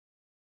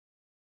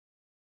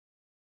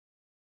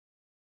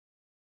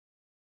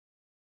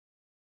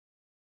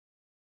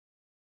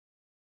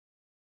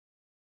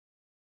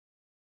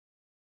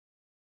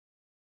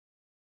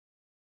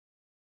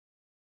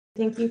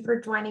Thank you for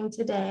joining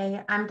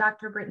today. I'm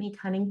Dr. Brittany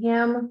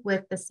Cunningham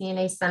with the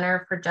CNA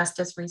Center for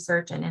Justice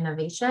Research and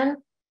Innovation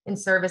and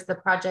serve as the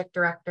project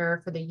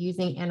director for the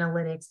Using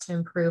Analytics to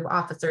Improve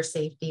Officer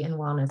Safety and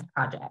Wellness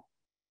project.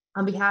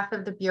 On behalf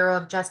of the Bureau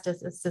of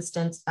Justice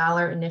Assistance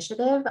VALOR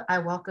initiative, I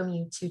welcome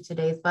you to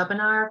today's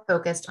webinar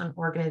focused on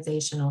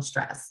organizational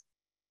stress.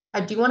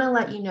 I do want to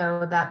let you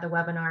know that the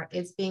webinar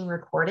is being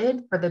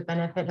recorded for the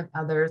benefit of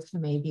others who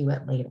may view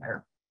it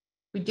later.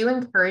 We do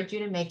encourage you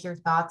to make your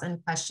thoughts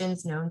and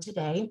questions known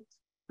today.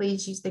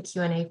 Please use the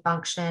Q&A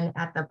function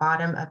at the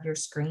bottom of your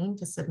screen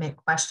to submit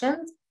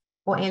questions.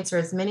 We'll answer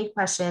as many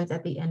questions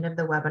at the end of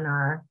the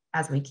webinar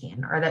as we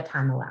can, or that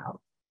time allows.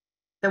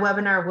 The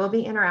webinar will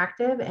be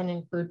interactive and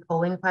include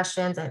polling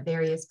questions at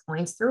various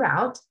points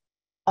throughout.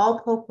 All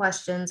poll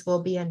questions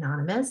will be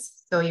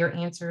anonymous, so your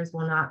answers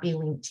will not be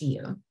linked to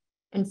you.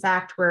 In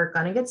fact, we're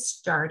going to get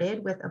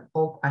started with a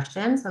poll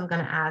question. So I'm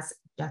going to ask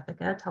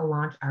Jessica to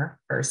launch our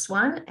first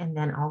one, and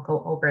then I'll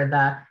go over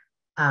the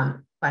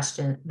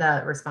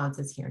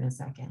responses here in a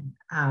second.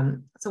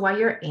 So while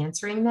you're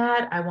answering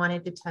that, I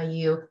wanted to tell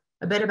you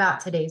a bit about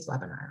today's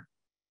webinar.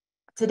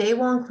 Today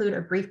will include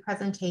a brief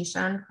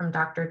presentation from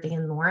Dr.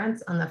 Dan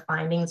Lawrence on the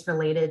findings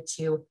related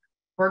to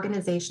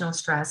organizational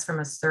stress from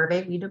a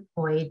survey we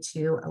deployed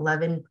to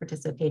 11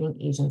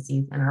 participating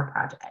agencies in our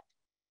project.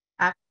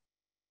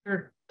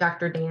 After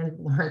Dr. Dan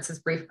Lawrence's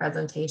brief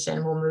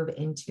presentation, we'll move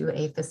into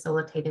a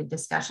facilitated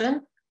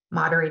discussion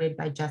moderated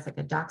by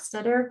Jessica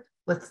Dockstetter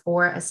with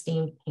 4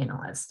 esteemed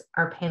panelists.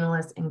 Our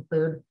panelists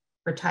include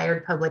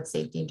retired Public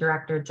Safety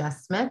Director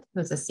Jess Smith,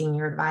 who's a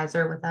senior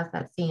advisor with us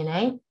at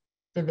CNA,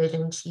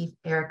 Division Chief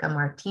Erica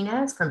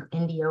Martinez from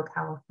Indio,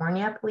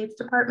 California Police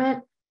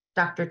Department,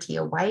 Dr.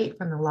 Tia White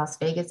from the Las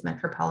Vegas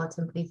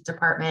Metropolitan Police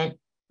Department,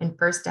 and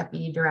First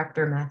Deputy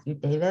Director Matthew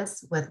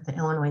Davis with the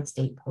Illinois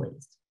State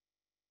Police.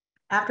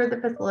 After the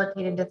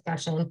facilitated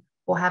discussion,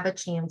 we'll have a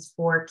chance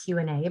for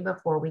Q&A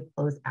before we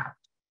close out.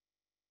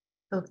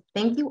 So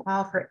thank you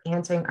all for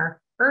answering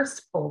our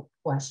first poll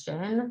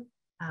question.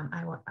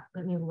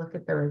 Let me look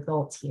at the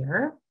results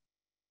here.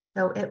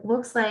 So it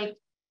looks like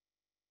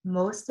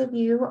most of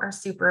you are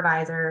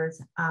supervisors.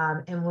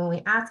 And when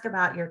we ask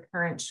about your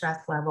current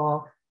stress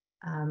level,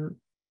 it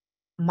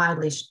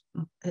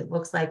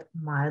looks like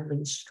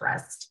mildly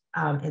stressed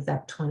is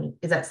at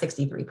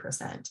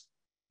 63%.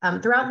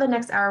 Throughout the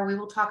next hour, we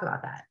will talk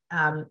about that.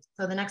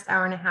 So the next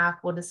hour and a half,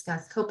 we'll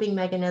discuss coping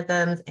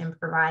mechanisms and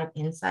provide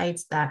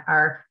insights that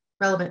are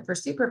relevant for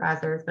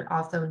supervisors, but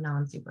also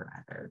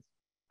non-supervisors.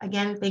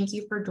 Again, thank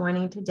you for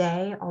joining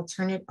today. I'll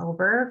turn it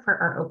over for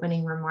our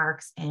opening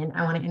remarks, and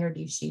I want to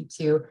introduce you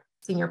to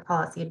Senior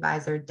Policy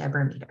Advisor,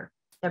 Deborah Meter.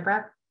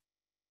 Deborah?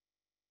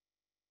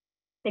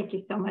 Thank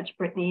you so much,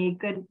 Brittany.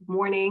 Good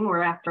morning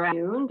or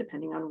afternoon,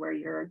 depending on where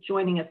you're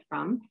joining us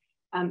from.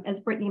 As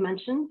Brittany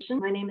mentioned,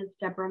 my name is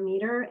Deborah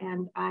Meter,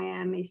 and I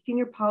am a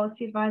Senior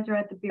Policy Advisor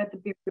at the Bureau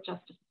of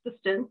Justice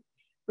Assistance,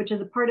 which is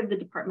a part of the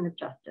Department of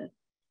Justice.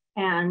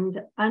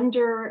 And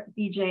under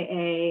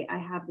BJA, I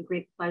have the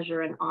great pleasure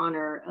and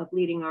honor of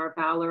leading our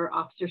VALOR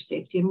Officer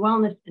Safety and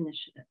Wellness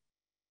Initiative.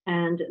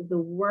 And the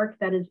work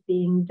that is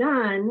being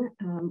done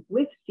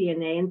with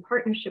CNA, in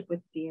partnership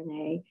with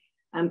CNA,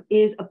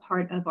 is a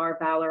part of our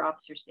VALOR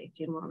Officer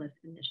Safety and Wellness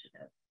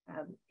Initiative.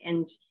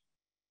 And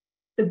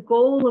the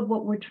goal of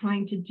what we're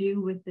trying to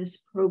do with this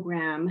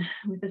program,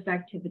 with this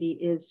activity,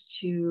 is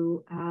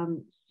to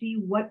see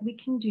what we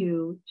can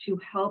do to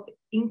help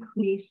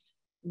increase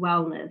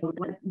wellness.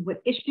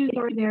 What issues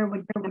are there?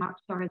 What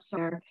gaps are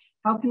there?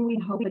 How can we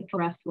help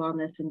address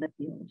wellness in the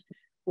field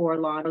for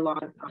law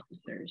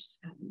officers?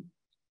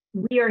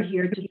 We are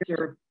here to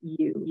serve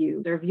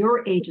serve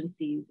your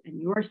agencies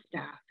and your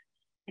staff.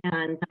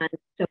 And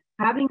so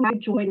having you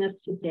join us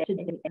today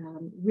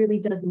really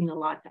does mean a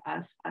lot to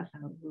us.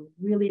 We're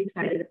really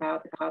excited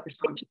about the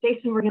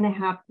conversation we're going to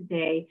have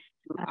today.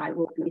 I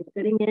will be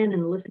sitting in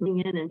and listening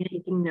in and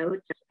taking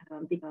notes.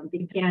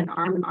 Again,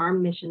 our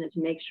mission is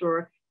to make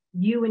sure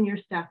you and your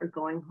staff are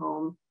going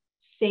home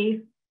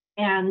safe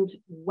and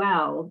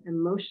well,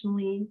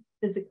 emotionally,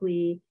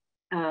 physically,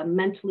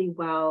 mentally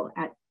well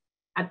at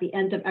the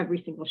end of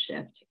every single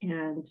shift,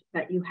 and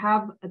that you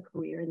have a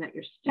career and that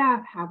your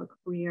staff have a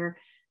career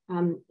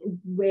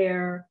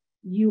where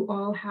you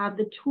all have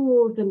the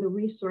tools and the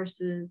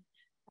resources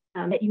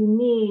that you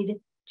need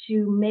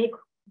to make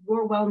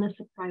your wellness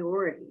a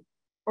priority.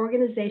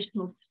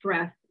 Organizational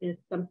stress is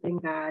something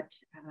that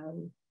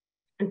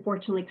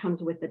unfortunately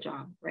comes with the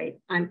job, right?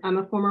 I'm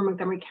a former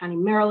Montgomery County,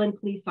 Maryland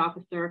police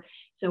officer,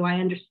 so I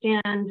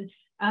understand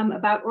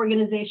about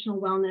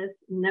organizational wellness.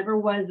 Never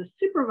was a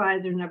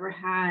supervisor, never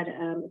had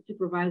a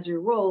supervisory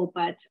role,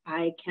 but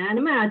I can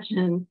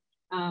imagine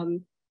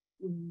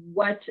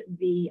what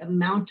the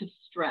amount of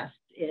stress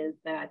is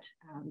that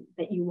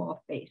you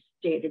all face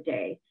day to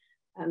day.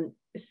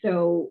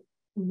 So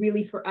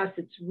really for us,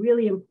 it's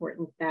really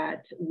important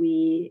that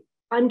we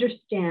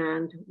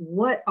understand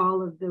what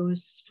all of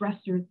those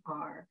stressors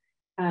are,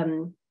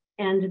 and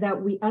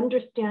that we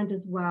understand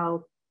as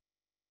well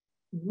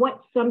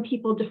what some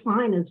people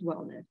define as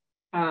wellness.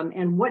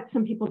 and what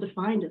some people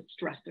define as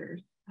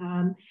stressors.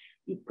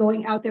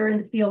 Going out there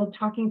in the field,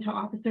 talking to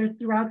officers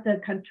throughout the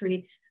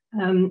country,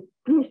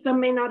 some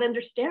may not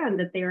understand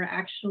that they are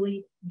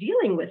actually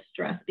dealing with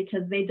stress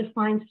because they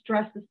define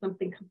stress as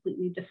something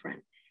completely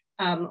different.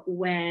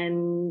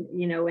 When,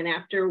 you know, and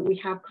after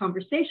we have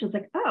conversations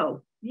like,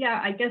 oh,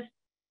 yeah, I guess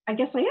I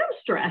am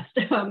stressed.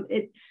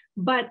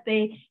 But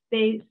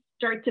they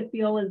start to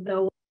feel as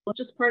though, well, it's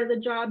just part of the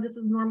job. This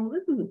is normal.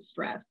 This isn't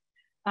stress.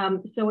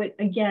 So it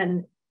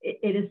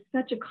is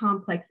such a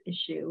complex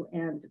issue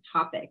and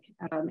topic.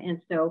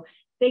 And so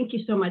thank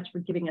you so much for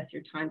giving us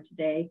your time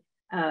today.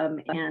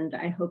 And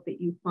I hope that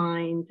you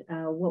find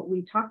what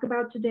we talk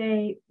about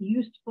today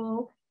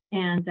useful.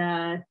 And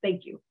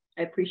thank you.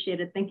 I appreciate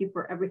it. Thank you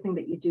for everything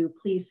that you do.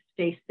 Please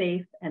stay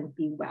safe and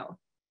be well.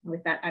 And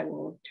with that, I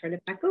will turn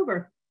it back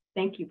over.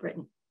 Thank you,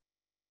 Brittany.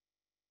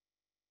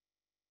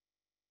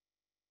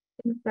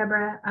 Thanks,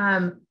 Deborah.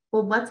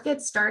 Well, let's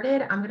get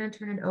started. I'm going to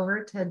turn it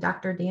over to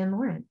Dr. Dan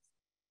Lawrence.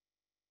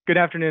 Good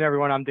afternoon,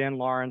 everyone. I'm Dan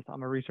Lawrence.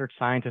 I'm a research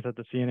scientist at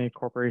the CNA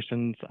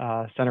Corporation's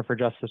Center for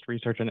Justice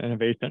Research and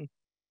Innovation.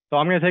 So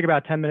I'm going to take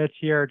about 10 minutes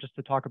here just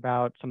to talk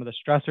about some of the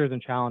stressors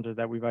and challenges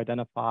that we've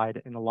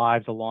identified in the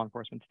lives of law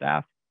enforcement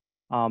staff.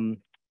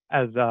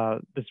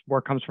 This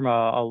work comes from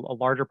a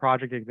larger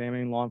project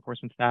examining law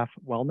enforcement staff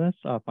wellness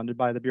funded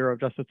by the Bureau of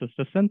Justice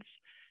Assistance,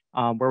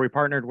 where we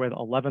partnered with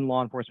 11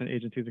 law enforcement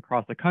agencies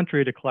across the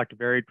country to collect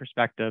varied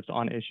perspectives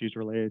on issues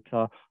related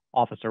to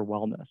officer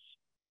wellness.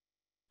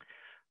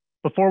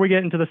 Before we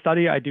get into the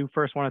study, I do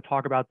first want to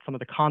talk about some of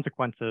the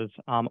consequences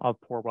of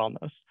poor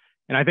wellness.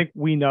 And I think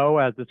we know,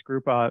 as this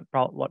group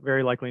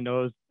very likely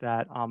knows,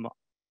 that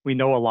we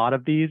know a lot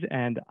of these,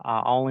 and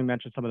I'll only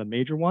mention some of the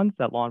major ones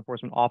that law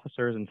enforcement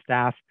officers and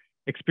staff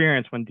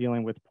experience when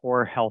dealing with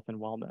poor health and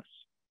wellness.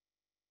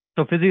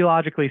 So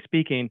physiologically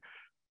speaking,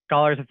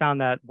 scholars have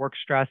found that work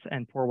stress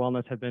and poor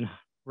wellness have been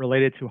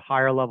related to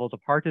higher levels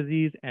of heart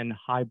disease and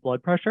high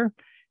blood pressure,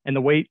 and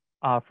the weight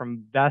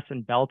from vests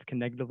and belts can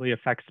negatively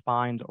affect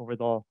spines over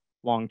the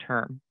long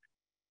term.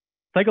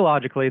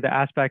 Psychologically, the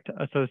aspects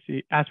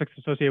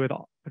associated with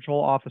patrol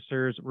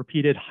officers'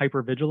 repeated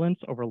hypervigilance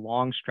over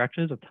long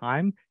stretches of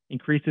time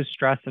increases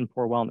stress and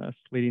poor wellness,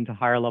 leading to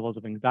higher levels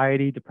of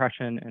anxiety,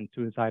 depression, and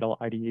suicidal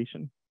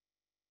ideation.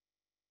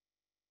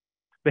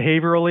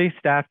 Behaviorally,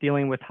 staff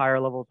dealing with higher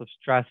levels of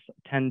stress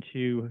tend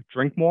to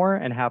drink more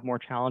and have more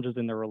challenges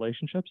in their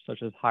relationships,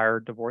 such as higher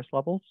divorce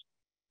levels.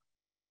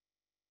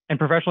 And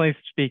professionally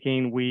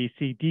speaking, we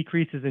see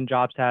decreases in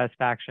job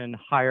satisfaction,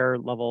 high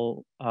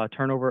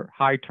turnover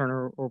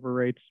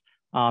rates,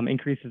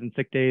 increases in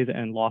sick days,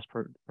 and lost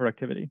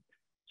productivity.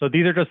 So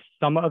these are just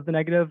some of the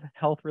negative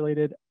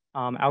health-related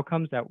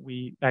outcomes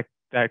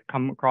that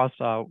come across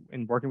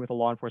in working with a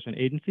law enforcement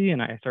agency,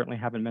 and I certainly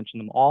haven't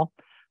mentioned them all.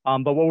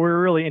 But what we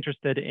were really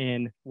interested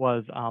in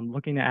was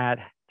looking at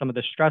some of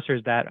the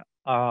stressors that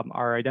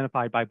are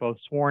identified by both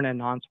sworn and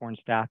non-sworn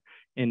staff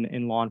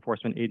in law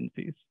enforcement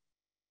agencies.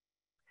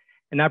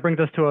 And that brings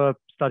us to a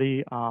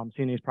study,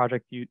 CNA's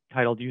project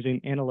titled Using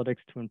Analytics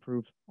to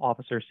Improve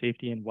Officer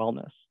Safety and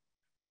Wellness.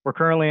 We're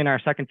currently in our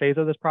second phase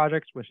of this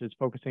project, which is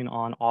focusing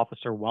on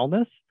officer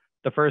wellness.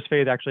 The first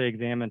phase actually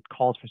examined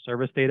calls for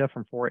service data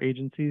from 4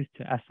 agencies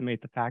to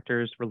estimate the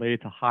factors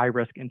related to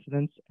high-risk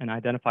incidents and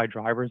identify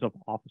drivers of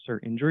officer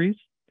injuries.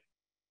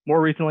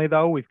 More recently,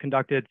 though, we've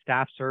conducted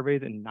staff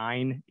surveys in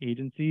 9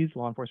 agencies,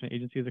 law enforcement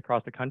agencies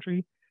across the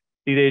country.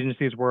 These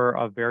agencies were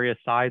of various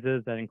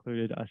sizes that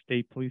included a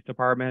state police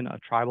department, a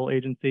tribal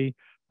agency,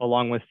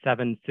 along with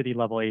 7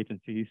 city-level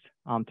agencies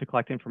to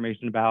collect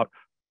information about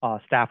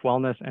staff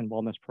wellness and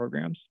wellness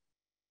programs.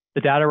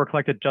 The data were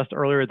collected just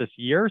earlier this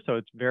year, so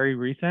it's very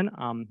recent.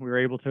 We were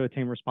able to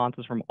obtain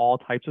responses from all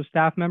types of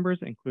staff members,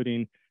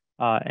 including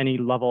any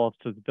level of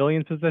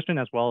civilian position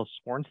as well as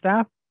sworn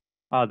staff.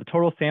 The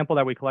total sample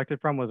that we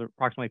collected from was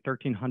approximately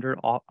 1,300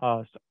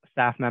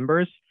 staff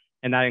members,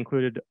 and that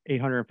included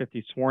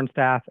 850 sworn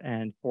staff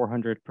and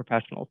 400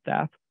 professional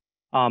staff.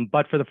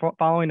 But for the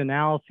following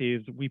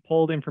analyses, we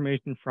pulled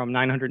information from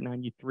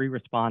 993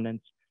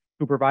 respondents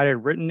who provided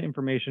written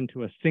information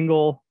to a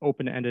single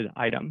open-ended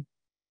item.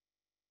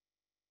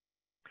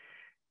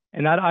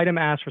 And that item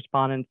asked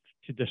respondents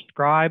to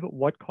describe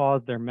what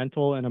caused their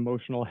mental and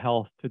emotional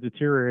health to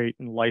deteriorate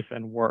in life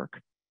and work.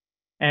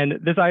 And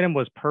this item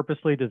was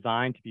purposely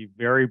designed to be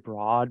very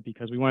broad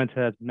because we wanted to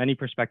have as many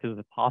perspectives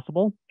as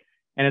possible.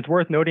 And it's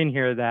worth noting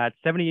here that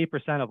 78%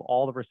 of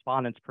all the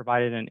respondents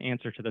provided an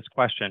answer to this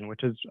question,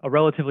 which is a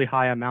relatively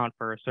high amount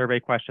for a survey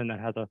question that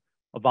has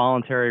a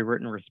voluntary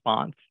written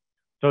response.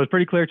 So it's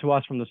pretty clear to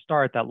us from the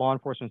start that law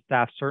enforcement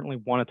staff certainly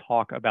want to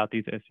talk about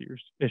these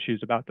issues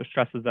about the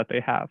stresses that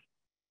they have.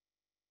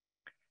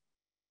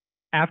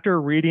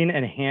 After reading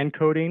and hand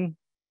coding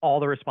all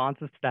the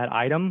responses to that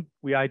item,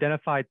 we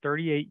identified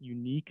 38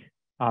 unique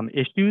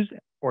issues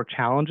or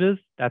challenges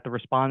that the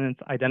respondents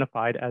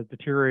identified as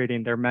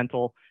deteriorating their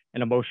mental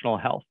and emotional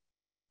health.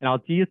 And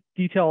I'll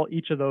detail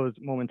each of those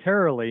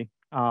momentarily,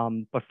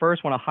 but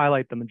first want to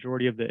highlight the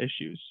majority of the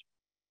issues.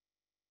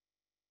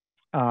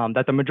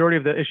 The majority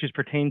of the issues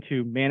pertain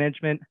to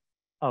management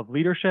of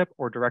leadership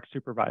or direct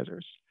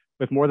supervisors,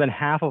 with more than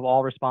half of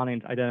all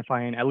respondents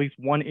identifying at least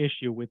one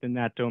issue within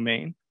that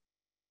domain.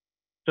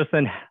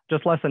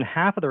 Just less than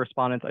half of the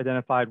respondents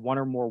identified one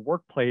or more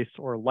workplace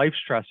or life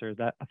stressors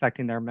that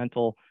affecting their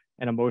mental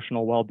and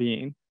emotional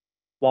well-being,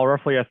 while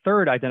roughly a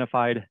third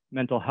identified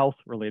mental health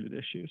related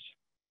issues.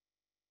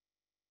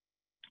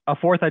 A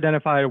fourth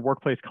identified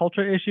workplace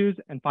culture issues,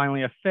 and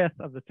finally a fifth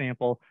of the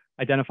sample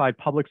identified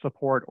public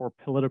support or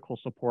political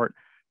support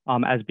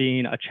as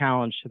being a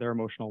challenge to their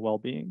emotional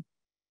well-being.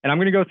 And I'm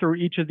going to go through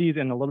each of these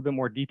in a little bit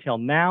more detail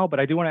now,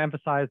 but I do want to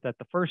emphasize that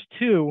the first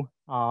two,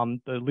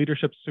 the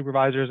leadership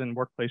supervisors and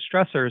workplace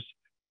stressors,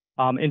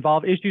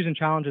 involve issues and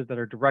challenges that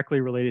are directly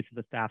related to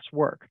the staff's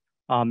work,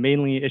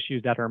 mainly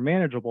issues that are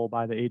manageable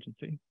by the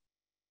agency.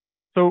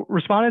 So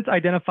respondents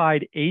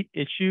identified 8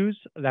 issues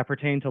that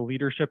pertain to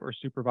leadership or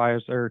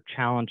supervisor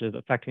challenges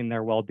affecting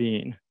their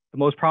well-being. The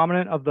most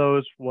prominent of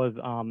those was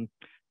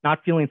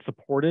not feeling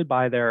supported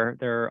by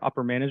their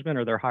upper management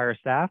or their higher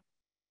staff.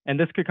 And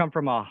this could come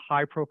from a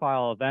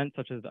high-profile event,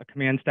 such as a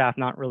command staff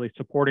not really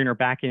supporting or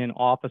backing an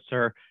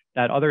officer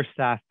that other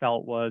staff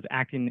felt was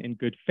acting in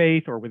good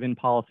faith or within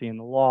policy and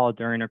the law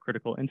during a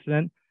critical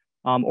incident.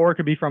 Or it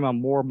could be from a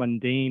more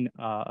mundane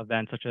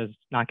event, such as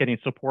not getting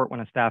support when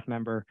a staff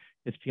member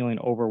is feeling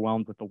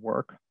overwhelmed with the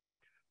work.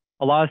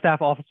 A lot of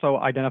staff also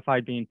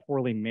identified being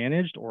poorly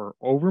managed or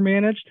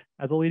overmanaged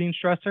as a leading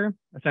stressor.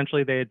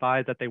 Essentially, they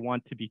advised that they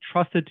want to be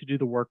trusted to do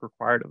the work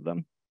required of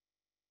them.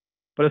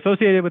 But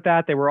associated with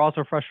that, they were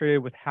also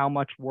frustrated with how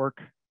much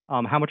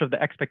of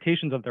the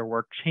expectations of their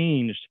work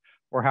changed,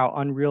 or how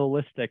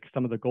unrealistic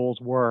some of the goals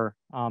were,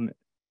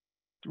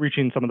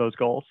 reaching some of those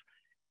goals.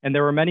 And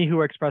there were many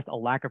who expressed a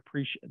lack of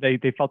they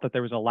felt that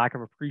there was a lack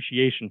of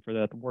appreciation for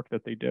the work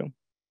that they do.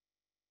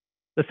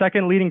 The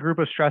second leading group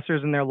of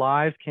stressors in their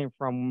lives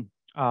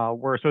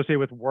were associated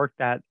with work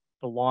that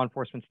the law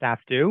enforcement staff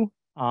do.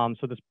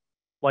 So this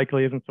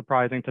likely isn't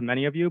surprising to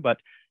many of you, but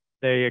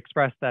they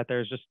expressed that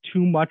there's just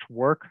too much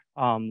work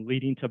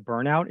leading to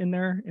burnout in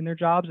their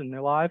jobs, in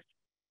their lives.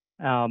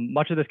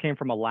 Much of this came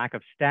from a lack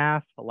of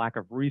staff, a lack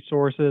of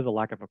resources, a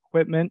lack of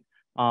equipment,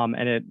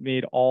 and it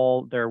made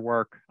all their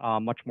work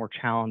much more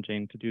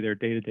challenging to do their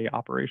day-to-day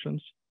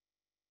operations.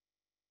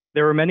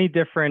 There were many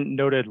different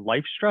noted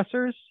life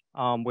stressors,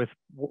 with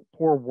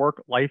poor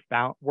work-life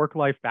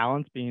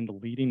balance being the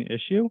leading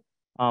issue.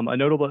 A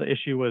notable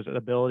issue was the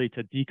ability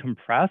to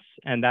decompress,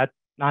 and that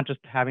not just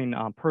having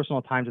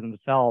personal time to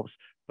themselves,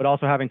 but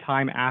also having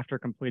time after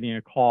completing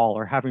a call,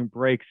 or having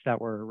breaks that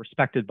were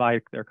respected by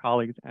their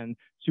colleagues and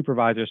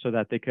supervisors so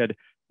that they could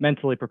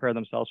mentally prepare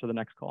themselves for the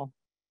next call.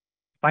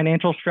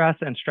 Financial stress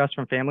and stress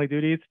from family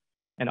duties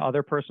and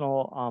other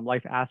personal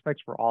life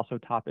aspects were also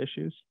top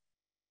issues.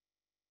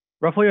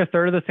 Roughly a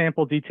third of the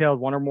sample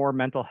detailed one or more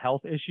mental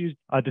health issues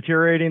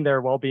deteriorating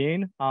their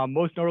well-being.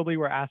 Most notably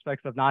were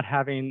aspects of not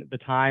having the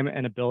time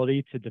and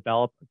ability to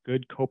develop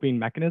good coping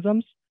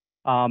mechanisms.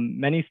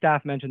 Many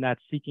staff mentioned that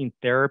seeking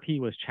therapy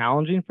was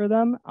challenging for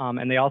them,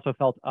 and they also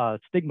felt a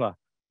stigma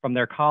from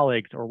their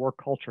colleagues or work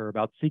culture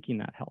about seeking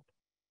that help.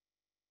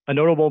 A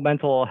notable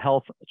mental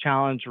health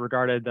challenge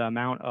regarded the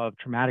amount of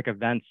traumatic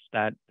events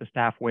that the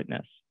staff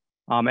witnessed.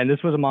 And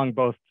this was among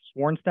both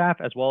sworn staff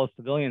as well as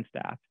civilian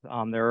staff.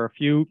 There are a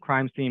few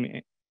crime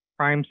scene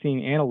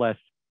analysts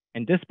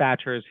and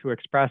dispatchers who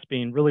expressed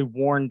being really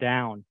worn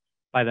down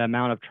by the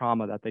amount of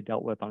trauma that they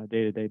dealt with on a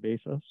day-to-day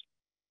basis.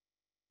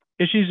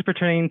 Issues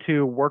pertaining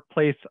to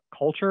workplace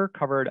culture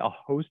covered a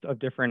host of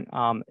different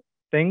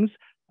things,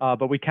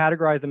 but we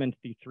categorized them into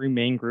the 3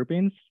 main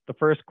groupings. The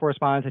first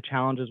corresponded to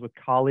challenges with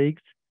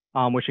colleagues,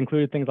 which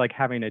included things like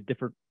having a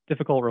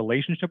difficult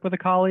relationship with a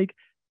colleague,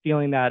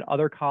 feeling that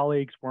other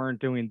colleagues weren't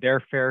doing their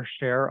fair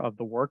share of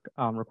the work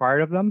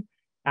required of them,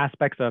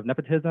 aspects of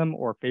nepotism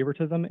or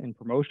favoritism in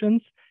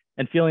promotions,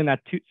 and feeling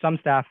that some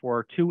staff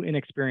were too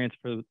inexperienced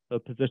for the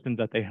positions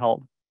that they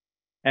held.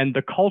 And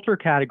the culture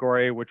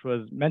category, which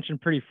was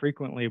mentioned pretty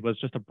frequently, was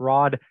just a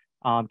broad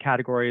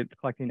category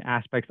collecting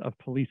aspects of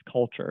police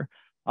culture.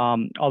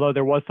 Although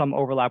there was some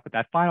overlap with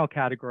that final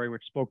category,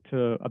 which spoke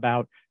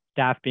about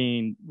staff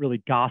being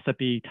really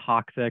gossipy,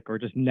 toxic, or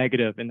just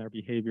negative in their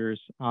behaviors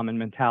and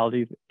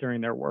mentalities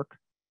during their work.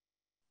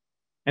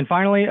 And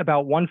finally,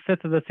 about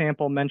 1/5 of the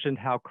sample mentioned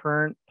how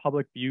current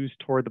public views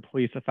toward the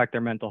police affect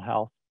their mental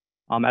health,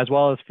 as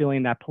well as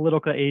feeling that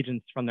political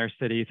agents from their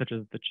city, such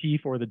as the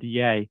chief or the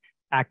DA,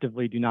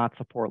 actively do not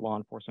support law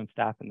enforcement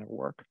staff in their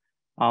work.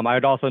 I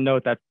would also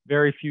note that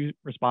very few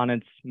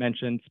respondents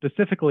mentioned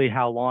specifically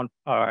how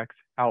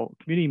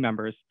community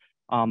members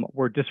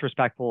were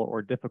disrespectful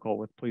or difficult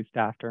with police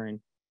staff during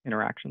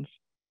interactions.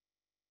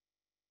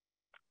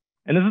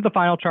 And this is the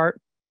final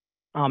chart.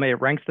 It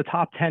ranks the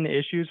top 10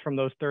 issues from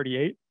those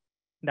 38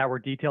 that were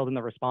detailed in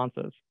the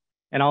responses.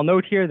 And I'll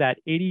note here that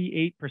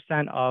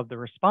 88% of the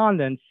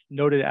respondents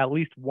noted at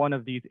least one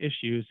of these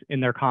issues in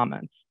their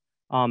comments.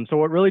 So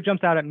what really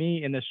jumps out at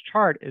me in this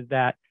chart is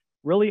that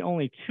really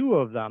only 2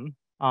 of them,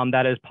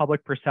 that is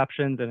public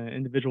perceptions and an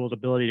individual's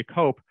ability to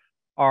cope,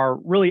 are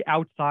really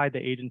outside the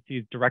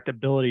agency's direct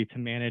ability to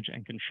manage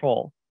and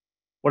control.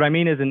 What I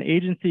mean is an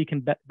agency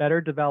can better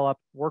develop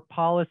work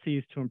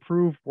policies to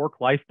improve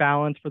work-life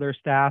balance for their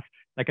staff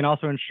that can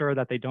also ensure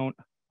that they don't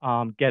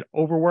get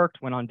overworked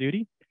when on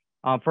duty.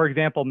 For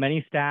example,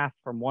 many staff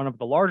from one of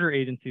the larger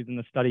agencies in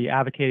the study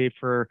advocated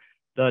for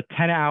the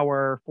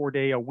 10-hour,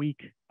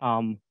 4-day-a-week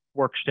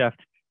work shift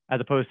as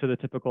opposed to the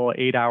typical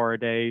 8-hour a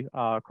day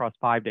across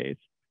 5 days.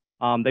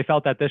 They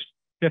felt that this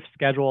shift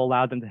schedule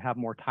allowed them to have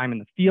more time in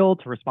the field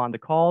to respond to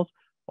calls,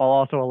 while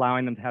also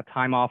allowing them to have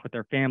time off with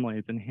their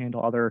families and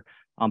handle other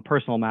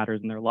personal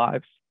matters in their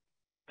lives.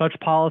 Such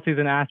policies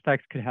and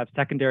aspects could have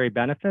secondary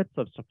benefits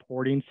of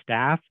supporting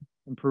staff,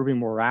 improving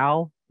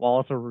morale, while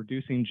also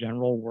reducing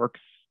general work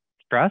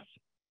stress.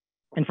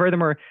 And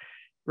furthermore,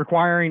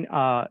 requiring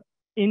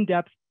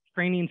in-depth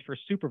trainings for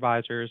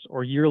supervisors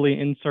or yearly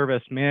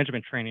in-service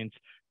management trainings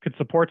could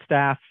support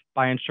staff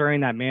by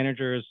ensuring that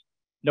managers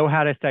know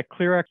how to set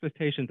clear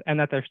expectations and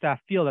that their staff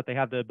feel that they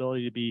have the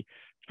ability to be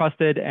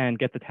trusted and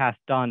get the task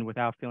done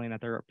without feeling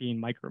that they're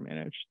being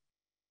micromanaged.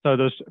 So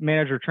those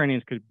manager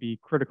trainings could be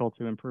critical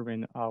to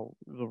improving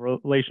the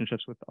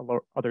relationships with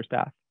other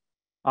staff.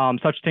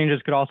 Such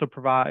changes could also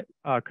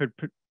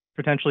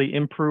potentially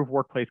improve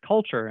workplace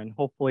culture and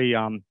hopefully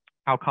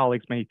how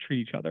colleagues may treat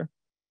each other.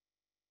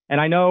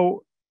 And I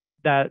know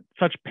that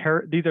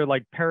these are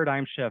like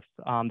paradigm shifts.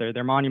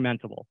 They're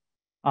monumental.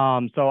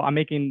 So I'm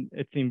making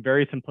it seem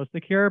very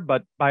simplistic here,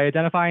 but by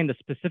identifying the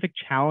specific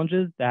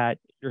challenges that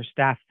your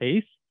staff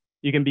face,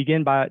 you can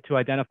begin to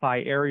identify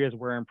areas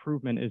where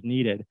improvement is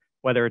needed,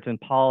 whether it's in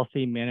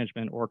policy,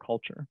 management, or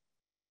culture.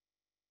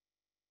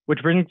 Which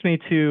brings me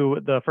to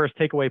the first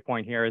takeaway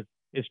point here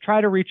is try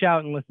to reach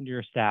out and listen to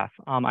your staff.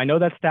 I know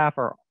that staff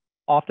are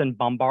often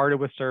bombarded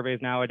with surveys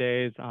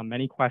nowadays,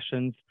 many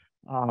questions,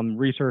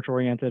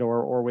 research-oriented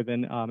or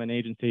within an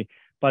agency,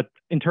 but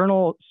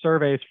internal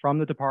surveys from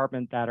the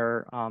department that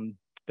are,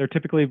 they're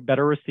typically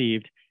better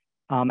received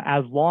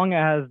as long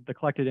as the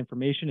collected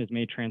information is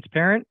made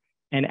transparent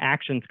and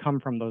actions come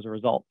from those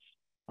results.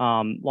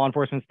 Law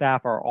enforcement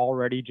staff are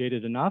already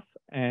jaded enough,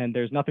 and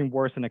there's nothing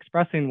worse than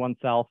expressing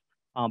oneself,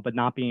 but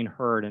not being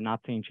heard and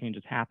not seeing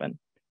changes happen.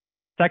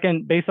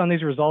 Second, based on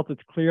these results,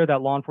 it's clear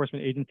that law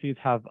enforcement agencies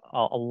have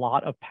a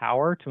lot of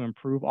power to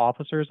improve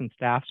officers and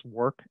staff's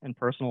work and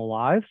personal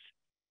lives.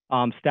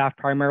 Staff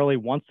primarily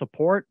want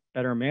support,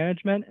 better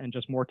management, and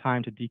just more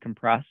time to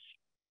decompress.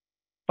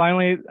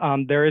 Finally,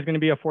 there is going to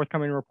be a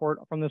forthcoming report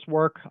from this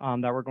work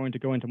that we're going to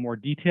go into more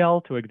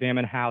detail to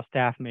examine how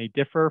staff may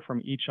differ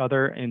from each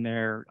other in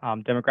their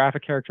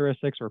demographic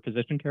characteristics or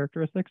position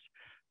characteristics.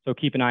 So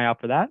keep an eye out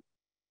for that.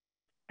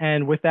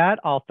 And with that,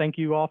 I'll thank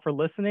you all for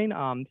listening.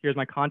 Here's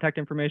my contact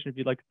information if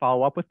you'd like to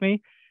follow up with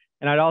me.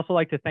 And I'd also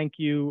like to thank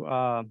you.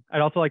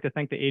 I'd also like to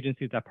thank the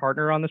agencies that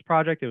partner on this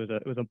project.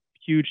 It was a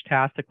huge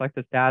task to collect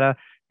this data,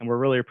 and we're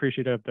really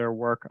appreciative of their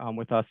work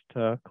with us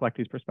to collect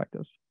these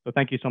perspectives. So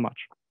thank you so much.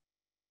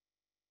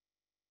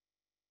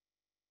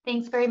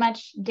 Thanks very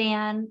much,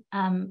 Dan.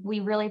 We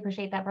really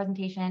appreciate that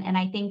presentation. And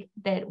I think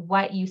that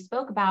what you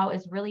spoke about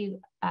is really,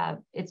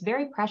 it's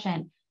very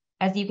prescient,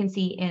 as you can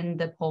see in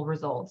the poll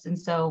results. And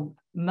so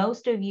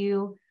most of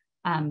you,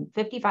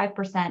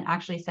 55%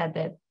 actually said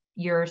that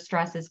your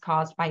stress is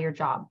caused by your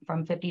job,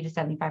 from 50 to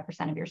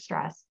 75% of your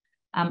stress.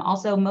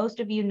 Also, most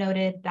of you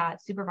noted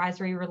that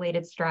supervisory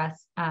related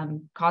stress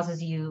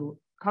causes you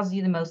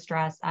the most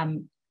stress,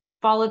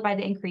 followed by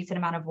the increase in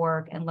amount of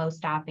work and low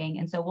staffing.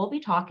 And so we'll be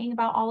talking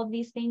about all of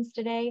these things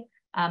today,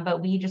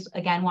 but we just,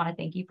 again, want to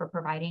thank you for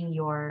providing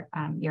your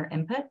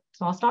input.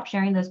 So I'll stop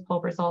sharing those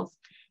poll results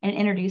and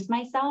introduce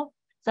myself.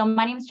 So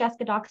my name is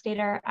Jessica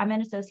Dockstader. I'm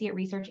an associate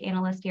research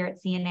analyst here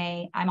at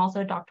CNA. I'm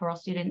also a doctoral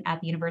student at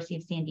the University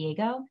of San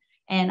Diego,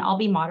 and I'll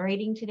be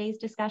moderating today's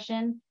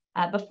discussion.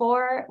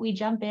 Before we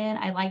jump in,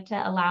 I'd like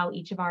to allow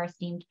each of our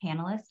esteemed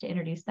panelists to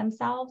introduce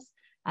themselves.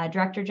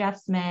 Director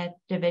Jeff Smith,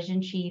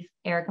 Division Chief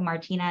Erica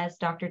Martinez,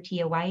 Dr.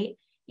 Tia White,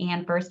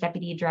 and First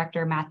Deputy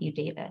Director Matthew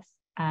Davis.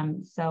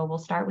 So we'll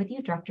start with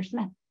you, Director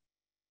Smith.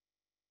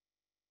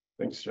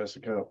 Thanks,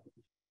 Jessica.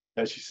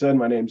 As she said,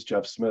 my name is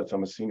Jeff Smith.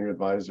 I'm a senior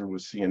advisor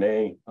with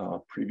CNA.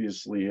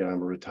 Previously,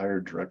 I'm a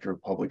retired director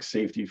of public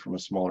safety from a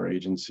smaller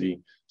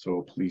agency, so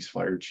a police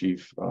fire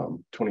chief,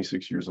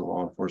 26 years of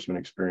law enforcement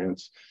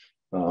experience,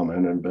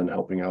 and I've been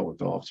helping out with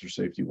the Officer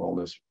Safety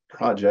Wellness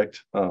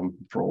Project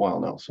for a while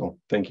now. So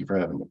thank you for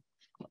having me.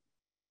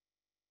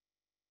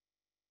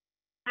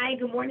 Hi,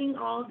 good morning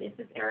all. This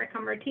is Erica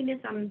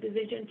Martinez. I'm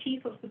Division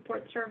Chief of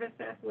Support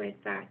Services with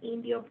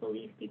Indio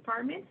Police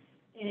Department.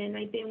 And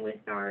I've been with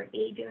our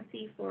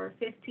agency for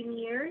 15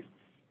 years,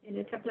 and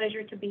it's a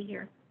pleasure to be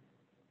here.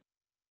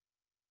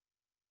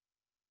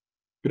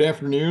 Good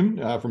afternoon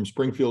from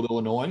Springfield,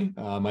 Illinois.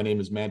 My name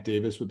is Matt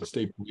Davis with the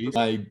State Police.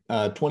 My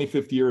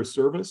 25th year of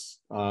service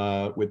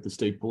with the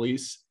State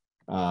Police.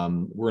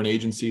 We're an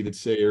agency that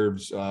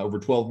serves over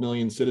 12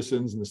 million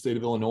citizens in the state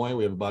of Illinois.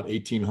 We have about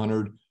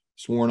 1,800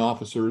 sworn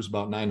officers,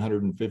 about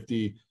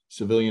 950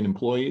 civilian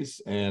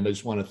employees. And I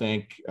just want to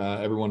thank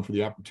everyone for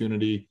the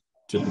opportunity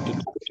to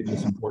participate in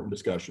this important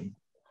discussion.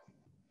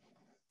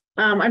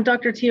 I'm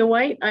Dr. Tia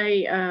White.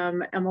 I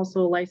am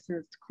also a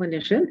licensed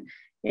clinician,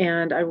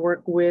 and I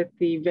work with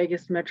the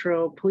Vegas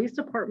Metro Police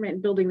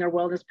Department building their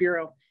wellness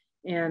bureau,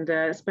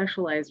 and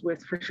specialize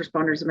with first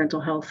responders and mental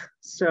health.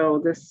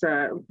 So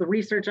the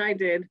research I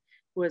did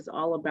was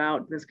all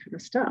about this kind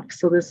of stuff.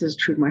 So this is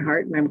true to my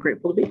heart, and I'm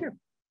grateful to be here.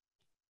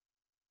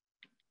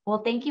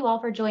 Well, thank you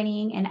all for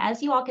joining. And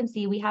as you all can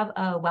see, we have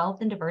a wealth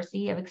and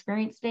diversity of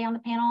experience today on the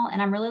panel,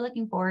 and I'm really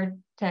looking forward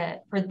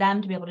for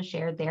them to be able to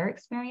share their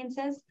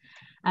experiences.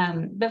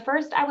 But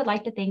first, I would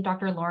like to thank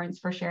Dr. Lawrence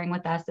for sharing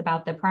with us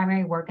about the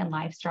primary work and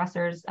life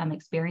stressors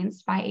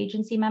experienced by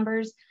agency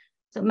members.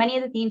 So many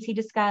of the themes he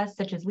discussed,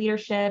 such as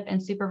leadership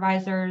and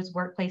supervisors,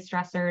 workplace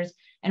stressors,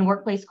 and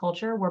workplace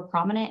culture, were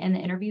prominent in the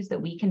interviews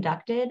that we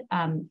conducted.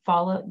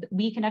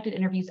 We conducted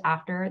interviews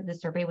after the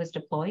survey was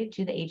deployed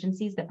to the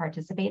agencies that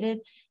participated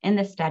in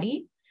the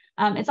study.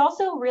 It's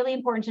also really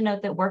important to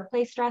note that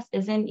workplace stress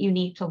isn't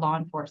unique to law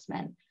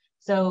enforcement.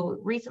 So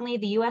recently,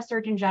 the U.S.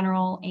 Surgeon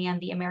General and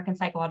the American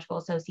Psychological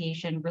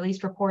Association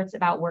released reports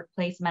about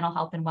workplace mental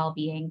health and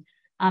well-being.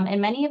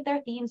 And many of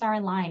their themes are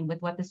in line with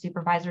what the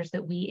supervisors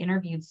that we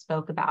interviewed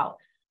spoke about.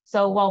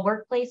 So while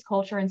workplace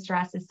culture and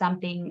stress is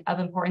something of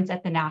importance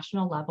at the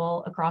national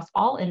level across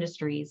all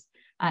industries,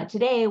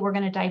 today we're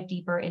going to dive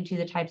deeper into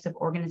the types of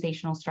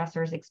organizational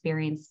stressors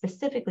experienced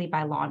specifically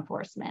by law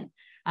enforcement,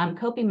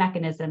 coping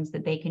mechanisms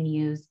that they can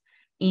use,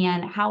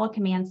 and how a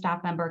command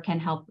staff member can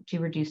help to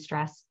reduce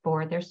stress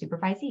for their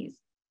supervisees.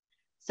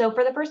 So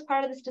for the first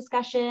part of this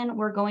discussion,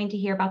 we're going to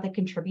hear about the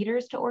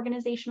contributors to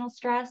organizational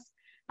stress.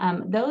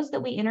 Those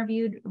that we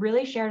interviewed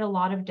really shared a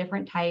lot of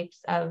different types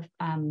of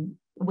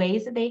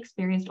ways that they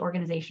experienced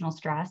organizational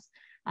stress,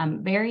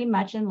 very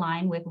much in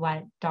line with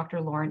what Dr.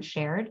 Lawrence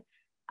shared.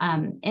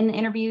 In the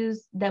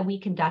interviews that we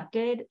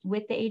conducted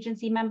with the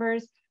agency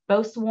members,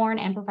 both sworn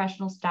and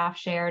professional staff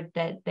shared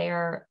that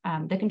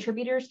the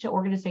contributors to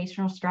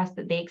organizational stress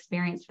that they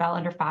experienced fell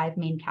under 5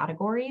 main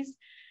categories: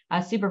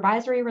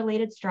 supervisory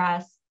related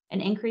stress,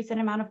 an increase in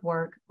amount of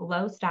work,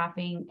 low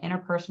staffing,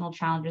 interpersonal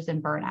challenges,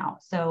 and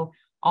burnout. So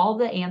all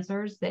the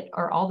answers that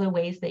are all the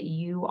ways that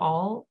you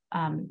all,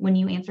 when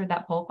you answered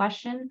that poll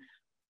question,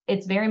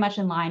 it's very much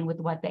in line with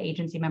what the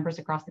agency members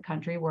across the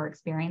country were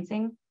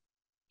experiencing.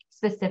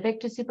 Specific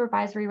to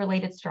supervisory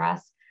related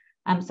stress,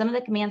 some of the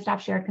command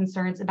staff shared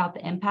concerns about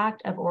the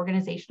impact of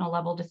organizational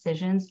level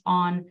decisions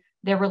on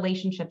their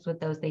relationships with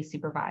those they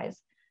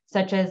supervise,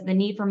 such as the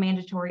need for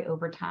mandatory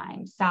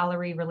overtime,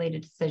 salary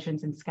related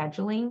decisions, and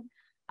scheduling.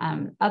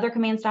 Other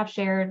command staff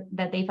shared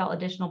that they felt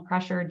additional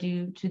pressure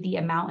due to the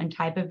amount and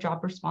type of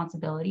job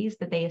responsibilities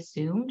that they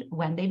assumed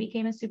when they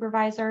became a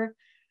supervisor,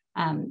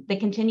 the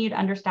continued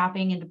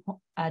understaffing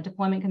and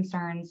deployment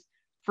concerns,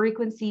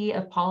 frequency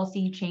of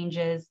policy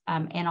changes,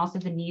 and also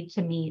the need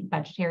to meet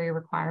budgetary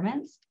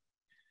requirements.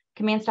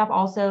 Command staff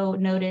also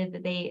noted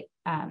that they,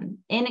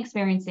 in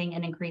experiencing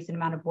an increase in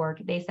amount of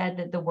work, they said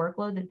that the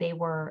workload that they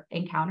were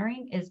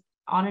encountering is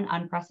on an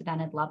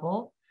unprecedented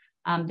level.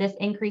 This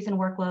increase in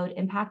workload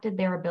impacted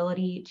their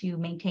ability to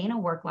maintain a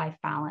work-life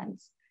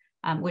balance,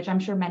 which I'm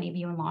sure many of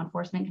you in law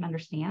enforcement can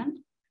understand.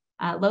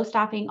 Low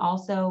staffing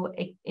also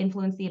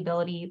influenced the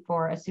ability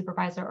for a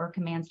supervisor or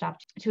command staff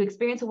to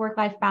experience a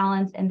work-life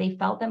balance, and they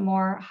felt that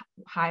more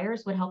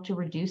hires would help to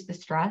reduce the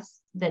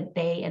stress that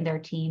they and their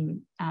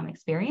team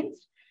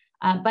experienced.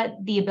 But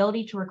the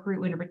ability to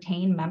recruit and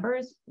retain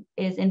members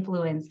is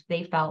influenced,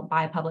 they felt,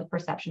 by public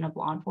perception of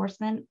law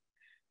enforcement.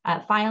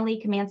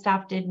 Finally, command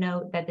staff did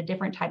note that the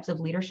different types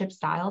of leadership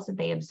styles that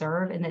they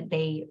observe and that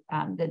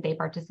they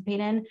participate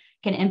in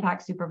can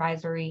impact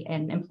supervisory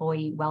and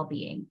employee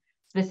well-being,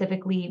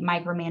 specifically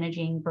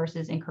micromanaging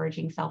versus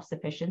encouraging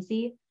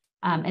self-sufficiency.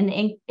 And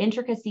the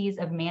intricacies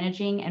of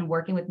managing and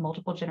working with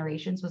multiple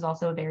generations was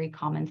also a very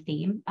common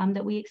theme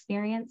that we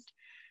experienced.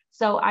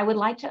 So I would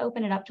like to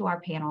open it up to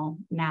our panel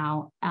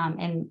now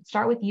and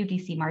start with you,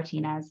 DC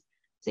Martinez.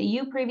 So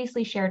you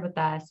previously shared with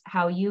us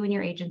how you and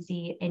your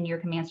agency and your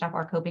command staff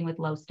are coping with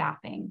low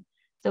staffing.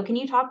 So can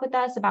you talk with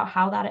us about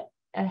how that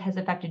has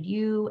affected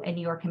you and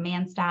your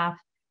command staff?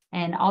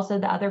 And also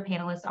the other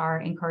panelists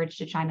are encouraged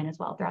to chime in as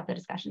well throughout the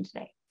discussion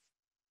today.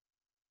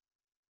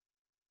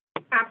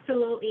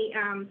 Absolutely.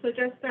 So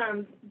just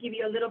give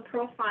you a little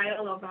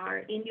profile of our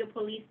Indio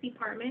Police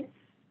Department.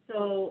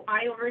 So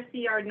I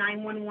oversee our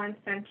 911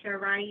 center,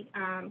 right?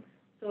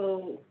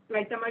 So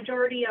like the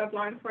majority of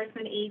law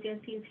enforcement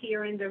agencies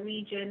here in the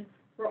region,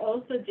 we're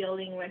also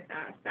dealing with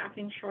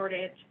staffing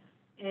shortage.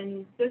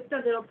 And just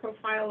a little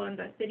profile on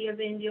the city of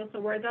Indio.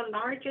 So we're the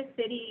largest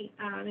city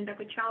in the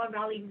Coachella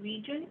Valley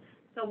region.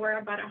 So we're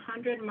about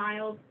 100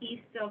 miles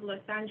east of Los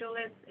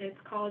Angeles. It's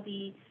called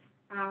the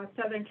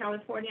Southern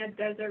California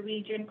Desert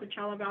Region,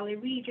 Coachella Valley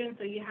region.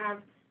 So you have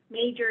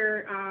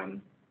major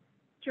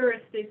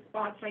touristic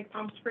spots like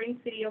Palm Springs,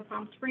 city of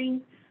Palm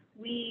Springs.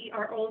 We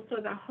are also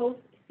the host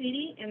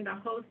city and the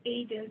host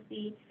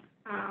agency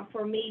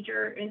for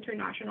major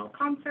international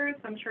concerts.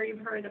 I'm sure you've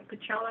heard of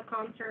Coachella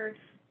concert,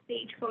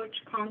 Stagecoach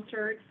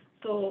concert.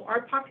 So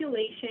our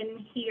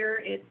population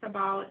here is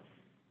about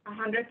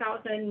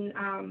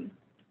 100,000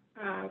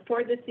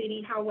 for the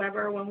city.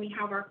 However, when we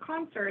have our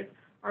concerts,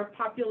 our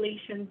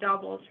population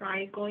doubles,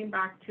 right? Going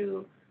back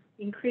to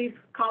increased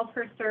calls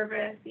for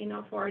service,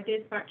 for our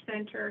dispatch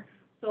center.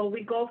 So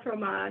we go from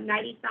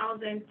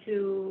 90,000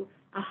 to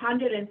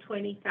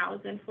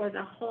 120,000 for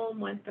the whole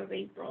month of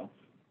April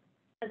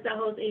as the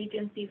host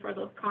agency for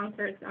those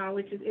concerts,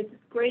 which is it's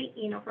great,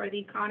 for the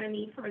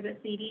economy for the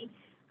city.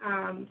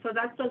 So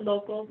that's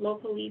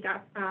locally,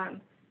 that's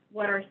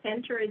what our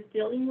center is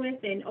dealing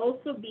with, and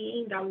also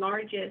being the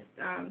largest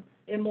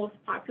and most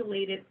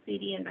populated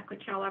city in the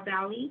Coachella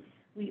Valley,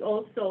 we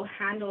also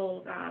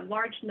handle a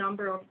large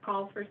number of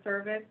calls for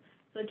service.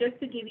 So just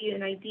to give you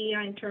an idea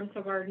in terms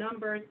of our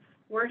numbers,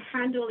 we're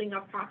handling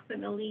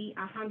approximately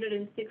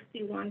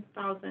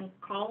 161,000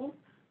 calls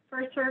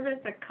for service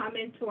that come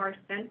into our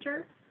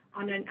center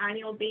on an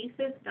annual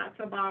basis. That's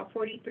about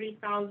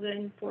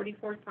 43,000,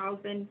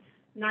 44,000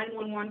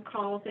 911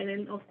 calls, and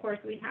then of course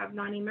we have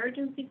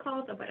non-emergency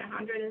calls, about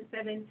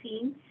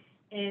 117.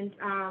 And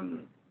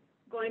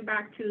going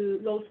back to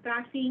low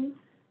staffing,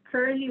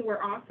 currently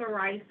we're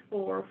authorized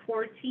for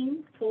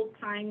 14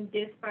 full-time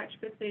dispatch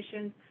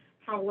positions.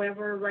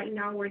 However, right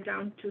now we're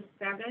down to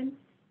 7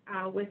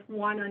 with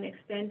 1 on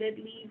extended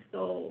leave.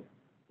 So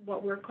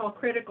what we're called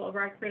critical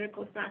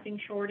staffing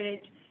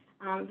shortage,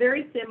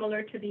 very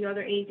similar to the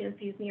other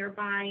agencies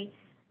nearby.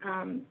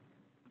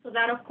 So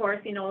that, of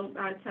course,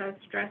 it's a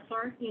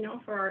stressor,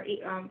 for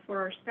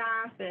our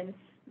staff, and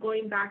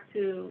going back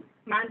to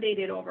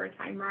mandated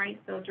overtime, right?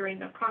 So during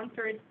the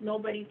concerts,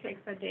 nobody takes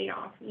a day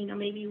off.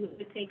 Maybe we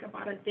would take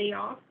about a day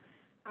off,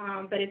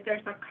 but if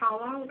there's a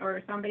call out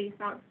or somebody's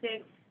out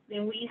sick,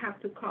 then we have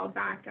to call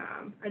back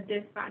a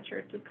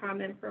dispatcher to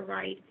come and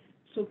provide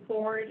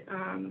support.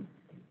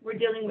 We're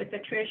dealing with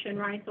attrition,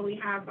 right? So we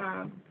have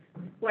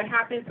what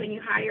happens when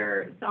you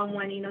hire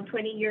someone,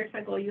 20 years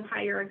ago, you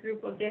hire a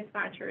group of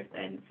dispatchers,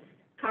 and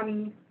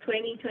come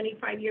 20,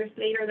 25 years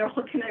later, they're all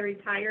going to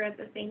retire at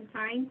the same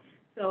time.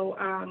 So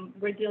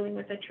we're dealing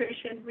with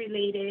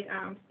attrition-related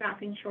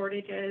staffing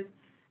shortages.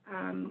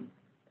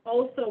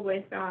 Also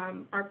with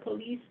our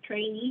police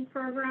trainee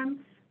program,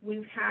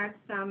 we've had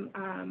some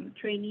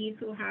trainees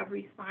who have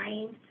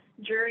resigned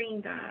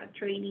during the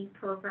trainee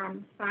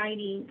program,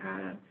 citing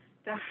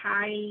the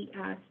high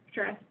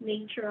stress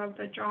nature of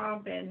the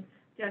job, and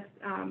just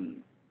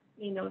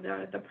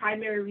the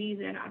primary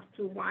reason as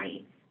to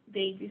why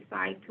they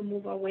decide to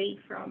move away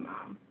from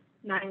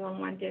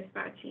 911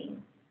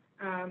 dispatching.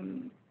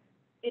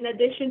 In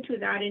addition to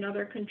that,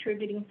 another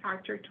contributing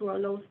factor to a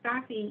low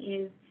staffing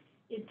is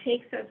it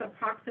takes us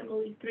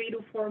approximately 3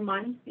 to 4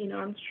 months,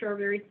 I'm sure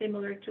very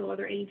similar to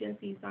other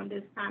agencies on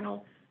this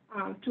panel,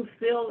 to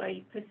fill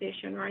a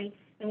position, right?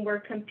 And we're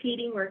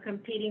competing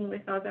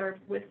with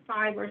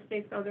 5 or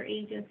 6 other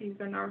agencies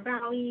in our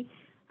valley.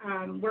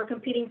 We're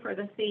competing for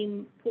the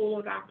same pool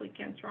of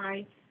applicants,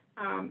 right?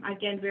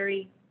 Again,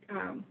 very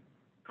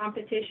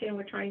competition.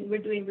 We're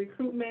doing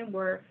recruitment.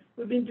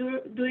 We've been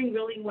doing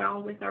really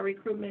well with our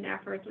recruitment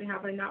efforts. We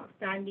have an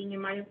outstanding,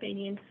 in my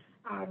opinion,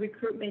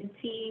 recruitment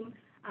team.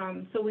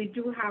 So we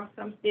do have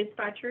some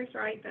dispatchers,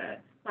 right? The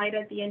light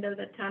at the end of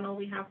the tunnel.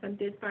 We have some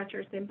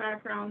dispatchers in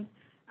background.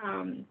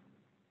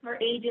 Our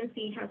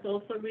agency has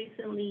also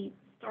recently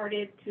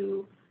started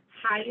to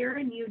hire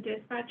new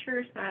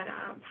dispatchers at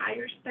a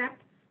higher step,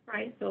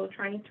 right? So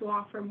trying to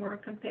offer more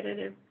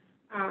competitive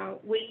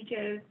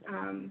wages.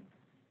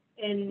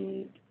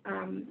 And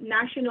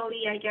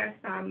nationally, I guess,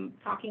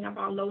 talking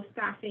about low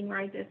staffing,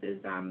 right? This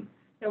is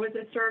there was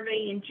a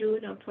survey in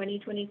June of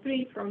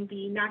 2023 from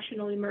the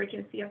National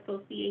Emergency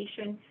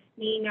Association,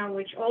 NENA,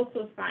 which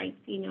also cites,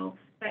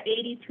 that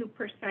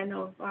 82%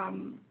 of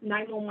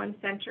 911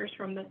 centers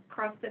from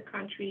across the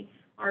country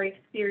are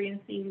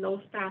experiencing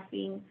low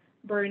staffing,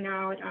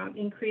 burnout,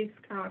 increased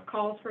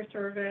calls for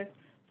service.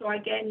 So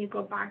again, you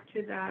go back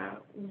to the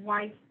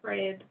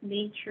widespread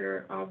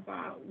nature of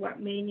what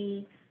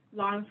many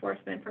law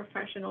enforcement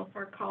professionals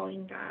are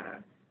calling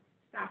the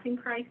staffing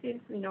crisis.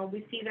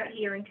 We see that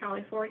here in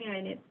California,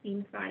 and it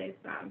seems that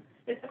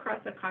it's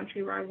across the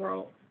country where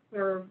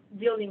we're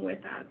dealing with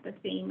the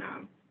same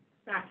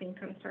staffing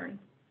concerns.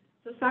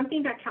 So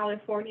something that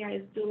California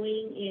is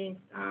doing is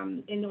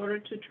in order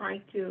to try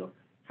to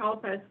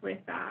help us with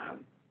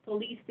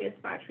police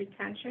dispatch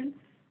retention,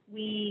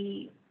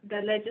 the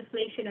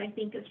legislation, I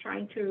think, is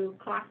trying to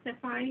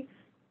classify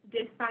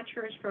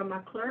dispatchers from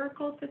a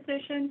clerical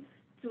position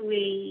to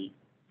a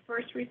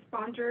first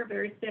responder,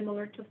 very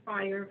similar to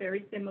fire,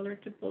 very similar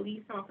to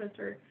police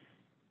officer.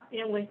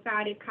 And with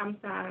that, it comes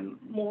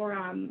more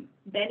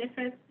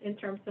benefits in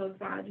terms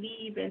of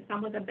leave and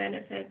some of the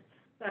benefits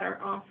that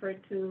are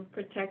offered to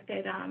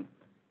protected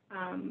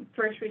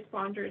first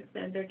responders,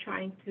 and they're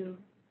trying to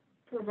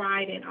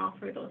provide and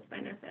offer those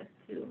benefits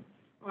to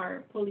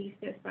our police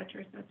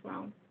dispatchers as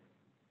well.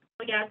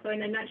 So yeah, so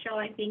in a nutshell,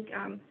 I think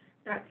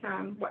that's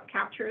what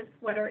captures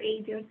what our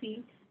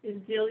agency is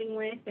dealing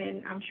with,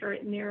 and I'm sure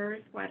it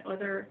mirrors what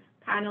other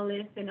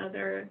panelists and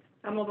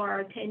some of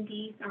our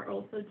attendees are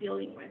also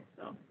dealing with.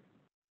 So.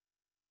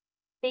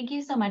 Thank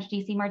you so much,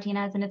 DC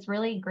Martinez, and it's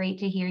really great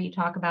to hear you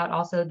talk about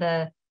also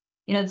the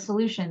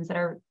solutions that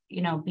are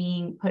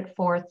being put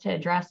forth to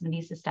address some of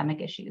these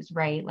systemic issues,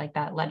 right? Like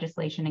that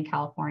legislation in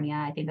California.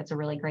 I think that's a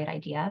really great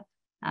idea.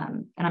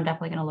 And I'm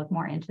definitely going to look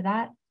more into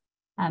that.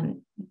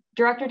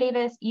 Director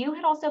Davis, you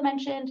had also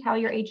mentioned how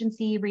your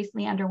agency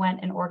recently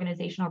underwent an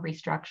organizational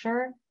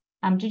restructure.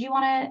 Did you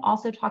want to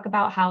also talk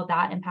about how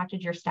that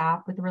impacted your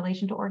staff with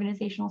relation to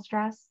organizational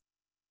stress?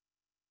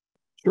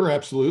 Sure,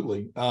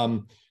 absolutely.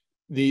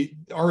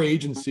 Our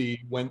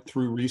agency went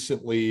through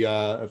recently,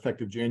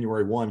 effective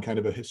January 1, kind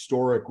of a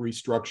historic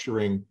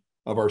restructuring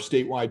of our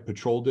statewide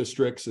patrol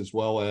districts, as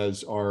well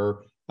as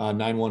our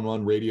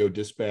 911 radio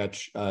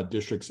dispatch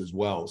districts as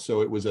well.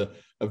 So it was a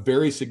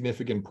very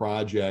significant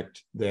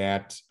project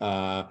that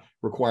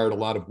required a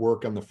lot of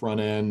work on the front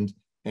end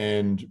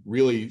and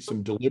really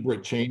some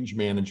deliberate change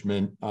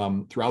management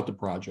throughout the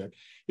project.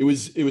 It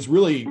was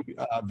really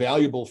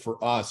valuable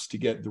for us to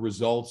get the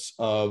results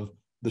of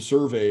the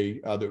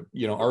survey.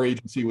 Our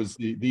agency was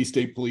the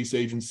state police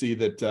agency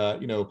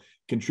that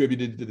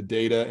contributed to the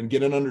data, and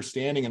get an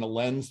understanding and a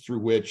lens through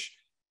which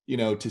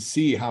to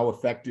see how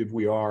effective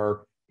we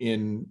are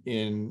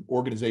in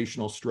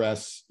organizational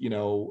stress,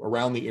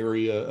 around the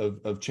area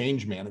of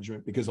change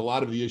management, because a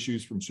lot of the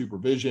issues from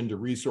supervision to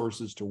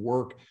resources to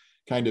work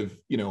kind of,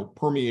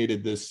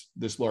 permeated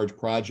this large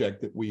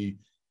project that we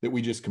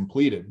just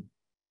completed.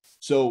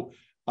 So,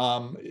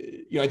 I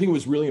think it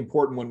was really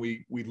important when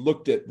we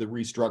looked at the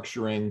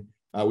restructuring,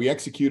 we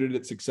executed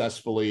it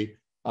successfully.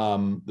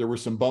 There were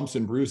some bumps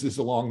and bruises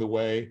along the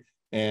way,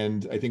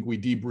 and I think we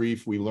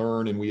debrief, we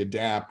learn, and we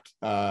adapt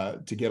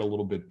to get a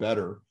little bit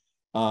better.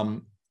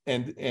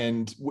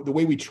 And the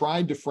way we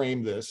tried to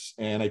frame this,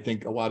 and I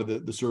think a lot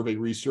of the survey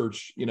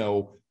research,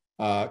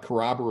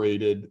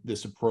 corroborated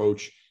this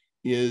approach,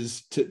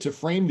 is to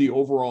frame the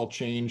overall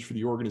change for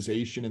the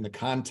organization in the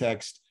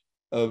context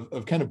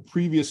of kind of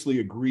previously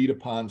agreed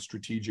upon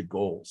strategic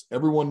goals.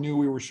 Everyone knew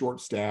we were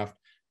short-staffed.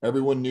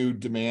 Everyone knew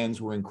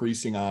demands were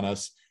increasing on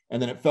us.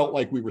 And then it felt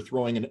like we were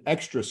throwing an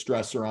extra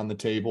stressor on the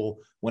table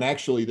when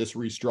actually this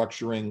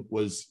restructuring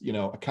was,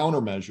 a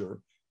countermeasure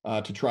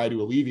to try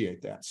to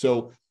alleviate that.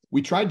 So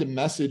we tried to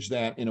message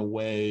that in a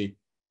way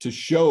to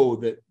show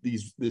that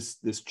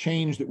this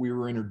change that we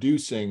were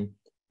introducing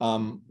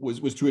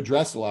was to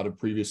address a lot of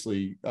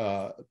previously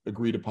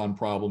agreed upon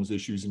problems,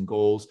 issues, and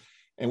goals.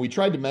 And we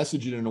tried to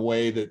message it in a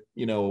way that,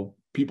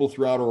 people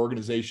throughout our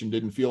organization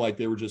didn't feel like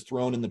they were just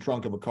thrown in the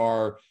trunk of a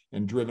car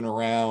and driven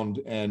around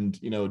and,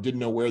 didn't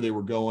know where they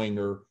were going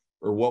or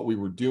what we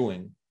were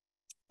doing.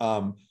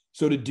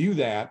 So to do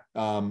that,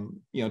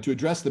 to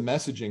address the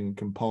messaging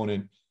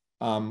component,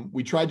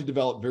 we tried to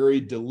develop very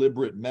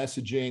deliberate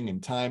messaging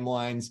and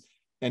timelines,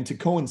 and to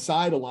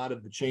coincide a lot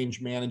of the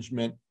change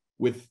management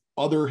with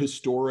other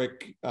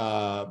historic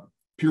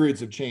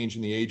periods of change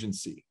in the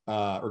agency,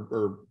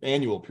 or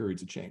annual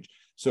periods of change.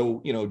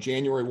 So,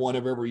 January 1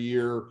 of every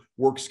year,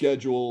 work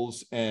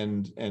schedules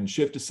and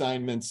shift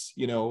assignments,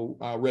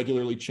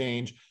 regularly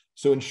change.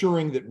 So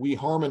ensuring that we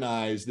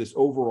harmonize this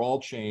overall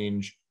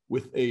change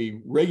with a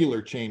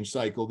regular change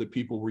cycle that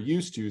people were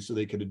used to, so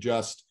they could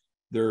adjust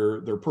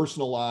their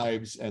personal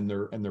lives and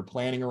their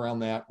planning around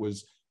that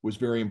was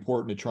very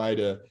important, to try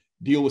to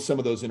deal with some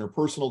of those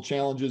interpersonal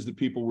challenges that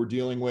people were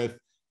dealing with.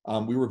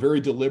 We were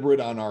very deliberate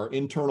on our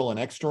internal and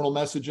external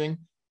messaging.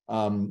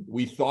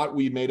 We thought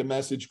we made a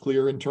message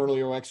clear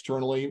internally or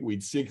externally.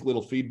 We'd seek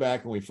little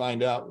feedback, and we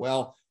find out,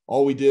 well,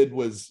 all we did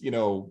was,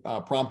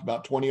 prompt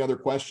about 20 other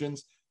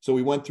questions. So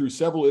we went through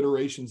several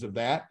iterations of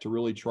that to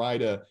really try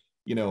to,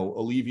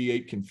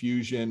 alleviate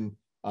confusion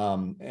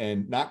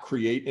and not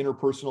create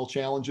interpersonal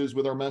challenges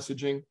with our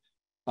messaging.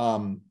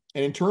 And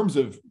in terms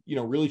of,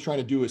 really trying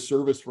to do a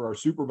service for our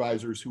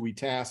supervisors, who we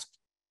tasked,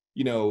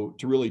 to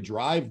really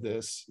drive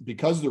this,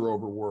 because they're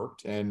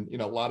overworked, and,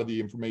 a lot of the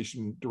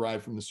information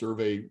derived from the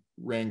survey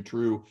rang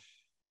true,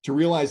 to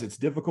realize it's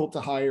difficult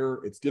to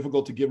hire, it's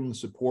difficult to give them the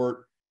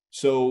support.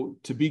 So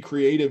to be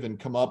creative and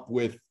come up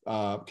with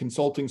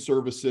consulting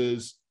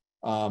services,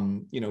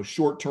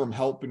 short-term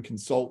help and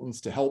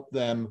consultants to help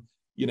them,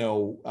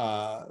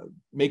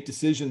 make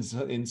decisions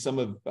in some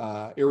of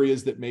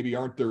areas that maybe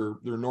aren't their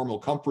normal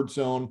comfort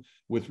zone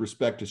with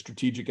respect to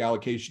strategic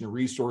allocation of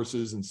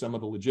resources and some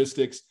of the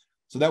logistics.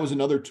 So that was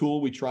another tool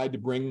we tried to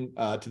bring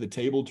to the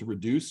table to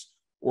reduce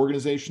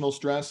organizational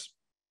stress.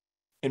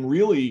 And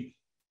really,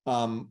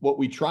 what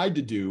we tried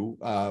to do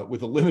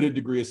with a limited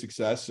degree of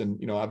success,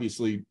 and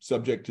obviously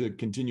subject to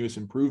continuous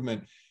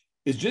improvement,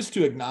 is just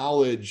to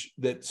acknowledge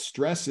that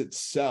stress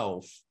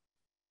itself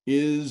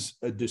is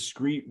a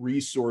discrete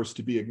resource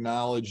to be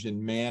acknowledged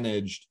and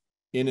managed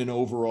in an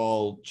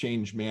overall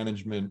change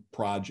management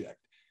project.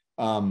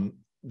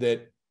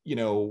 That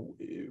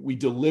we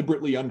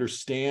deliberately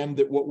understand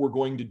that what we're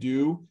going to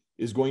do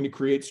is going to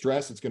create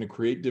stress. It's going to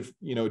create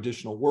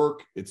additional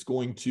work. It's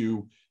going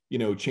to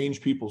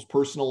change people's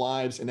personal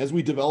lives. And as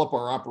we develop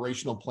our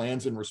operational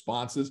plans and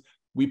responses,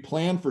 we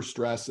plan for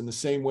stress in the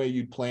same way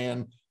you'd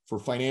plan for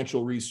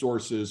financial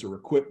resources or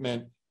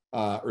equipment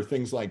or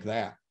things like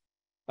that.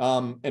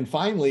 And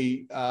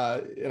finally,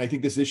 and I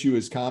think this issue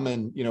is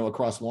common,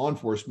 across law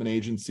enforcement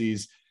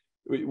agencies,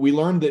 we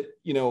learned that,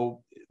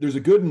 there's a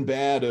good and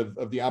bad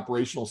of the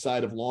operational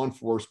side of law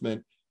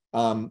enforcement,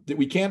 that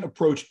we can't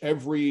approach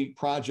every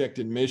project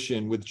and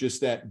mission with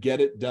just that get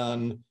it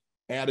done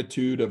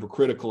attitude of a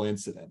critical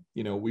incident.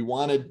 We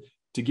wanted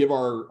to give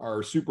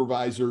our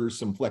supervisors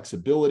some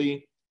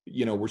flexibility.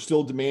 We're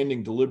still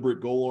demanding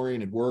deliberate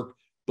goal-oriented work,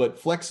 but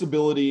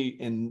flexibility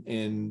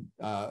in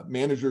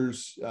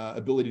managers'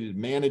 ability to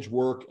manage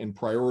work and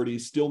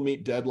priorities, still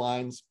meet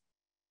deadlines.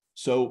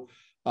 So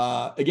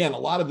again, a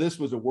lot of this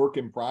was a work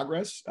in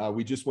progress.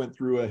 We just went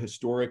through a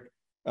historic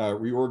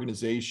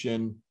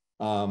reorganization.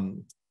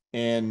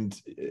 And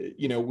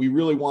we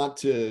really want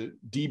to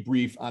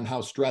debrief on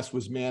how stress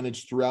was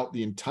managed throughout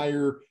the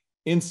entire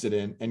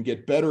incident and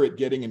get better at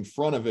getting in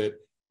front of it,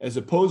 as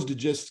opposed to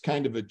just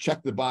kind of a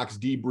check the box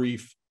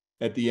debrief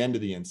at the end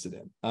of the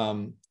incident.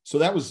 So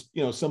that was,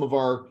 some of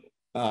our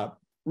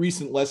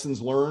recent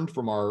lessons learned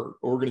from our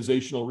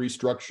organizational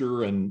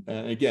restructure. And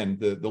again,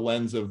 the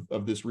lens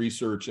of this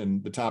research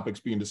and the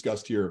topics being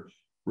discussed here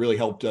really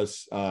helped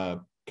us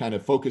kind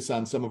of focus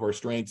on some of our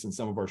strengths and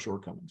some of our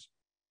shortcomings.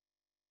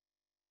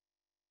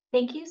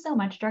 Thank you so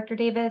much, Director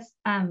Davis.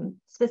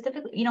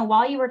 Specifically,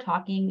 while you were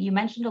talking, you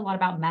mentioned a lot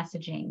about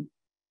messaging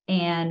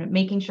and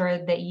making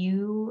sure that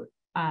you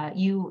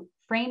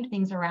framed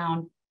things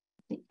around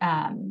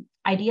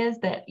ideas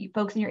that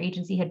folks in your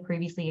agency had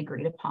previously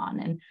agreed upon.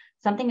 And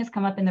something has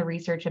come up in the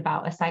research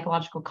about a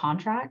psychological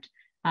contract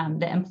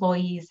that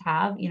employees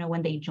have,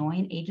 when they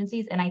join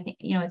agencies. And I think,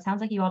 it sounds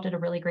like you all did a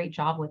really great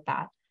job with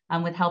that,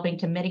 with helping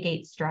to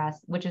mitigate stress,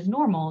 which is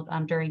normal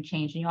during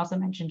change. And you also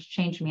mentioned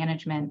change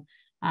management.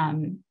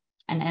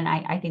 And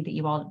I think that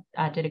you all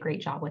did a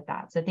great job with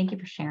that. So thank you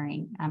for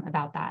sharing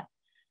about that.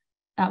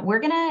 We're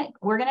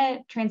gonna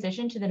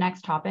transition to the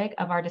next topic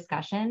of our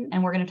discussion,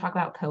 and we're gonna talk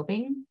about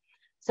coping.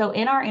 So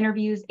in our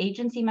interviews,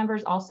 agency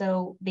members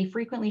they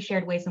frequently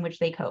shared ways in which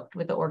they coped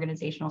with the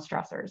organizational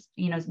stressors.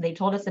 They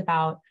told us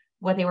about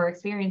what they were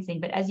experiencing,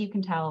 but as you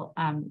can tell,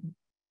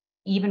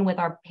 even with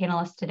our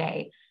panelists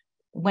today,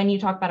 when you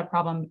talk about a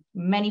problem,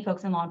 many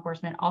folks in law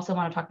enforcement also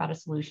want to talk about a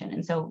solution.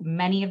 And so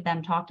many of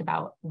them talked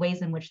about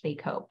ways in which they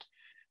coped.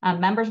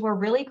 Members were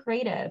really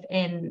creative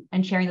in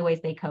sharing the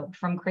ways they coped,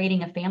 from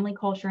creating a family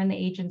culture in the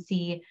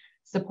agency,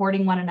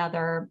 supporting one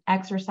another,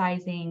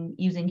 exercising,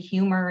 using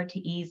humor to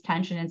ease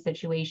tension in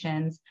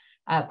situations,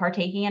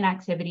 partaking in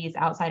activities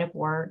outside of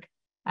work,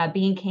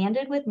 being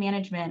candid with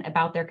management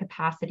about their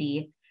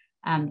capacity,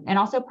 and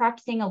also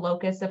practicing a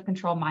locus of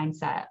control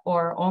mindset,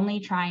 or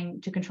only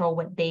trying to control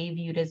what they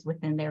viewed as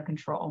within their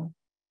control.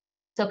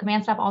 So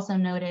command staff also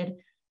noted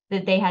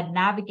that they had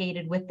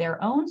navigated with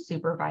their own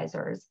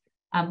supervisors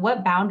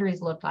what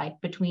boundaries looked like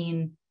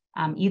between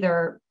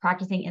either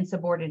practicing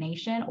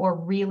insubordination or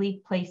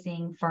really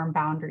placing firm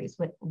boundaries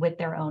with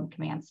their own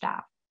command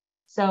staff.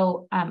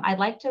 So I'd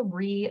like to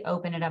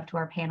reopen it up to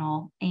our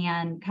panel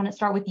and kind of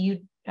start with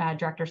you,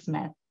 Director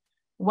Smith.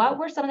 What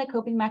were some of the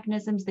coping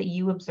mechanisms that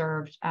you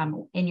observed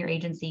in your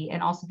agency,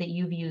 and also that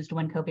you've used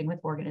when coping with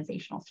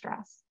organizational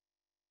stress?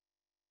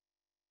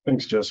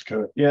 Thanks,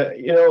 Jessica. Yeah,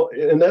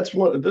 and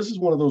this is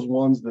one of those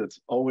ones that's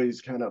always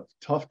kind of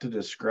tough to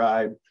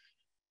describe,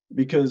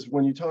 because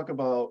when you talk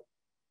about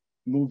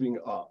moving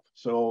up,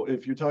 so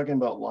if you're talking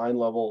about line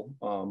level,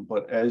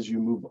 but as you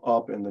move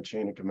up in the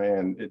chain of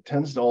command, it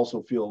tends to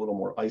also feel a little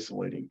more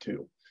isolating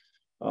too.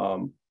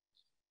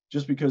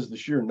 Just because the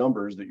sheer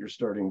numbers that you're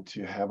starting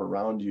to have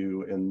around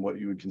you and what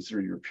you would consider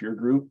your peer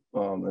group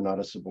and not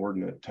a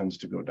subordinate tends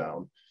to go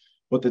down.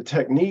 But the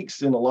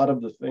techniques and a lot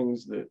of the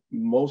things that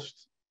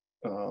most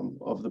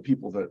of the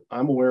people that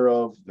I'm aware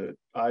of, that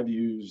I've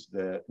used,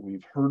 that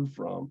we've heard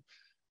from,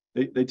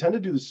 they tend to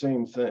do the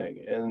same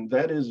thing. And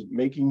that is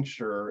making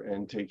sure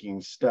and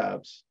taking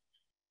steps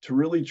to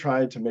really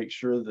try to make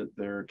sure that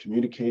they're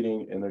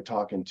communicating and they're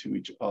talking to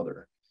each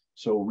other.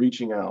 So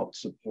reaching out,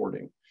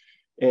 supporting.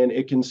 And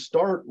it can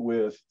start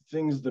with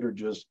things that are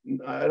just,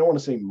 I don't want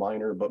to say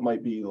minor, but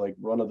might be like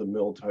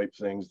run-of-the-mill type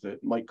things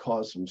that might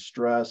cause some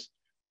stress,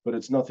 but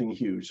it's nothing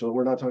huge. So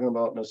we're not talking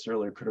about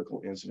necessarily a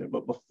critical incident,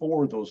 but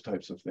before those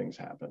types of things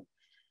happen.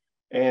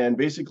 And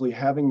basically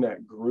having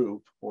that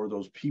group or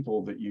those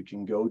people that you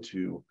can go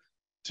to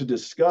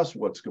discuss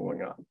what's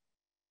going on.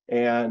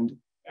 And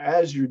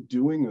as you're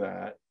doing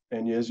that,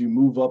 and as you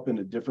move up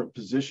into different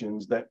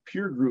positions, that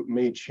peer group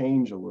may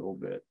change a little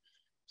bit.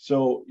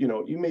 So,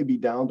 you may be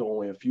down to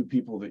only a few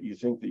people that you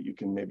think that you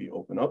can maybe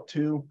open up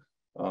to,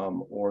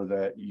 or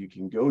that you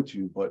can go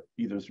to, but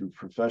either through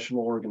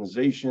professional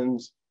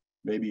organizations,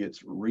 maybe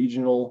it's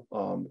regional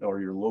or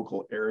your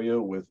local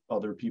area with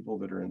other people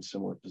that are in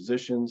similar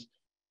positions.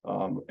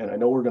 And I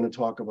know we're going to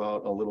talk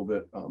about a little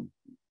bit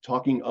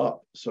talking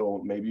up.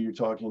 So maybe you're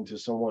talking to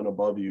someone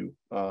above you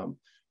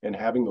and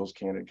having those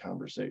candid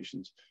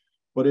conversations.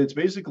 But it's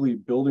basically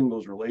building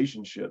those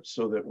relationships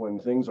so that when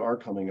things are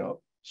coming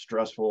up,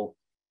 stressful,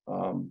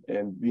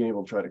 and being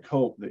able to try to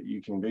cope, that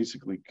you can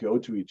basically go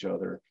to each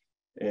other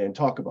and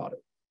talk about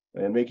it,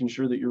 and making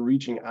sure that you're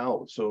reaching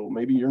out. So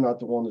maybe you're not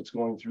the one that's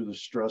going through the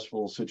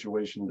stressful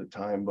situation at the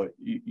time, but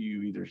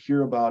you either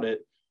hear about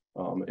it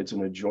It's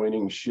an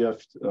adjoining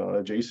shift,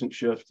 adjacent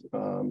shift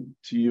to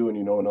you, and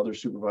another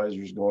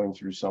supervisor's going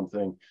through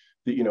something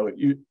that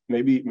you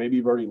maybe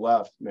you've already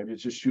left. Maybe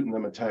it's just shooting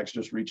them a text,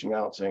 just reaching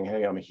out saying,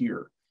 "Hey, I'm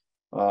here."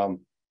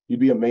 You'd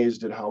be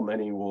amazed at how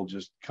many will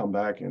just come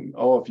back and,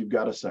 "Oh, if you've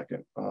got a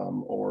second,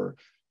 or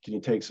can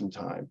you take some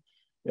time?"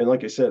 And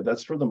like I said,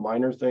 that's for the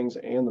minor things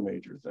and the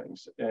major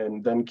things,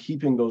 and then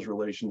keeping those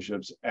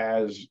relationships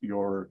as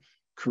your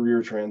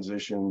career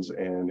transitions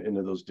and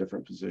into those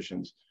different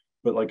positions.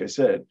 But like I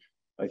said,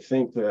 I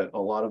think that a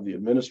lot of the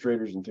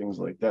administrators and things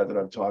like that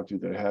I've talked to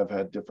that have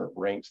had different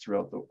ranks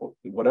throughout the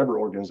whatever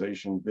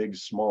organization, big,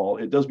 small,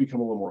 it does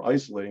become a little more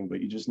isolating,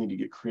 but you just need to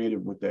get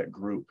creative with that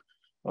group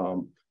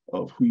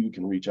of who you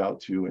can reach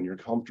out to and you're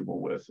comfortable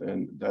with.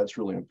 And that's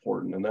really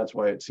important. And that's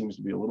why it seems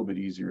to be a little bit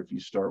easier if you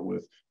start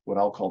with what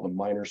I'll call the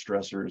minor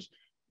stressors,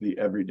 the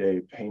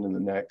everyday pain in the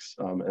necks,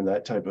 and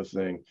that type of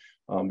thing.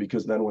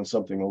 Because then when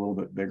something a little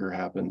bit bigger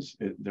happens,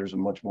 there's a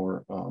much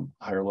more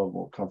higher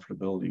level of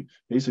comfortability,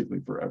 basically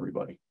for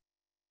everybody.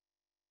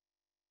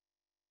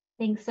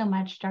 Thanks so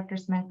much, Dr.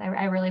 Smith.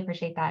 I really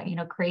appreciate that.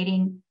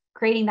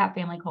 Creating that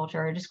family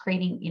culture, just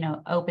creating,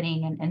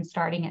 opening and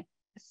starting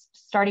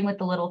with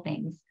the little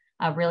things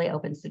really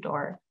opens the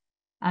door.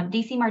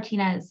 DC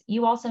Martinez,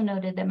 you also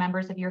noted that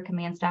members of your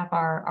command staff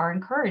are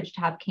encouraged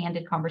to have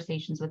candid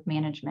conversations with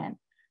management.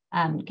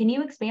 Can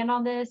you expand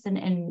on this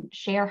and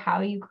share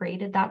how you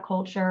created that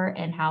culture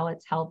and how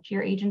it's helped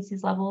your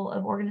agency's level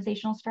of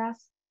organizational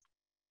stress?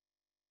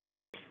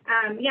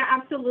 Yeah,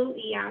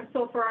 absolutely. Yeah.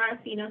 So for us,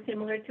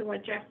 similar to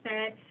what Jeff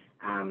said,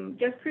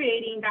 just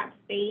creating that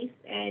space,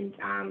 and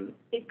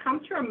it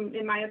comes from,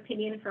 in my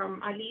opinion,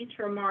 at least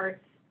from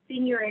our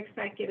senior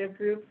executive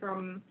group,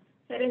 from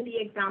setting the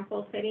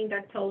example, setting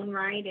that tone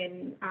right,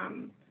 and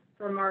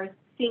from our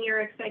senior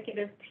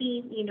executive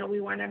team,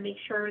 we want to make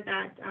sure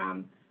that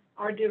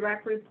our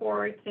direct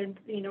reports and,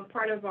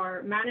 part of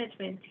our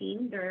management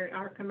team,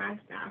 our command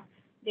staff,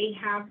 they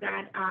have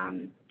that,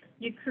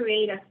 you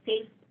create a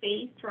safe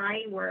space,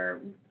 right,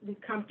 where we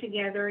come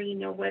together,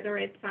 whether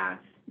it's a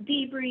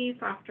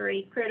debrief after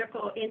a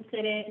critical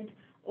incident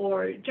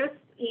or just,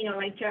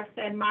 like Jeff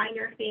said,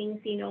 minor things,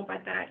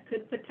 but that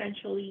could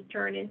potentially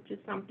turn into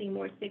something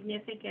more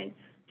significant.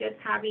 Just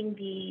having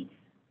the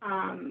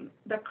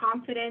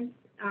confidence,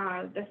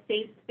 the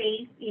safe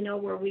space,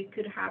 where we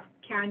could have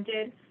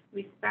candid,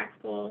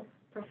 respectful,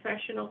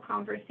 professional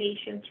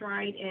conversations,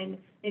 right,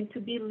 and to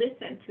be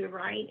listened to,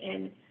 right,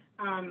 and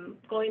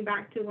going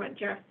back to what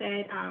Jeff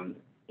said,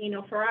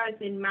 for us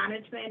in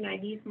management,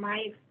 at least my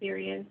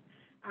experience,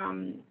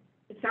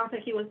 it sounds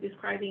like he was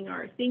describing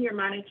our senior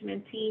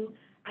management team.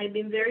 I've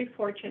been very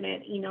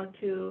fortunate,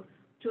 to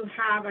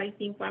have, I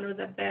think, one of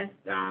the best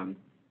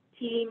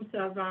teams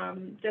of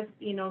just,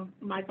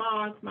 my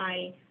boss,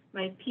 my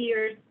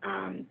peers,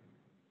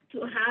 to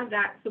have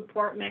that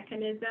support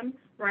mechanism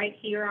right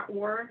here at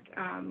work,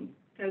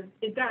 because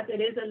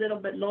it is a little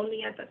bit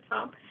lonely at the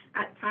top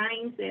at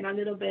times and a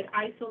little bit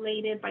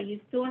isolated, but you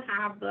still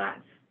have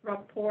that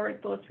rapport,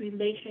 those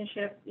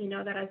relationships,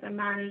 that as a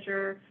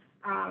manager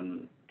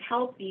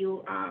help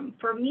you.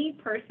 For me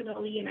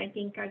personally, and I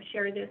think I've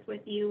shared this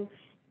with you,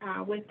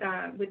 with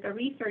the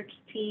research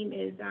team,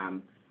 is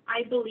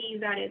I believe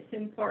that it's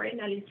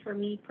important, at least for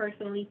me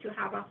personally, to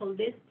have a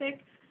holistic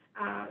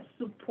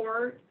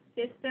support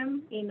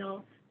system,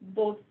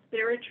 both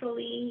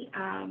spiritually,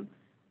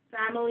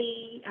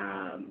 family,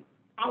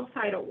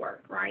 outside of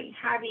work, right?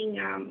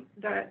 Having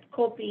the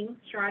coping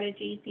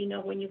strategies,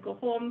 when you go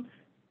home,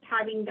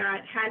 having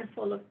that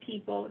handful of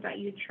people that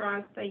you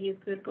trust, that you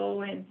could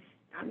go and,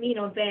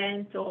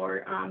 vent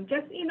or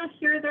just,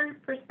 hear their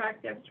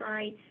perspectives,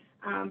 right?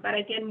 But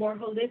again, more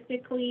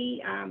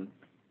holistically,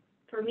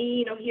 for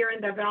me, here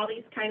in the Valley,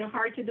 it's kind of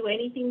hard to do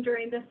anything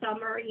during the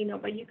summer,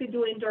 but you could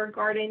do indoor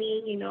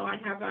gardening. I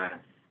have a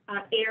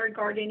air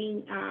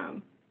gardening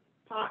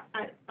pot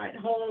at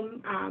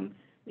home.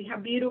 We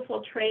have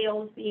beautiful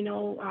trails,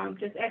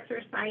 just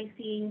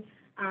exercising,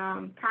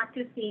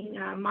 practicing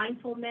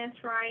mindfulness,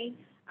 right?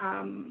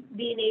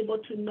 Being able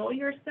to know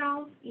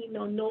yourself,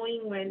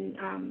 knowing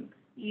when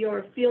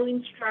you're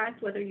feeling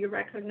stressed, whether you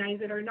recognize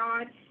it or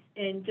not,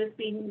 and just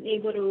being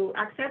able to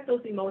accept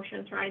those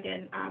emotions, right,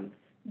 and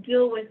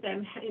deal with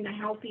them in a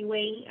healthy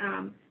way,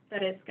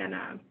 that is going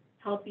to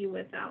help you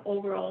with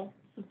overall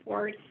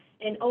support.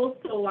 And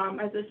also,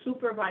 as a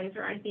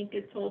supervisor, I think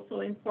it's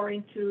also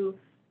important to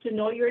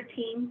know your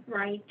team,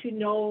 right,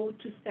 to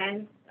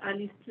sense, at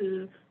least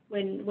to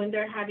when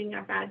they're having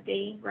a bad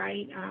day,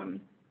 right,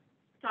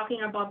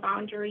 talking about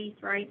boundaries,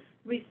 right,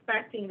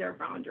 respecting their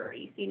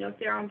boundaries. If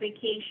they're on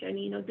vacation,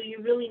 do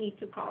you really need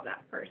to call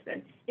that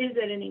person? Is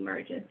it an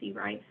emergency,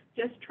 right?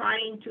 Just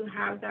trying to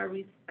have that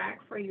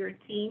respect for your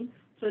team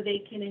so they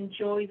can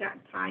enjoy that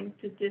time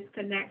to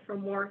disconnect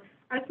from work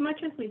as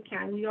much as we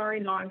can. We are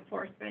in law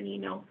enforcement,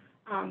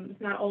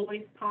 it's not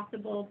always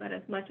possible, but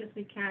as much as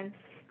we can,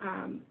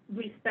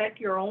 respect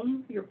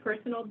your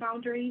personal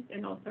boundaries,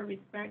 and also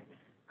respect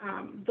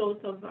those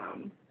of,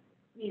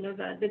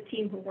 the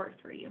team who works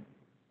for you.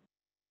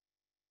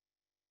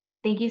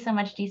 Thank you so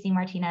much, DC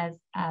Martinez.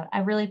 I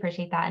really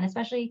appreciate that. And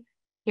especially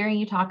hearing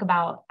you talk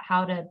about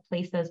how to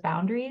place those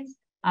boundaries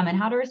and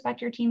how to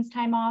respect your team's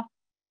time off.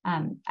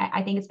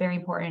 I think it's very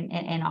important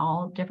in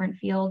all different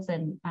fields.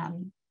 And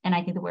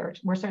I think that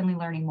we're certainly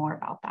learning more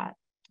about that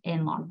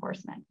in law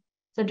enforcement.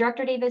 So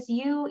Director Davis,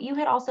 you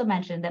had also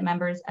mentioned that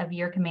members of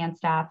your command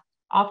staff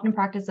often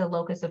practice a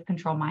locus of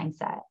control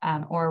mindset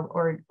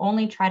or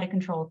only try to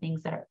control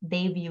things that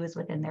they view as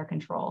within their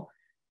control.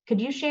 Could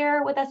you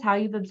share with us how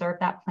you've observed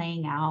that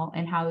playing out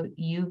and how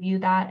you view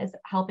that as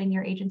helping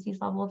your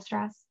agency's level of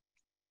stress?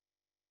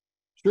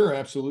 Sure,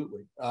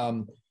 absolutely.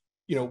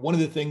 One of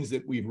the things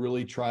that we've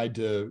really tried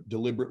to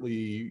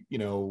deliberately,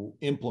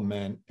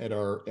 implement at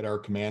our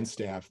command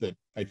staff that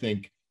I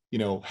think,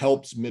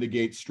 helps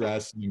mitigate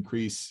stress and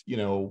increase,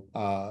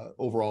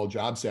 overall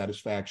job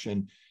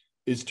satisfaction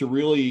is to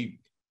really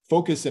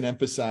focus and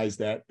emphasize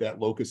that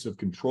locus of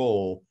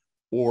control,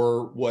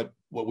 or what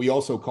we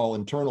also call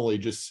internally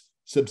just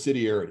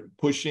subsidiarity,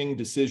 pushing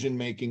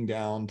decision-making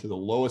down to the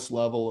lowest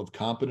level of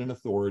competent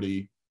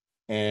authority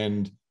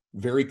and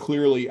very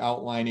clearly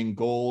outlining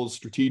goals,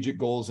 strategic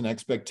goals and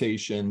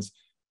expectations,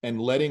 and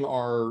letting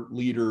our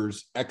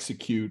leaders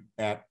execute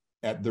at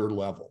their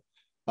level.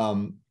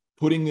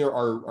 Putting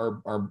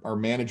our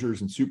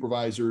managers and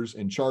supervisors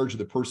in charge of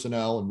the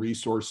personnel and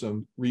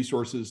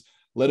resources,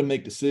 let them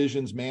make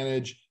decisions,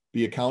 manage,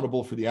 be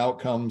accountable for the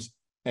outcomes,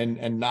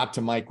 and not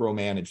to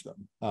micromanage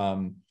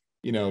them.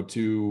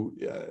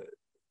 To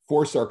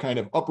force our kind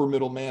of upper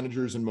middle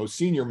managers and most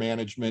senior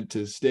management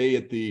to stay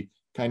at the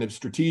kind of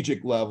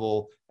strategic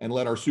level and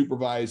let our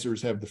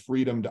supervisors have the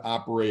freedom to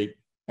operate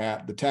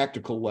at the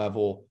tactical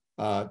level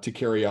to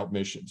carry out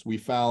missions. We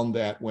found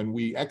that when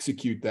we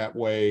execute that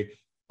way,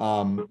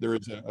 there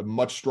is a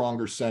much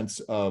stronger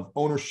sense of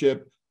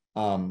ownership.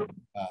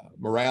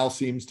 Morale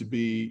seems to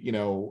be,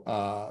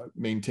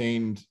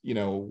 maintained,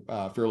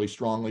 fairly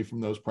strongly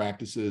from those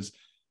practices.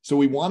 So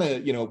we want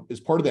to,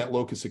 as part of that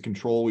locus of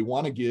control, we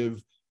want to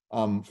give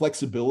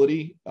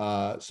flexibility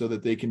so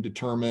that they can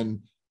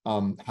determine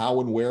how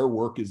and where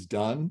work is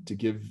done, to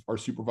give our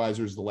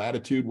supervisors the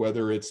latitude,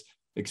 whether it's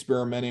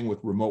experimenting with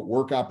remote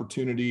work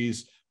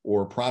opportunities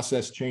or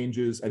process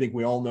changes. I think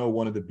we all know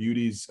one of the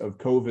beauties of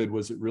COVID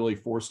was it really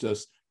forced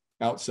us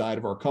outside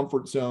of our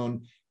comfort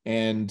zone.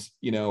 And,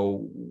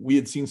 we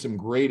had seen some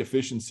great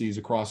efficiencies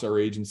across our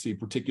agency,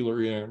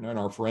 particularly in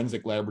our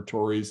forensic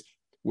laboratories,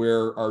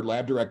 where our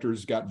lab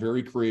directors got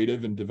very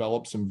creative and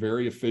developed some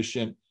very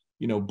efficient,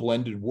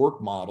 blended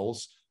work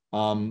models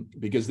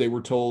because they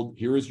were told,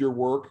 here is your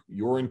work,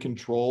 you're in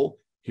control,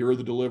 here are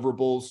the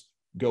deliverables,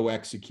 go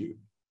execute.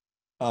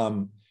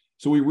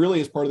 So we really,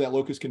 as part of that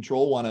locus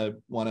control,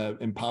 want to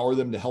empower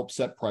them to help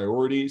set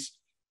priorities.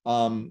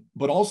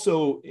 But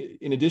also,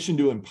 in addition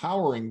to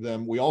empowering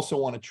them, we also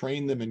want to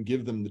train them and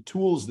give them the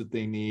tools that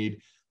they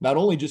need, not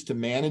only just to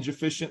manage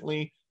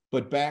efficiently,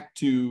 but back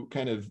to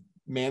kind of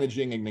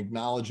managing and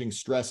acknowledging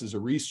stress as a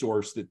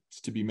resource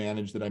that's to be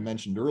managed that I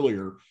mentioned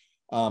earlier.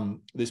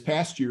 This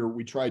past year,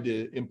 we tried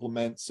to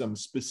implement some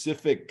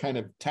specific kind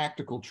of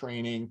tactical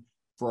training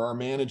for our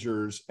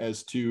managers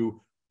as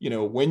to,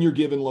 when you're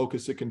given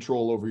locus of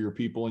control over your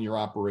people and your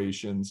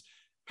operations,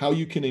 how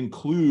you can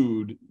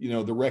include,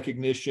 the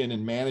recognition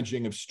and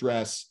managing of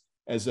stress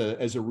as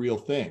a real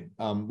thing.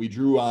 We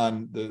drew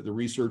on the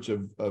research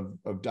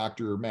of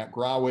Dr. Matt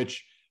Grawich,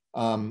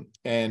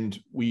 and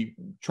we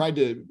tried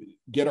to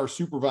get our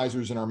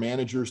supervisors and our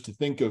managers to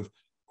think of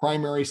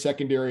primary,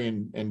 secondary,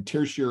 and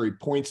tertiary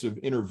points of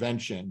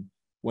intervention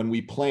when we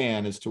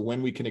plan as to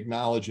when we can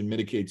acknowledge and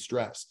mitigate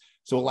stress.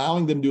 So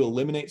allowing them to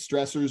eliminate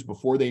stressors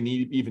before they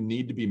even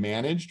need to be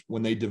managed,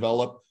 when they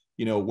develop,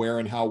 where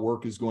and how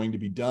work is going to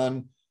be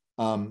done,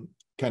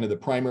 kind of the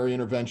primary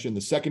intervention,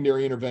 the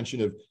secondary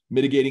intervention of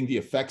mitigating the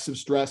effects of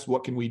stress.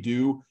 What can we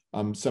do?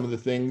 Some of the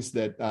things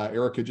that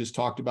Erica just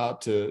talked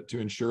about to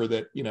ensure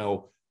that,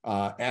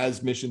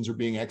 as missions are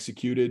being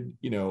executed,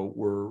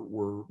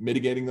 we're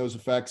mitigating those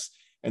effects,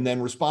 and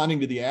then responding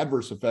to the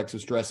adverse effects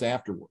of stress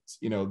afterwards,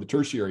 the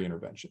tertiary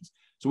interventions.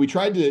 So we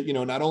tried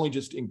to, not only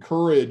just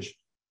encourage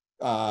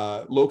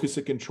locus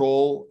of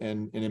control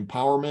and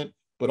empowerment,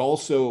 but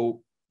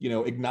also,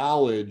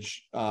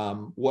 acknowledge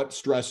what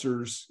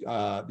stressors,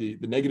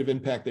 the negative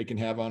impact they can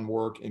have on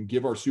work, and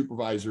give our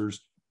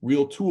supervisors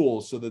real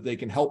tools so that they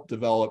can help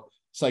develop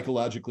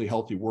psychologically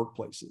healthy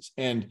workplaces.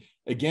 And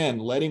again,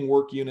 letting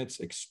work units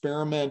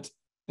experiment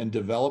and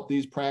develop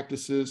these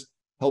practices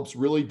helps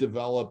really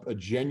develop a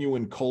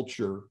genuine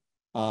culture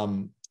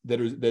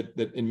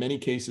that in many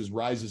cases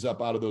rises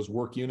up out of those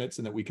work units,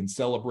 and that we can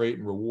celebrate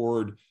and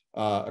reward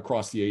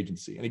across the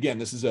agency. And again,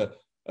 this is a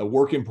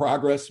work in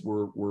progress.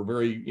 We're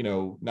very,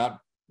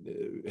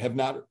 have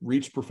not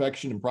reached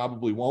perfection and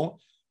probably won't,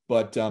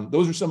 but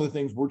those are some of the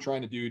things we're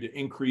trying to do to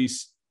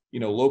increase,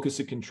 locus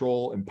of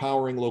control,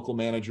 empowering local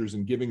managers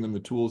and giving them the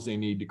tools they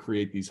need to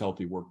create these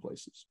healthy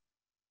workplaces.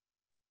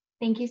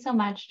 Thank you so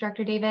much,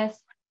 Director Davis.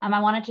 I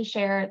wanted to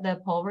share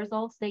the poll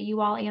results that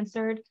you all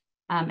answered.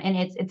 And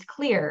it's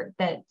clear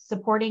that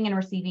supporting and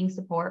receiving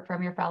support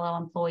from your fellow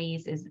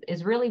employees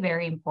is really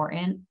very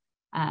important.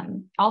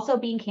 Also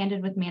being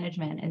candid with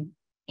management. And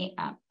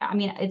I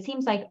mean, it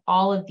seems like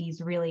all of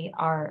these really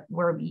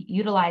were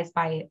utilized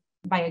by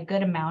a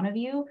good amount of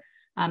you.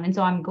 And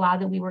so I'm glad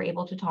that we were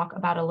able to talk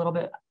about a little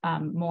bit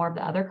more of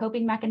the other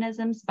coping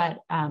mechanisms, but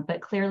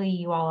clearly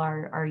you all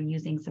are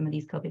using some of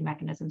these coping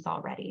mechanisms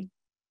already.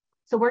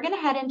 So we're going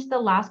to head into the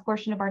last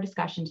portion of our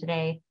discussion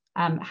today,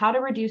 how to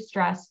reduce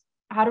stress,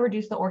 how to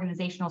reduce the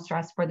organizational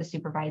stress for the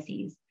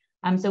supervisees.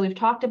 So we've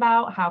talked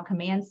about how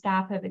command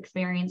staff have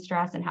experienced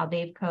stress and how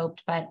they've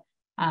coped, but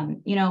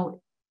you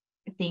know,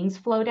 things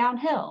flow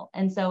downhill.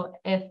 And so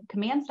if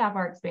command staff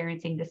are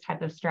experiencing this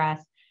type of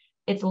stress,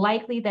 it's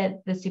likely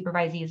that the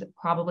supervisees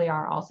probably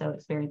are also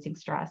experiencing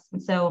stress.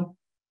 And so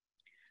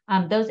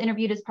those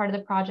interviewed as part of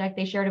the project,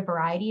 they shared a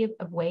variety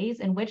of ways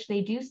in which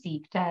they do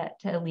seek to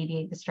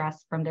alleviate the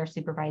stress from their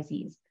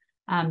supervisees.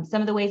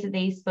 Some of the ways that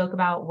they spoke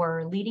about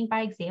were leading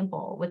by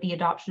example with the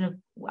adoption of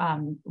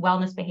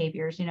wellness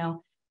behaviors, you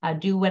know,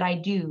 do what I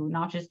do,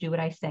 not just do what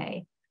I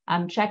say.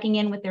 Checking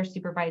in with their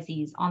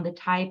supervisees on the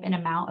type and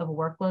amount of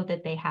workload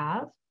that they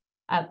have.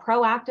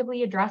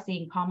 Proactively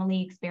addressing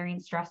commonly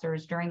experienced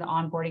stressors during the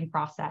onboarding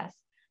process,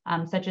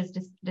 such as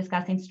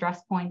discussing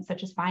stress points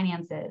such as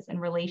finances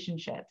and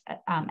relationships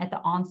at the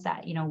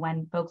onset, you know,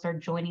 when folks are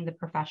joining the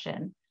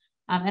profession,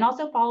 and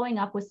also following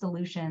up with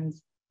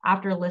solutions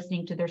after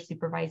listening to their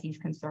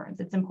supervisees' concerns.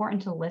 It's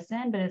important to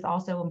listen, but it's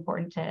also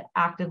important to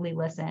actively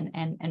listen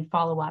and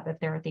follow up if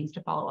there are things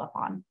to follow up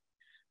on.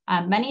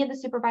 Many of the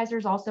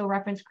supervisors also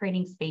reference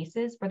creating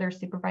spaces for their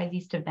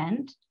supervisees to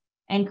vent,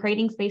 and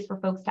creating space for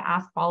folks to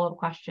ask follow-up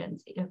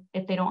questions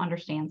if they don't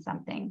understand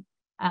something.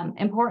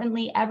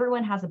 Importantly,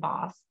 everyone has a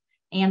boss,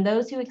 and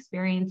those who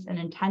experience an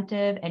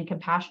attentive and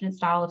compassionate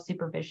style of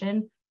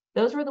supervision,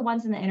 those were the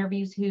ones in the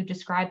interviews who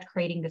described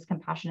creating this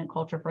compassionate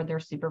culture for their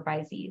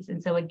supervisees.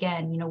 And so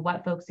again, you know,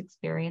 what folks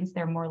experience,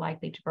 they're more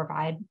likely to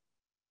provide.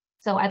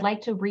 So I'd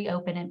like to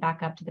reopen it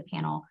back up to the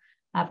panel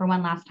for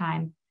one last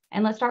time.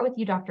 And let's start with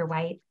you, Dr.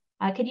 White.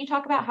 Could you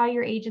talk about how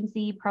your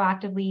agency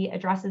proactively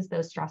addresses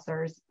those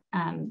stressors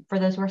for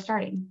those who are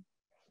starting?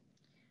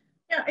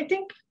 Yeah, I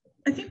think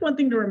one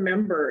thing to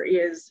remember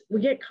is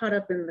we get caught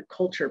up in the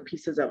culture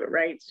pieces of it,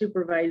 right?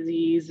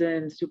 Supervisees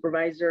and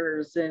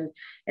supervisors and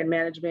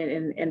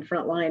management and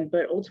frontline,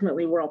 but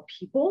ultimately we're all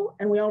people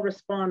and we all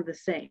respond the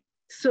same.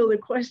 So the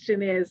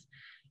question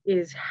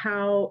is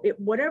how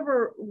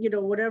whatever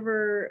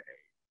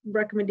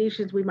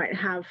recommendations we might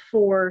have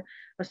for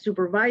a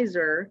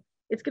supervisor,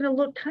 it's going to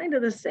look kind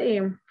of the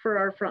same for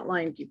our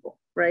frontline people,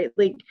 right?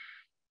 Like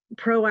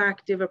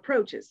proactive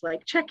approaches,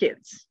 like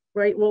check-ins,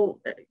 right? Well,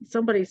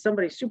 somebody's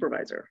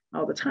supervisor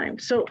all the time.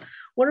 So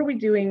what are we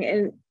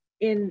doing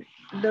in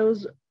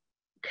those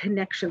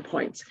connection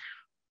points?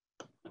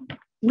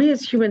 We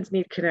as humans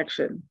need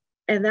connection,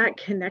 and that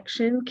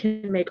connection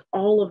can make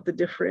all of the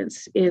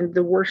difference in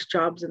the worst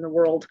jobs in the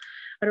world.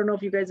 I don't know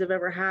if you guys have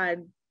ever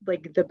had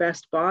like the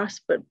best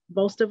boss, but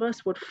most of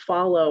us would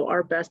follow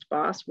our best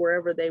boss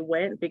wherever they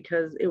went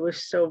because it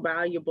was so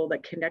valuable,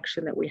 that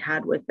connection that we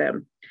had with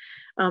them.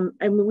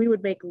 And we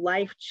would make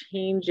life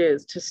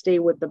changes to stay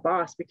with the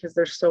boss because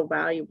they're so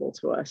valuable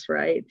to us,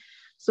 right?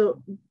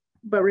 So,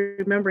 but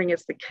remembering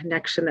it's the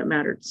connection that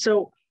mattered.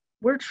 So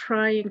we're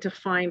trying to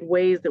find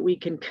ways that we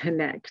can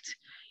connect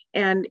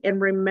and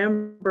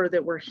remember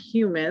that we're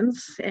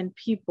humans and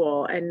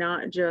people and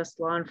not just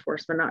law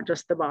enforcement, not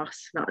just the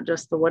boss, not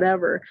just the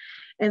whatever.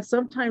 And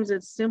sometimes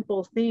it's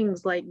simple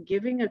things like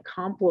giving a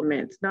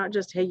compliment, not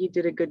just, hey, you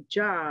did a good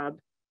job,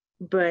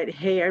 but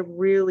hey, I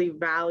really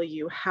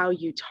value how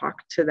you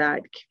talk to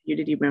that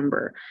community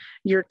member.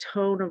 Your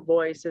tone of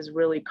voice is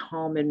really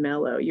calm and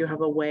mellow. You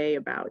have a way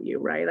about you,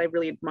 right? I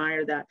really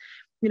admire that.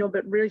 You know,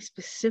 but really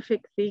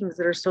specific things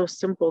that are so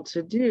simple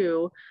to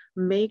do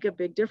make a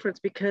big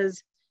difference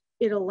because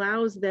it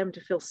allows them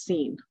to feel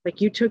seen.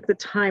 Like you took the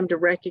time to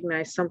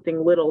recognize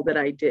something little that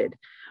I did.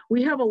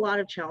 We have a lot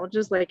of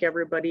challenges like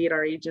everybody at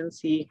our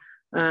agency.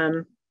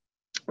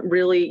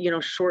 Really, you know,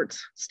 short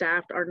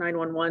staffed. Our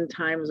 911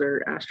 times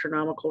are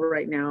astronomical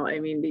right now. I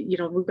mean, you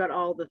know, we've got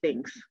all the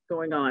things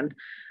going on.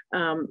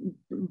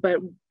 But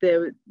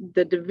the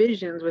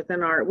divisions within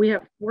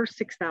we're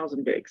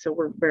 6,000 big, so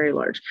we're very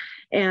large.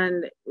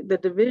 And the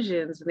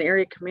divisions and the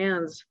area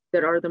commands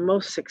that are the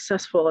most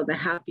successful and the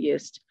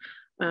happiest,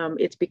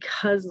 it's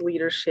because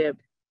leadership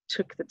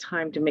took the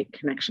time to make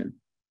connection.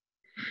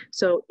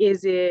 So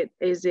is it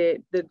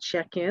the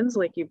check-ins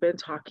like you've been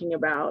talking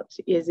about?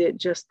 Is it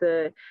just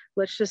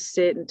let's just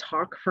sit and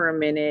talk for a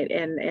minute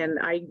and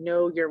I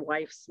know your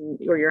wife's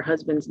or your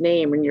husband's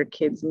name and your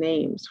kids'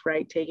 names,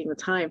 right? Taking the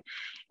time.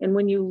 And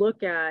when you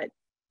look at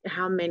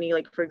how many,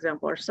 like for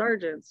example, our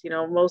sergeants, you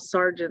know, most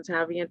sergeants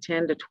having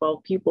 10 to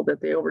 12 people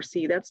that they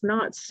oversee, that's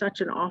not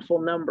such an awful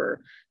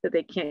number that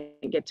they can't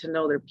get to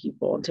know their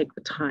people and take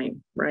the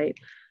time, right?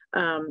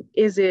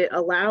 Is it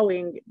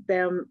allowing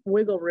them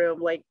wiggle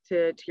room? Like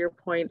to your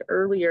point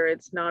earlier,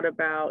 it's not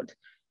about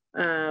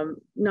not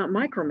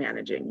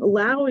micromanaging,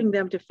 allowing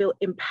them to feel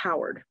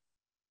empowered.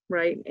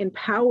 right?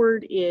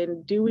 Empowered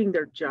in doing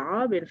their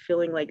job and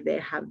feeling like they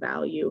have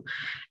value,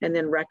 and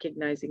then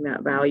recognizing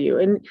that value.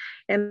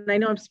 And I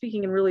know I'm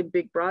speaking in really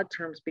big, broad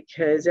terms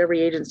because every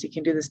agency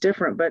can do this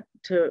different, but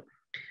to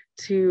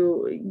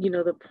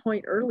the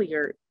point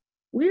earlier,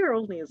 we are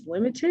only as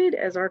limited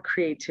as our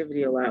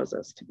creativity allows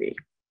us to be.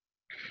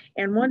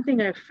 And one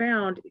thing I've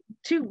found,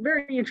 two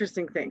very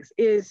interesting things,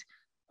 is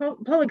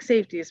public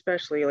safety,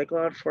 especially like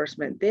law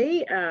enforcement,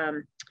 they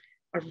are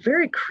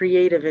very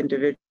creative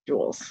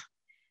individuals.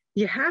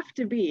 You have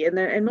to be,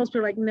 and most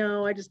people are like,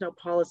 no, I just know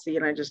policy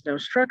and I just know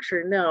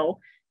structure. No,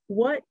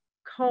 what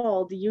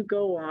call do you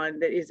go on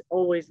that is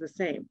always the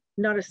same?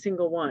 Not a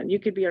single one. You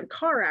could be on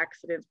car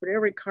accidents, but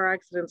every car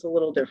accident's a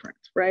little different,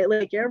 right?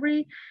 Like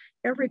every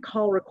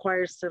call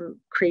requires some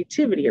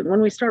creativity. And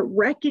when we start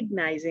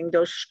recognizing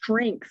those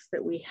strengths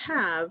that we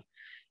have,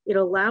 it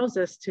allows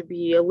us to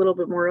be a little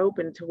bit more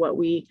open to what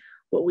we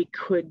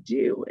could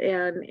do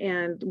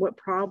and what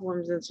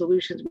problems and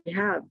solutions we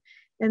have.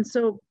 And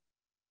so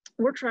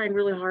we're trying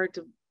really hard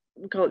to,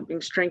 we call it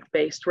being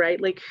strength-based, right?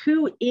 Like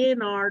who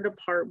in our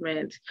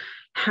department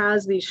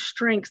has these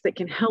strengths that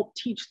can help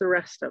teach the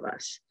rest of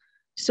us?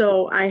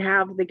 So I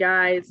have the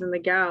guys and the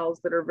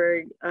gals that are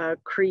very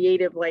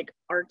creative, like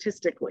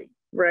artistically,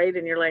 right?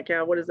 And you're like,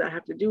 yeah, what does that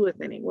have to do with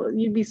anything? Well,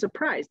 you'd be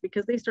surprised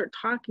because they start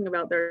talking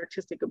about their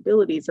artistic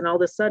abilities and all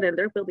of a sudden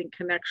they're building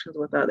connections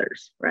with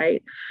others,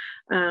 right?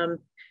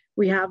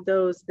 We have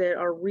those that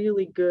are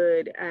really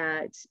good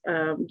at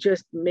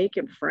just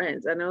making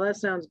friends. I know that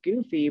sounds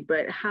goofy,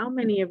 but how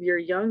many of your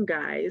young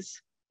guys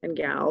and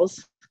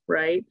gals,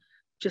 right,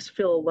 just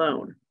feel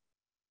alone?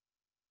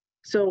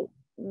 So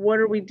what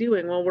are we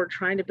doing? Well, we're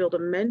trying to build a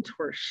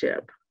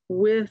mentorship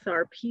with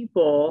our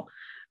people,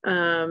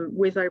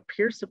 with our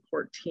peer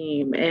support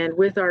team and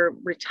with our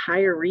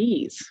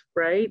retirees,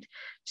 right,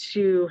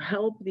 to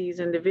help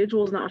these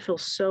individuals not feel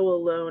so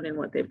alone in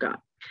what they've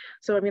got.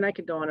 So, I mean, I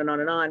could go on and on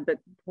and on, but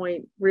the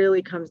point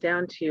really comes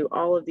down to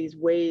all of these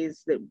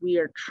ways that we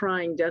are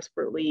trying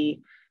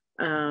desperately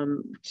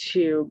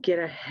to get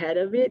ahead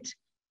of it,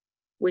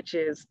 which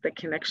is the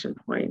connection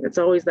point. It's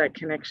always that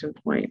connection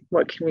point.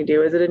 What can we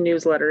do? Is it a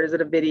newsletter? Is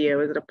it a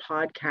video? Is it a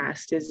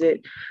podcast? Is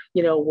it,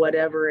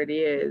 whatever it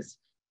is?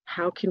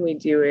 How can we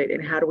do it?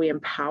 And how do we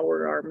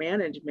empower our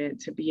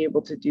management to be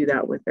able to do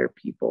that with their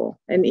people,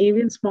 and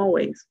even small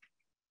ways?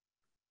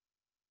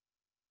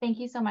 Thank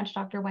you so much,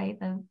 Dr. White.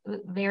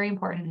 Very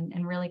important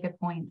and really good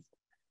points.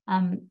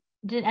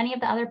 Did any of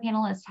the other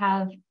panelists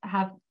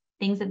have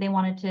things that they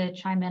wanted to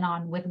chime in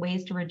on with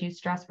ways to reduce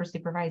stress for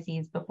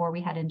supervisees before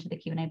we head into the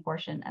Q&A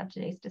portion of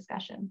today's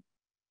discussion?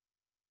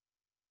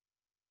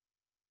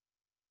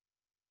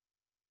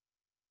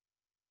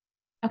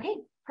 Okay,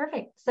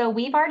 perfect. So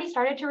we've already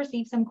started to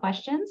receive some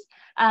questions.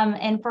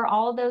 And for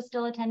all of those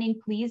still attending,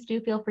 please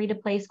do feel free to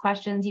place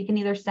questions. You can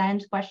either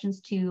send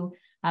questions to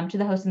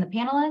the host and the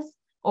panelists,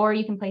 or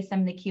you can place them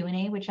in the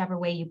Q&A, whichever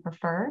way you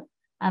prefer.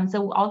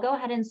 So I'll go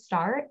ahead and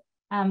start.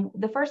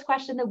 The first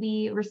question that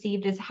we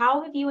received is,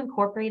 how have you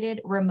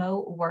incorporated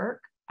remote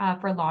work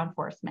for law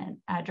enforcement?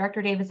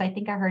 Director Davis, I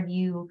think I heard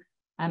you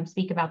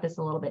speak about this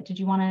a little bit. Did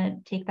you want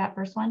to take that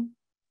first one?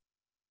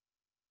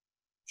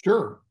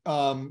 Sure.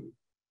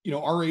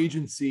 Our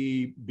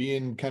agency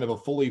being kind of a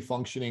fully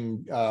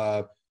functioning,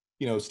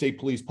 state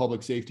police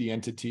public safety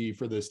entity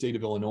for the state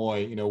of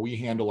Illinois, we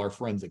handle our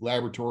forensic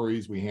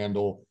laboratories, we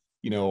handle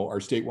our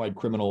statewide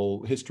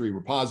criminal history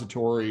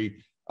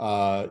repository,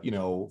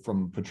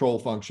 from patrol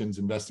functions,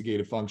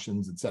 investigative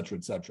functions, et cetera,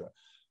 et cetera.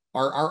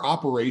 Our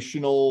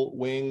operational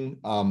wing,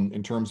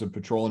 in terms of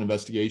patrol and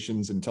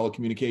investigations and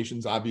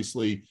telecommunications,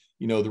 obviously,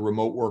 the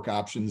remote work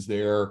options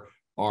there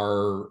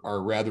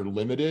are rather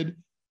limited.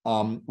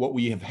 What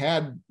we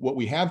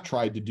have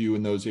tried to do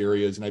in those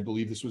areas, and I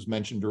believe this was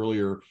mentioned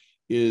earlier,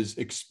 is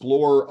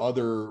explore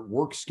other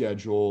work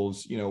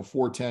schedules,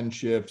 410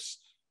 shifts,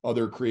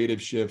 other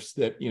creative shifts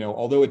that,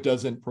 although it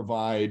doesn't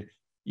provide,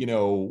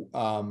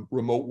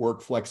 remote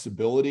work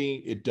flexibility,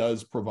 it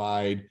does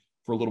provide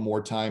for a little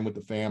more time with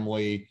the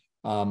family.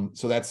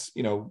 So that's,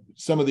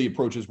 some of the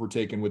approaches we're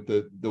taking with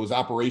those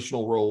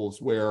operational roles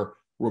where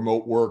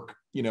remote work,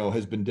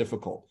 has been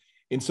difficult.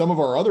 In some of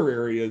our other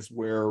areas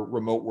where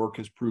remote work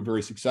has proved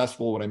very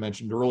successful, what I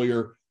mentioned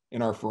earlier,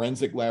 in our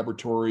forensic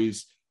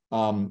laboratories,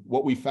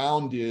 what we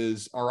found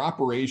is our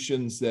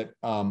operations that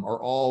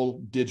are all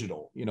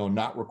digital,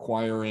 not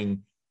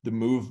requiring the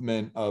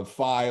movement of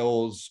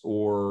files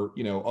or,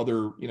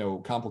 other,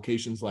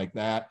 complications like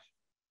that.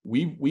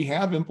 We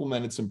have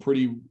implemented some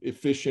pretty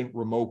efficient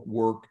remote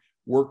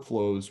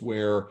workflows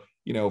where,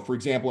 for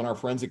example, in our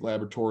forensic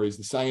laboratories,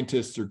 the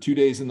scientists are 2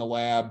 days in the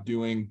lab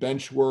doing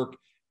bench work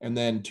and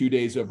then 2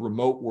 days of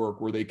remote work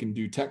where they can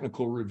do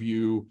technical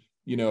review,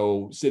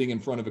 sitting in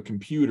front of a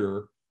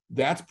computer.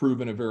 That's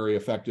proven a very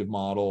effective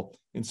model.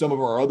 In some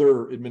of our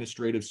other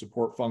administrative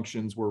support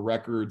functions where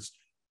records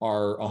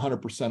are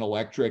 100%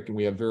 electric and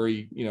we have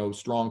very,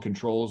 strong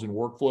controls and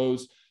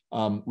workflows,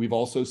 we've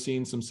also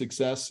seen some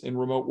success in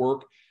remote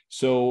work.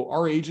 So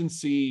our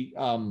agency,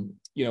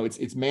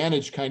 it's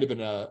managed kind of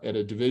at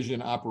a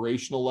division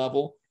operational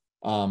level.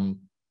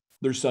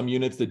 There's some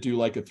units that do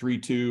like a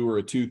 3-2 or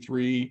a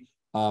 2-3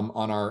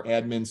 on our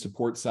admin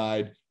support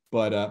side.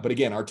 But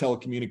again, our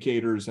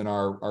telecommunicators and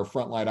our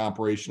frontline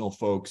operational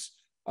folks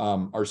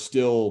are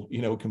still,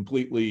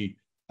 completely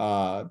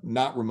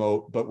not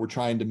remote, but we're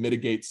trying to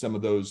mitigate some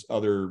of those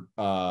other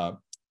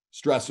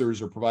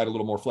stressors or provide a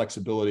little more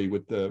flexibility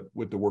with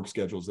the work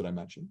schedules that I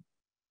mentioned.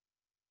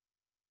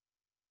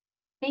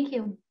 Thank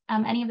you.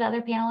 Any of the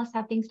other panelists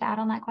have things to add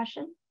on that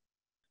question?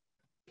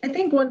 I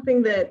think one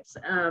thing that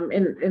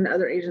in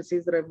other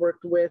agencies that I've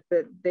worked with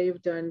that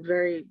they've done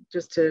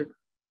just to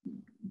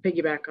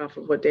piggyback off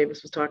of what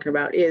Davis was talking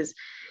about is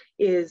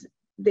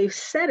they've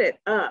set it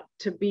up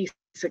to be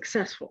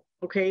successful.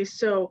 Okay,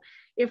 so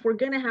if we're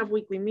going to have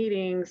weekly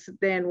meetings,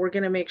 then we're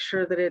going to make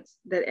sure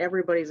that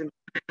everybody's included,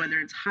 whether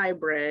it's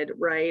hybrid,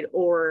 right,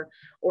 or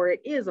it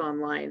is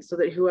online, so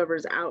that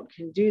whoever's out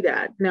can do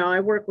that. Now, I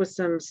work with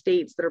some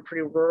states that are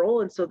pretty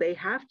rural, and so they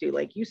have to,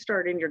 like, you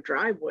start in your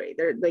driveway.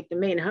 They're like, the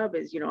main hub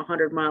is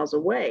 100 miles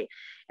away,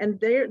 and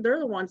they're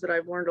the ones that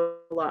I've learned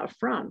a lot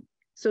from.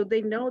 So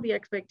they know the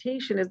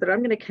expectation is that I'm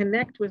going to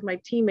connect with my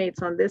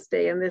teammates on this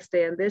day and this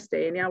day and this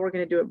day. And now we're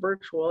going to do it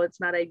virtual.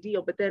 It's not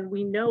ideal, but then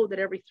we know that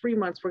every 3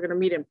 months we're going to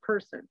meet in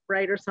person,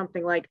 right? Or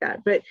something like that.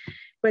 But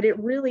it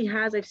really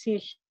has, I've seen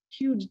a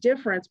huge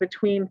difference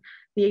between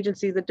the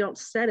agencies that don't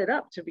set it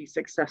up to be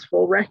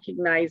successful,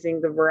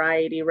 recognizing the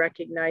variety,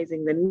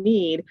 recognizing the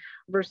need,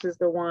 versus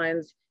the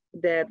ones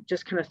that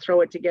just kind of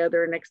throw it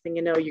together. Next thing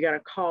you know, you got a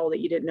call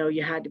that you didn't know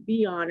you had to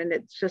be on. And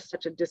it's just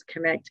such a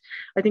disconnect.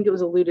 I think it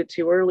was alluded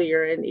to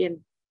earlier in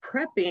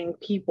prepping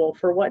people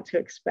for what to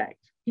expect.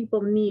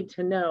 People need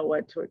to know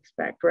what to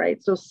expect,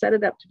 right? So set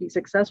it up to be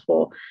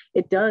successful.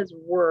 It does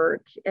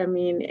work. I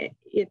mean,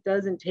 it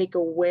doesn't take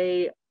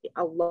away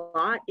a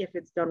lot if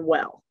it's done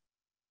well,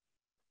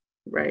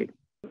 right?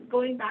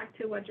 Going back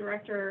to what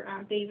Director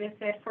Davis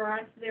said, for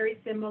us, very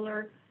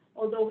similar,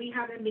 although we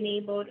haven't been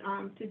able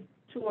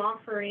to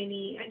offer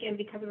any, again,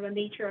 because of the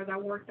nature of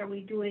that work that we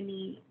do,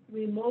 any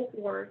remote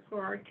work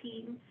for our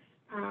team.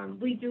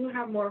 We do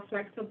have more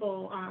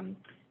flexible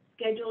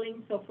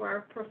scheduling. So for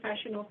our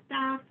professional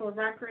staff, for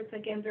records,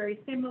 again, very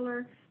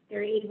similar.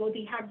 They're able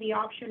to have the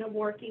option of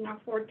working a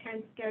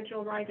 4-10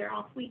 schedule, right? They're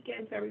off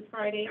weekends, every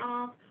Friday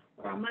off,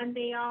 or a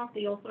Monday off.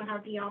 They also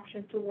have the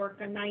option to work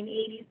a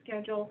 980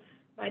 schedule,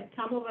 but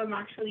some of them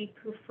actually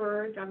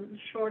prefer the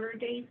shorter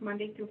days,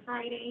 Monday through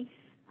Friday.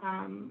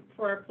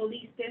 For our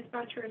police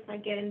dispatchers,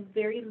 again,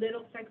 very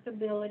little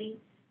flexibility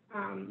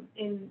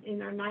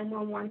in our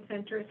 911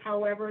 centers.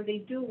 However, they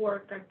do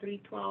work at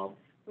 312,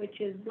 which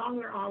is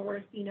longer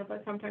hours,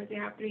 but sometimes they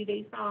have 3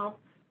 days off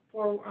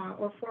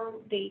or 4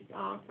 days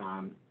off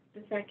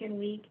the second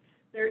week.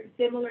 They're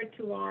similar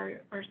to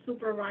our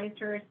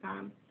supervisors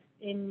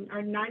in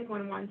our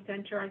 911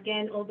 center.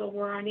 Again, although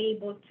we're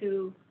unable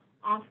to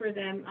offer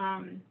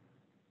them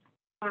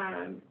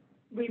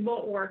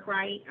remote work,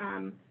 right?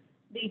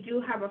 They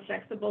do have a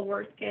flexible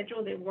work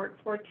schedule. They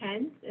work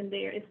 4-10s, and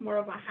it's more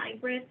of a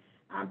hybrid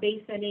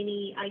based on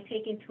I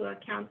take into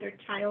account their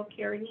child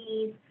care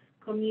needs,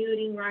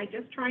 commuting, right?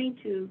 Just trying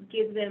to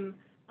give them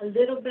a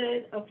little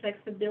bit of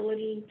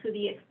flexibility to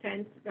the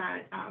extent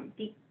that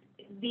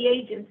the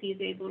agency is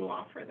able to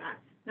offer that.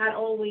 Not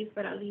always,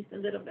 but at least a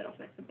little bit of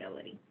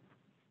flexibility.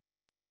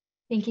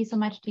 Thank you so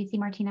much, DC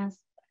Martinez.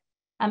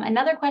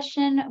 Another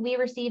question we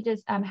received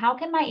is, how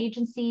can my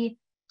agency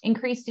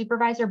increase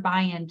supervisor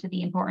buy-in to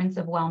the importance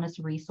of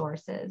wellness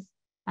resources?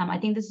 I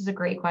think this is a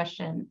great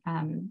question.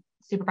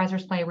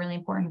 Supervisors play a really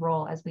important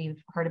role, as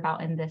we've heard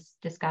about in this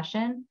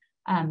discussion.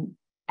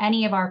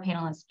 Any of our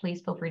panelists,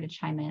 please feel free to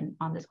chime in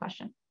on this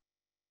question.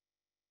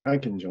 I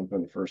can jump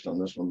in first on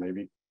this one,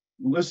 maybe.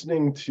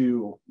 Listening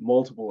to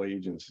multiple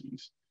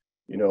agencies,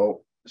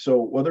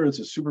 so whether it's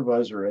a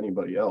supervisor or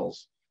anybody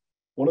else,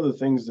 one of the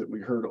things that we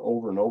heard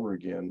over and over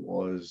again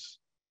was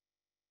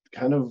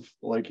kind of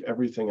like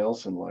everything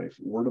else in life,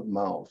 word of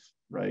mouth,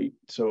 right?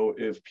 So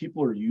if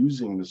people are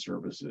using the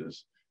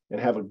services and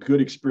have a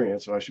good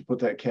experience, so I should put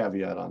that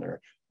caveat on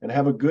there, and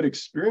have a good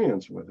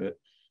experience with it,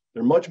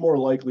 they're much more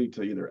likely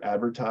to either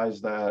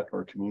advertise that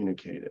or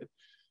communicate it.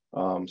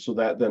 So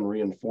that then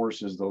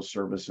reinforces those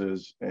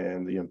services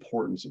and the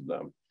importance of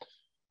them.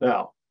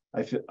 Now,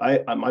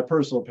 my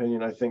personal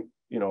opinion, I think,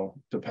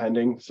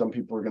 depending, some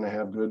people are going to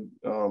have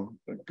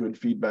good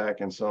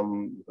feedback, and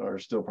some are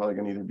still probably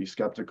going to either be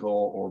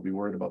skeptical or be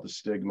worried about the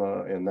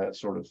stigma and that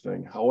sort of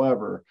thing.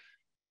 However,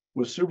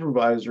 with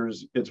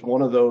supervisors, it's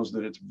one of those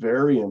that it's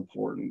very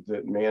important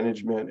that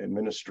management,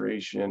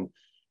 administration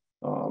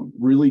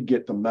really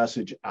get the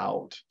message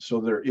out. So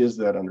there is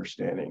that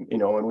understanding, and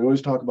we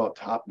always talk about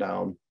top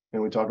down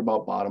and we talk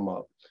about bottom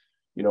up,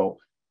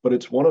 but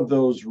it's one of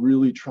those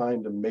really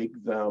trying to make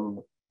them,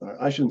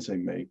 I shouldn't say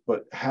make,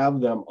 but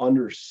have them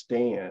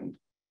understand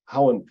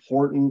how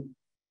important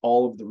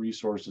all of the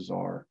resources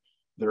are,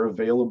 their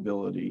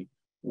availability,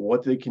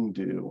 what they can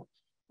do.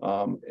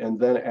 And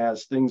then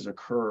as things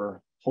occur,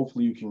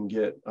 hopefully you can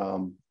get,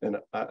 and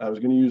I was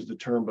going to use the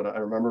term, but I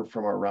remember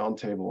from our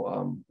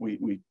roundtable,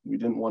 we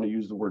didn't want to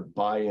use the word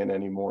buy-in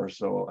anymore.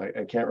 So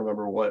I can't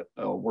remember what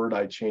word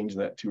I changed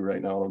that to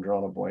right now. I'm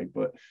drawing a blank,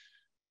 but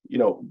you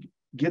know,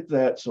 get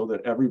that so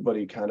that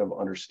everybody kind of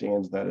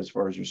understands that as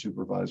far as your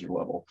supervisor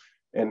level.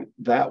 And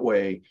that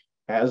way,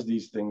 as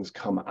these things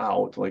come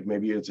out, like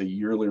maybe it's a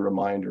yearly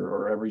reminder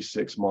or every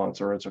 6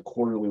 months, or it's a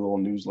quarterly little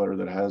newsletter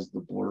that has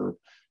the blurb,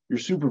 your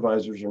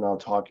supervisors are now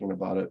talking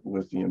about it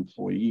with the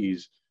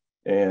employees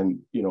and,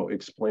 you know,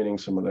 explaining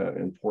some of that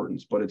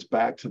importance. But it's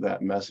back to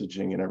that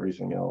messaging and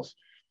everything else.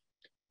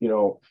 You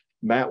know,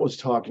 Matt was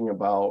talking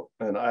about,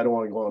 and I don't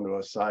want to go into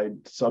a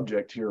side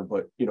subject here,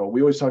 but, you know,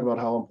 we always talk about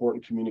how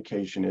important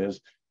communication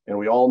is. And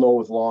we all know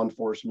with law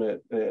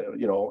enforcement,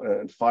 you know,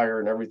 and fire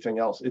and everything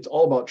else, it's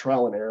all about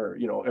trial and error.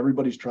 You know,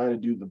 everybody's trying to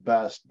do the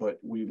best, but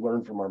we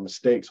learn from our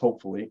mistakes,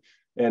 hopefully,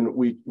 and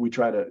we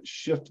try to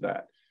shift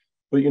that.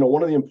 But, you know,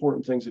 one of the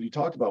important things that he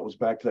talked about was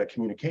back to that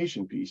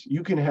communication piece.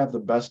 You can have the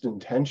best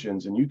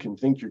intentions and you can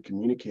think you're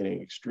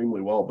communicating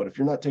extremely well, but if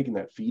you're not taking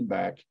that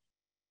feedback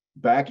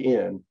back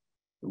in,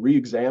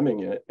 re-examining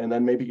it, and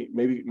then maybe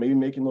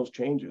making those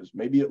changes.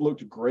 Maybe it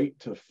looked great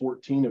to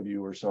 14 of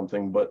you or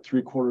something, but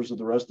 3/4 of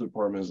the rest of the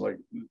department is like,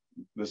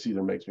 this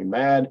either makes me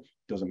mad,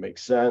 doesn't make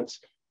sense,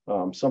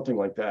 something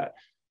like that.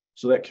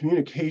 So that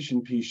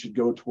communication piece should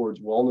go towards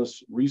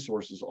wellness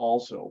resources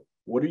also.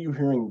 What are you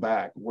hearing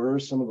back? Where are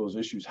some of those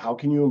issues? How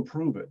can you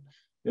improve it?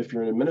 If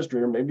you're an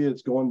administrator, maybe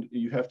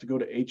you have to go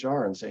to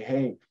HR and say,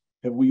 hey,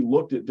 have we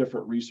looked at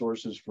different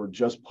resources for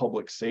just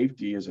public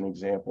safety as an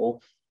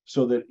example?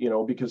 So that, you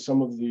know, because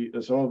some of the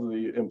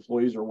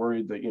employees are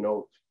worried that, you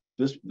know,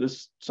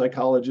 this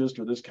psychologist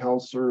or this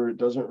counselor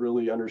doesn't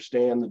really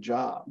understand the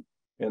job,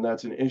 and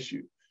that's an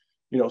issue.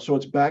 You know, so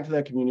it's back to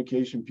that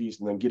communication piece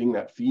and then getting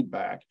that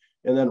feedback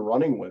and then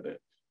running with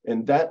it.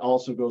 And that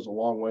also goes a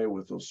long way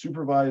with those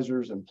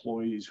supervisors,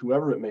 employees,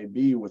 whoever it may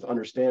be, with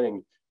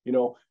understanding, you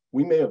know,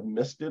 we may have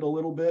missed it a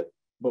little bit,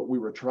 but we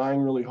were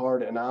trying really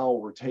hard, and now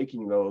we're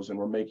taking those and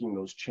we're making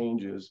those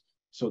changes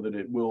so that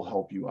it will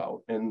help you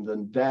out. And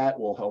then that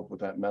will help with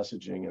that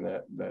messaging and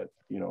that,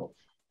 you know,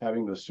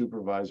 having the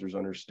supervisors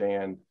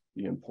understand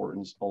the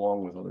importance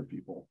along with other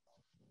people.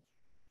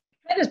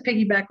 Can I just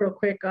piggyback real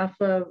quick off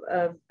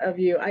of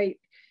you?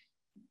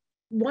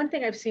 One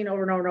thing I've seen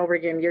over and over and over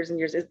again, years and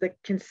years, is the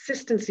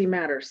consistency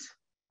matters,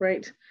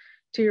 right?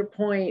 To your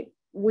point,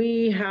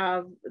 we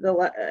have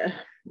the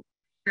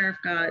sheriff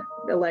got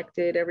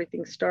elected,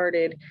 everything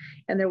started,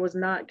 and there was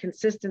not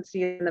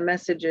consistency in the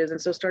messages.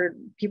 And so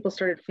people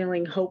started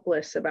feeling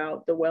hopeless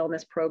about the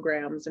wellness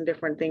programs and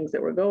different things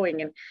that were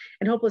going.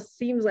 And hopeless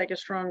seems like a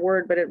strong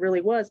word, but it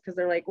really was, because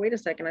they're like, wait a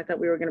second, I thought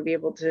we were going to be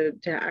able to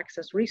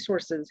access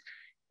resources.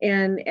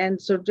 And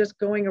so just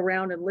going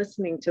around and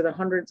listening to the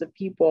hundreds of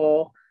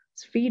people's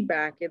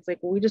feedback, it's like,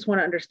 well, we just want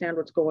to understand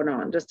what's going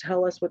on. Just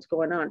tell us what's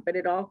going on. But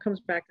it all comes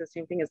back to the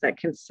same thing as that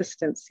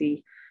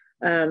consistency.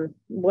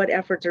 What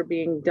efforts are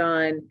being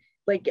done.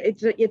 Like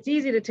it's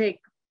easy to take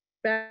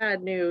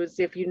bad news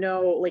if you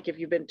know, like if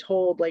you've been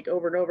told like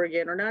over and over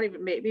again, or not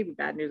even, maybe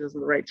bad news isn't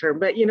the right term,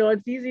 but you know,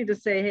 it's easy to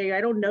say, hey,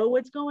 I don't know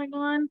what's going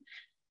on,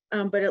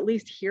 but at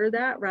least hear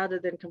that rather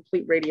than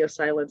complete radio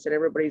silence and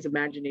everybody's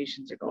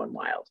imaginations are going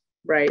wild,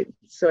 right?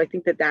 So I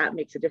think that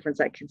makes a difference,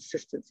 that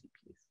consistency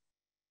piece.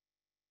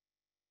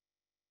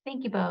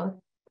 Thank you both.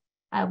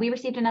 We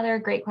received another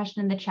great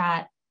question in the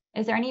chat.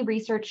 Is there any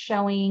research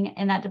showing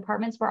in that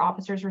departments where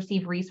officers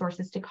receive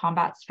resources to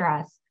combat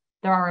stress,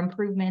 there are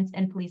improvements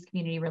in police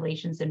community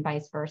relations and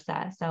vice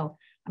versa? So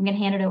I'm going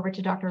to hand it over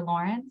to Dr.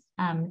 Lawrence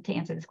to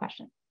answer this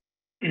question.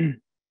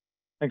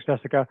 Thanks,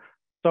 Jessica.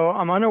 So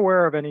I'm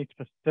unaware of any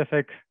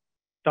specific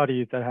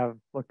studies that have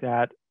looked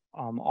at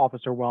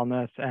officer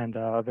wellness and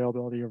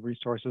availability of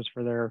resources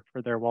for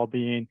their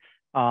well-being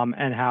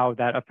and how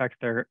that affects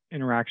their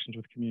interactions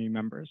with community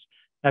members.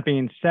 That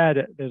being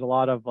said, there's a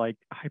lot of like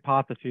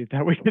hypotheses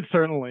that we could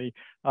certainly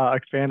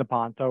expand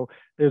upon. So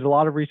there's a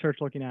lot of research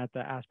looking at the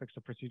aspects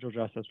of procedural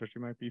justice, which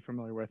you might be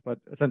familiar with, but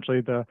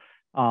essentially the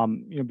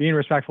you know, being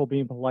respectful,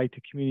 being polite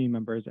to community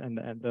members, and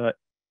the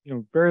you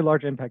know, very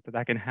large impact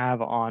that can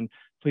have on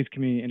police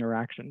community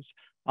interactions.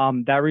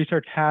 That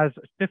research has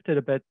shifted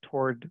a bit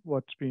toward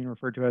what's being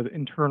referred to as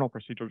internal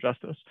procedural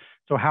justice.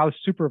 So how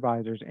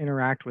supervisors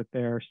interact with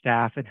their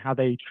staff and how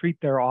they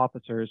treat their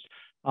officers,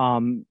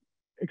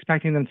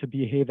 expecting them to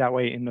behave that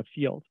way in the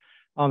field.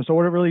 So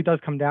what it really does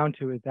come down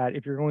to is that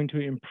if you're going to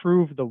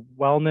improve the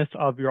wellness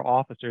of your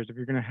officers, if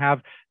you're going to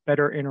have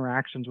better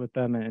interactions with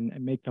them and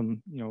make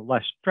them, you know,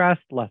 less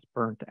stressed, less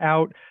burnt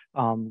out,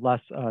 less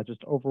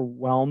just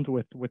overwhelmed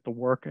with the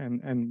work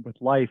and with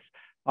life,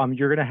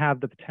 you're going to have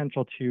the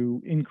potential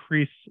to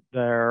increase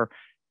their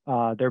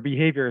their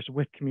behaviors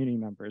with community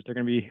members. They're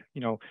going to be,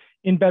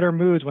 in better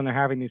moods when they're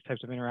having these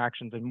types of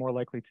interactions and more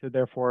likely to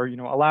therefore,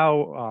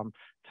 allow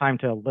time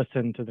to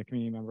listen to the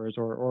community members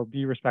or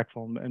be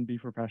respectful and be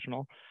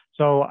professional.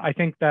 So I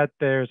think that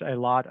there's a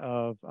lot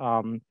of,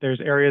 there's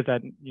areas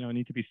that,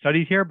 need to be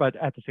studied here, but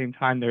at the same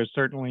time, there's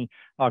certainly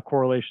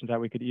correlations that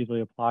we could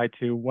easily apply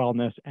to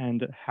wellness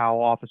and how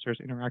officers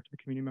interact with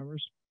community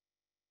members.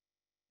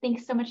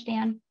 Thanks so much,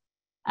 Dan.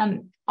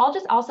 I'll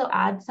just also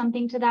add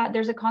something to that.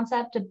 There's a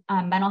concept of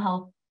mental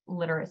health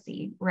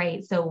literacy,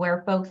 right? So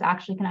where folks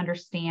actually can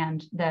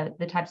understand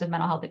the types of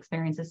mental health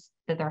experiences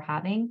that they're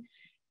having.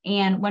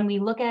 And when we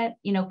look at,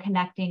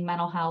 connecting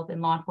mental health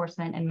in law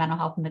enforcement and mental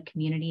health in the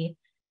community,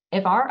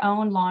 if our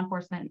own law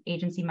enforcement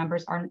agency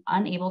members are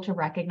unable to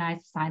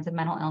recognize signs of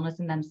mental illness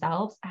in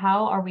themselves,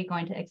 how are we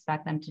going to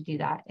expect them to do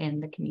that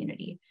in the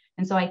community?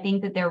 And so I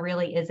think that there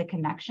really is a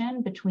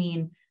connection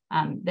between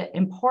the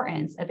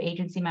importance of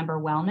agency member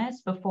wellness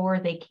before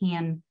they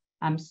can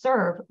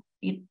serve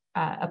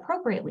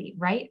appropriately,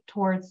 right,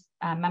 towards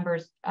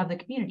members of the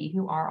community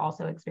who are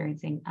also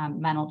experiencing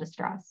mental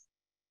distress.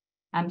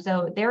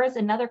 So there is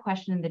another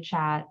question in the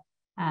chat.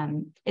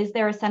 Is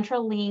there a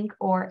central link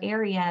or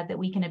area that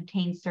we can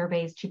obtain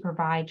surveys to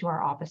provide to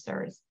our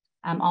officers?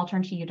 I'll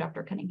turn to you,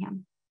 Dr.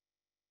 Cunningham.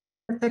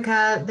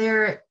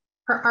 Jessica,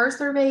 for our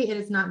survey, it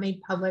is not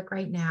made public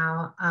right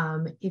now.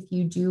 If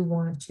you do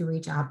want to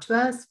reach out to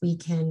us, we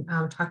can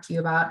talk to you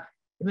about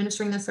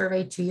administering the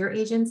survey to your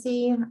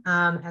agency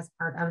as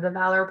part of the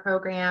VALOR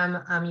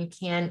program. You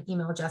can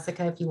email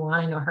Jessica if you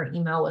want. I know her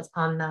email was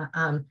on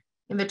the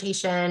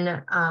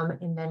invitation.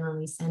 And then when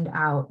we send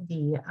out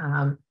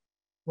the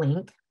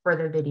link for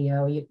the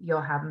video,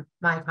 you'll have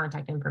my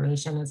contact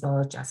information as well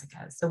as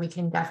Jessica's. So we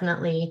can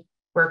definitely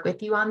work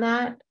with you on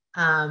that.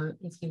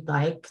 If you'd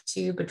like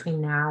to, between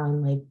now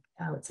and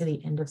let's say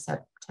the end of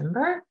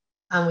September,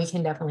 we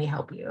can definitely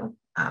help you.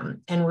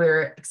 And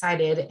we're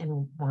excited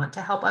and want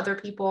to help other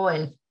people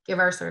and give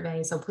our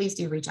survey. So please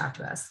do reach out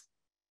to us.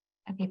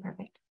 Okay,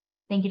 perfect.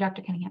 Thank you,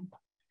 Dr.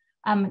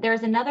 Cunningham.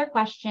 There's another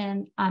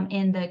question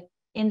in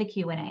the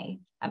Q&A.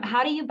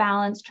 How do you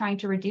balance trying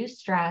to reduce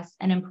stress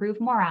and improve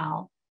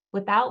morale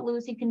without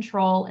losing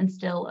control and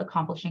still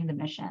accomplishing the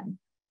mission?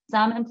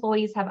 Some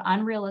employees have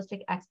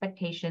unrealistic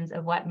expectations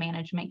of what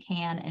management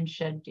can and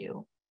should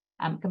do.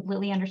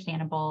 Completely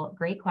understandable.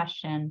 Great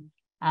question.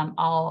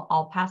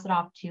 I'll pass it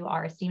off to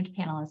our esteemed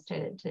panelists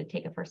to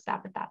take a first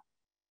stab at that.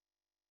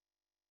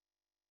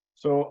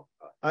 So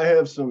I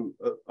have some,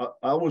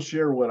 I will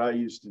share what I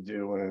used to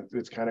do, and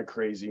it's kind of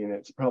crazy, and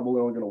it's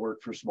probably only going to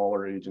work for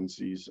smaller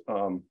agencies.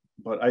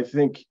 But I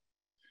think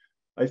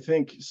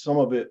some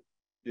of it,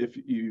 if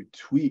you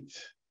tweaked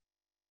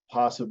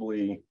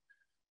possibly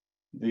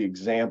the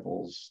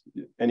examples,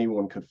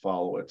 anyone could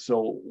follow it.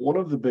 So one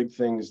of the big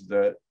things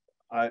that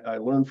I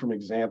learned from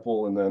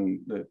example, and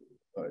then that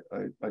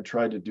I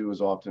tried to do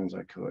as often as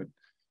I could,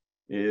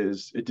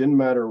 is it didn't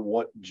matter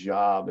what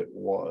job it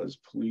was,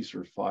 police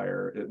or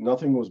fire,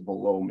 nothing was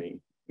below me,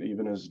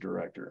 even as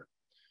director.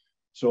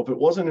 So if it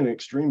wasn't an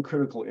extreme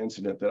critical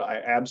incident that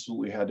I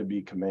absolutely had to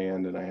be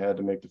command and I had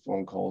to make the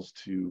phone calls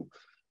to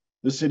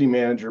the city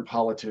manager,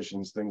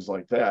 politicians, things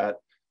like that,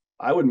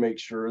 I would make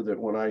sure that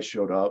when I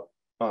showed up,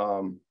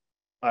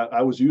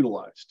 I was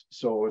utilized.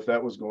 So if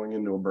that was going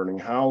into a burning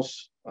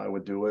house, I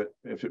would do it.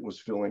 If it was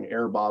filling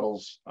air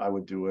bottles, I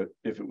would do it.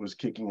 If it was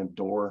kicking a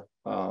door,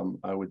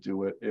 I would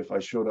do it. If I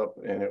showed up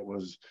and it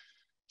was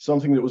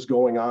something that was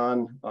going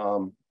on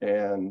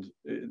and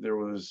there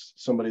was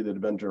somebody that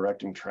had been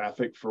directing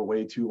traffic for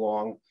way too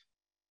long,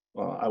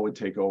 I would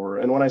take over.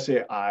 And when I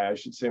say I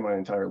should say my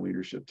entire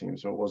leadership team.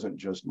 So it wasn't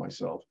just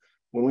myself.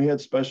 When we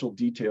had special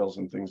details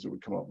and things that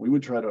would come up, we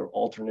would try to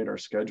alternate our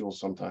schedules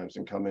sometimes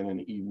and come in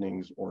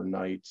evenings or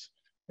nights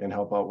and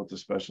help out with the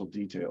special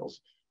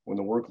details. When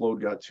the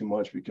workload got too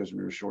much because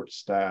we were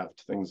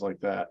short-staffed, things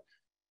like that,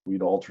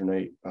 we'd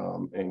alternate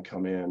and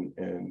come in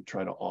and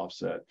try to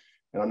offset.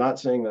 And I'm not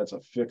saying that's a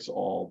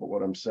fix-all, but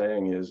what I'm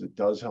saying is it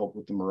does help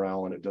with the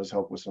morale, and it does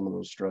help with some of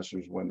those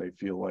stressors when they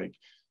feel like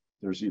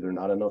there's either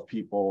not enough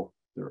people,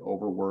 they're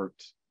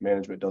overworked,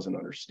 management doesn't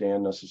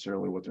understand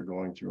necessarily what they're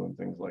going through and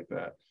things like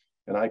that.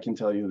 And I can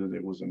tell you that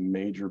it was a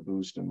major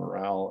boost in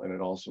morale, and it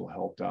also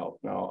helped out.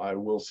 Now, I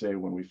will say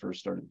when we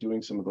first started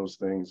doing some of those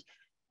things,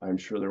 I'm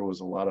sure there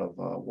was a lot of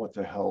what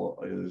the hell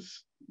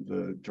is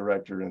the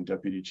director and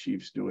deputy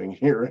chiefs doing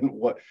here, and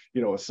what,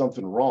 is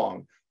something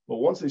wrong? But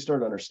once they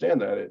started to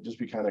understand that,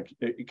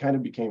 it kind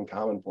of became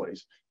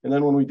commonplace. And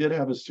then when we did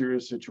have a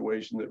serious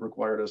situation that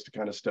required us to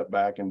kind of step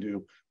back and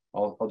do,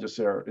 I'll just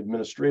say, our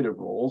administrative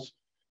roles,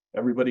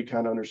 everybody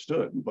kind of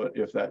understood. But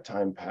if that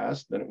time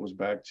passed, then it was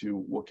back to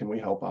what can we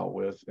help out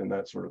with and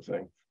that sort of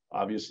thing.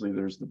 Obviously,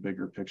 there's the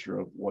bigger picture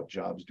of what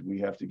jobs do we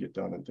have to get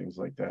done and things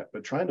like that,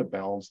 but trying to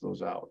balance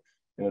those out.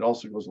 And it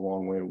also goes a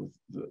long way with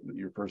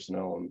your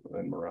personnel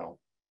and morale.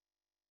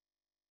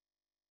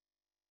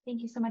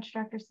 Thank you so much,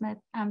 Dr. Smith.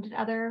 Did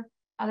other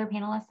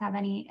panelists have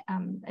any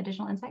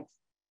additional insights?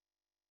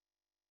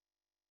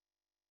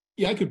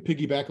 Yeah, I could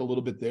piggyback a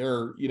little bit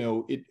there.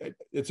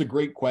 It's a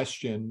great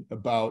question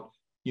about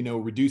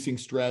reducing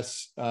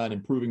stress and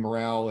improving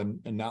morale and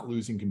not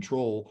losing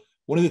control,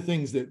 one of the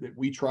things that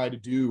we try to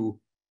do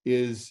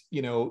is,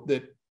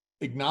 that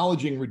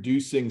acknowledging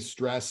reducing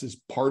stress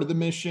is part of the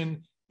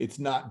mission. It's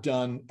not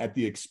done at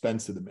the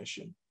expense of the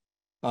mission.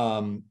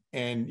 And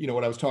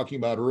what I was talking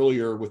about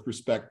earlier with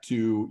respect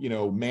to,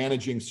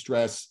 managing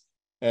stress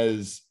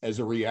as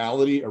a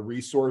reality, a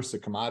resource, a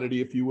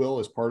commodity, if you will,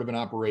 as part of an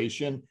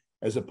operation,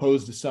 as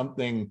opposed to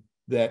something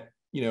that,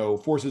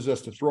 forces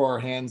us to throw our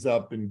hands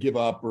up and give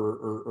up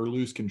or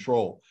lose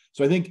control.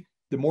 So I think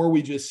the more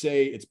we just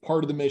say it's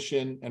part of the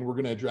mission and we're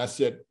going to address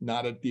it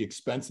not at the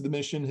expense of the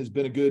mission has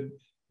been a good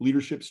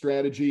leadership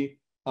strategy.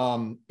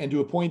 And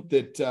to a point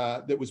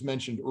that was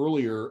mentioned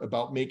earlier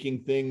about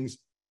making things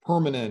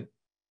permanent,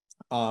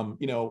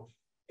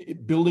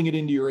 building it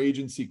into your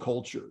agency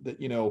culture that,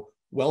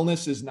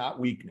 wellness is not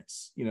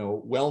weakness,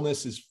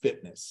 wellness is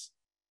fitness.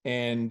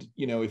 And,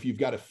 if you've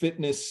got a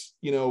fitness,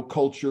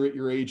 culture at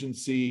your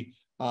agency,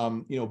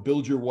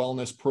 build your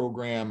wellness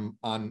program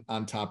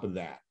on top of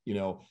that,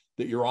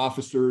 that your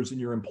officers and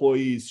your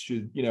employees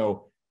should,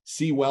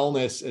 see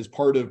wellness as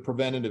part of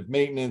preventative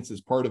maintenance,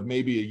 as part of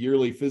maybe a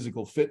yearly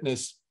physical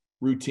fitness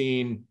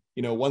routine.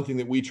 One thing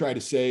that we try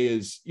to say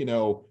is,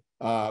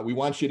 we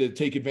want you to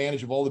take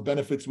advantage of all the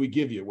benefits we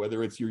give you,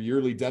 whether it's your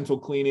yearly dental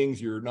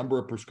cleanings, your number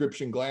of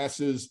prescription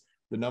glasses,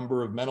 the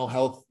number of mental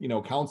health,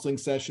 counseling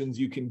sessions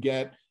you can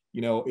get.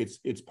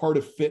 It's part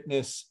of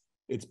fitness.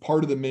 It's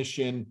part of the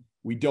mission.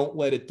 We don't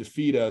let it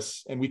defeat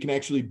us, and we can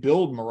actually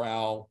build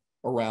morale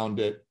around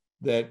it,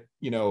 that,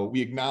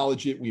 we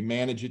acknowledge it, we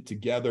manage it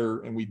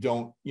together, and we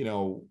don't,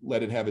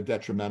 let it have a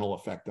detrimental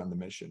effect on the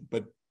mission.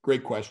 But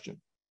great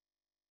question.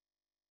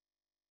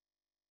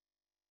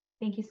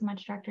 Thank you so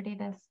much, Dr.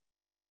 Davis.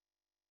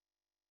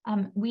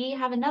 We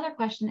have another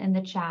question in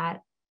the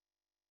chat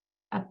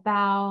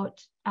about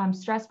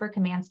stress for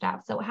command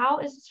staff. So how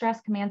is the stress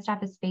command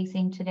staff is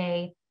facing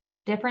today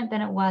different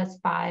than it was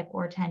 5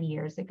 or 10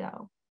 years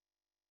ago?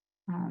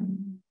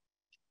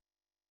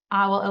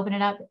 I will open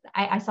it up.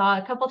 I saw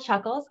a couple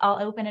chuckles.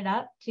 I'll open it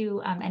up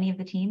to any of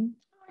the team.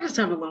 I just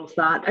have a little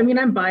thought. I mean,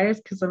 I'm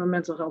biased because I'm a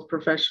mental health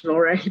professional,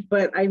 right?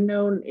 But I've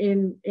known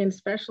in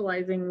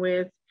specializing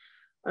with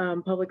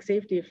public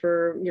safety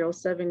for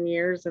 7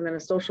 years, and then a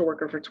social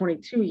worker for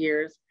 22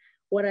 years.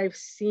 What I've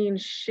seen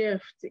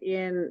shift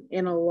in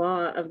a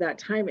lot of that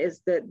time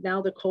is that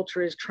now the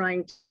culture is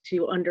trying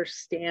to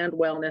understand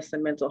wellness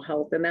and mental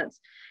health, and that's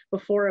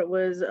before it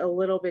was a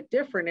little bit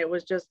different. It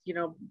was just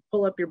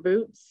pull up your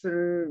boots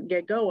and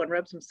get going,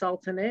 rub some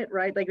salt in it,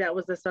 right? Like that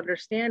was this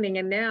understanding,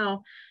 and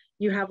now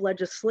you have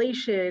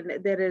legislation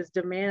that is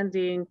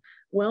demanding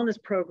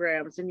wellness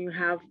programs, and you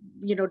have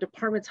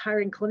departments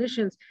hiring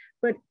clinicians,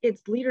 but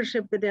it's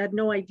leadership that had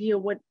no idea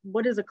what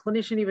does a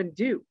clinician even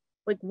do?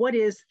 Like, what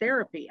is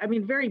therapy? I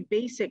mean, very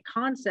basic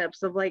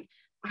concepts of like,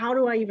 I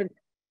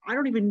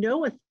don't even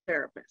know a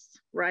therapist,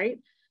 right?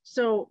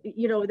 So,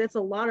 that's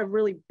a lot of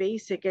really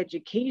basic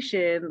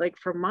education, like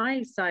from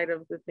my side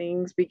of the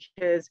things,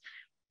 because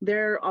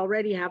they're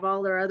already have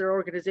all their other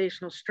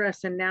organizational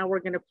stress. And now we're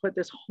going to put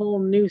this whole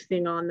new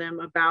thing on them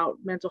about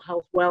mental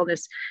health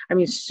wellness. I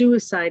mean,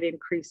 suicide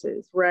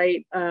increases,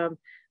 right?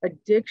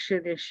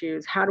 Addiction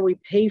issues. How do we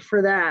pay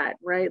for that,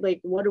 right?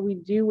 Like, what do we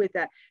do with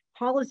that?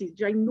 Policies,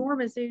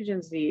 ginormous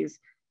agencies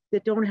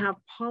that don't have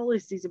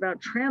policies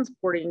about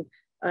transporting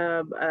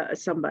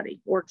somebody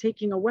or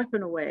taking a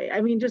weapon away.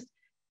 I mean,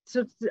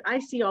 so I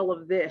see all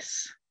of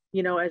this,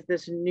 as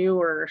this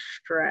newer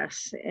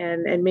stress,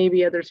 and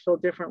maybe others feel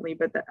differently,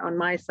 but on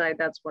my side,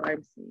 that's what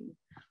I'm seeing.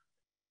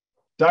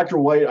 Dr.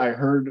 White, I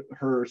heard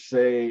her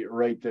say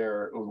right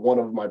there, one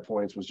of my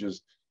points was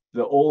just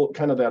the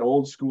that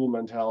old school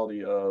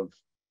mentality of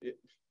it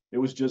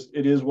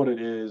is what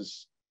it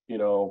is. I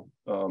don't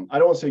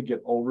want to say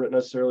get over it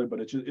necessarily, but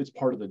it's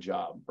part of the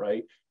job,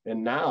 right?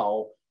 And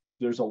now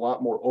there's a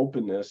lot more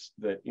openness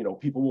that,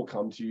 people will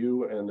come to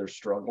you and they're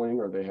struggling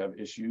or they have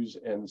issues.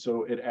 And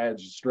so it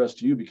adds stress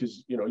to you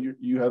because,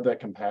 you have that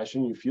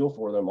compassion, you feel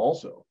for them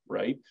also,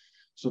 right?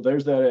 So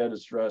there's that added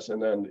stress.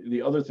 And then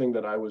the other thing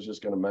that I was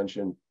just going to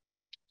mention,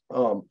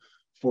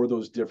 for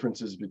those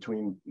differences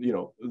between,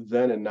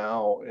 then and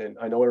now, and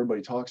I know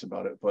everybody talks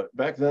about it, but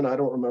back then I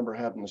don't remember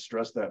having to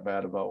stress that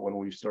bad about when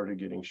we started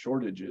getting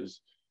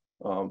shortages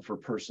for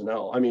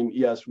personnel. I mean,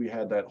 yes, we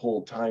had that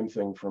whole time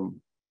thing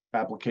from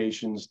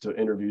applications to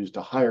interviews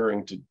to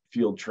hiring to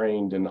field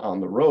trained and on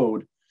the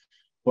road,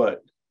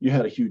 but you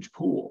had a huge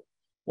pool.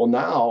 Well,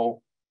 now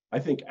I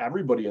think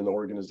everybody in the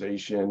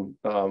organization,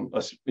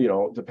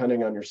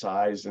 depending on your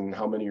size and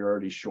how many you're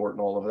already short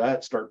and all of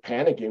that, start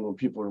panicking when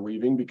people are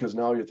leaving, because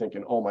now you're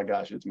thinking, oh my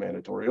gosh, it's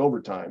mandatory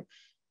overtime.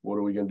 What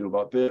are we going to do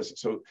about this?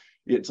 So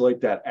it's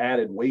like that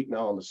added weight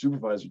now on the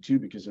supervisor too,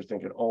 because they're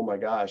thinking, oh my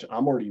gosh,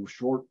 I'm already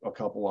short a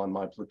couple on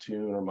my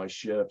platoon or my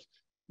shift.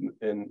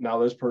 And now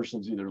this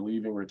person's either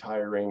leaving,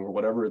 retiring, or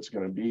whatever it's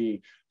going to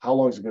be. How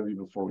long is it going to be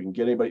before we can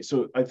get anybody?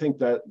 So I think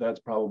that's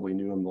probably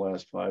new in the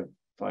last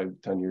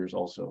 5-10 years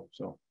also.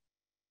 So.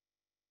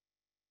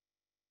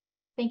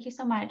 Thank you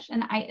so much.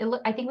 And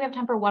I think we have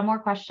time for one more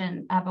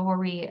question before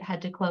we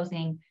head to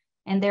closing.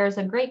 And there's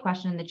a great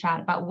question in the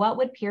chat about what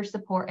would peer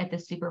support at the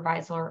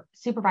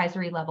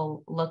supervisory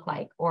level look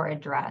like or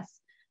address?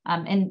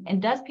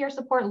 And does peer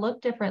support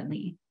look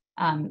differently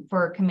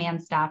for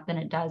command staff than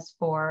it does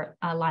for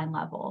line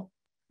level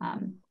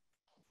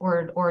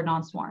or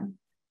non-sworn?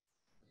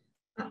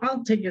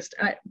 I'll take this.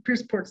 Peer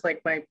support's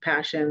like my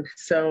passion,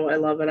 so I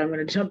love it. I'm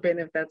going to jump in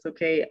if that's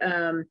okay.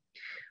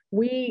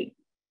 We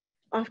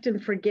often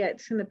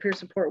forget in the peer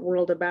support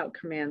world about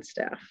command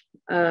staff.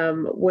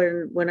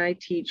 When I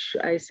teach,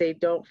 I say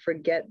don't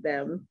forget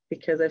them,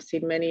 because I've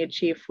seen many a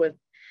chief with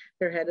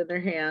their head in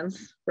their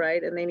hands,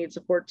 right? And they need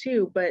support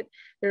too. But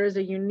there is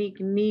a unique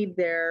need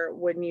there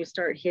when you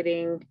start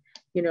hitting,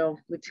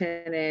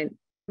 lieutenant,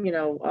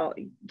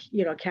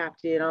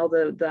 captain, all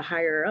the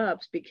higher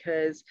ups,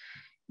 because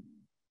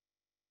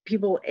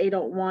people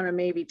don't want to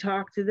maybe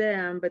talk to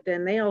them, but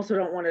then they also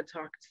don't want to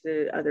talk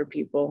to other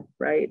people,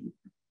 right?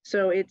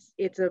 So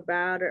it's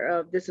about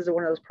this is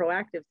one of those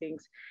proactive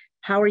things.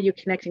 How are you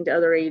connecting to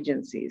other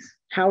agencies?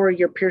 How are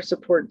your peer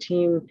support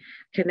team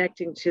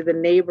connecting to the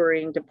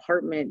neighboring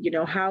department?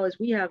 How, as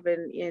we have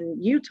in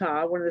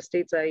Utah, one of the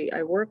states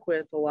I work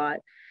with a lot,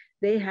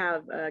 they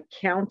have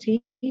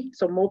county,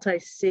 so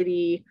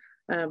multi-city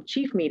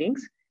chief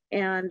meetings,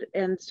 and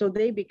so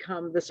they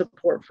become the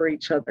support for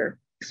each other.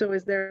 So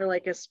is there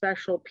like a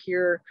special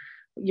peer,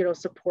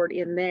 support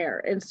in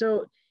there? And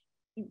so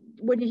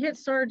when you hit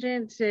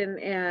sergeant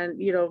and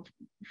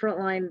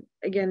frontline,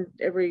 again,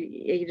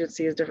 every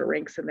agency has different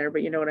ranks in there,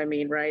 but you know what I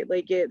mean, right?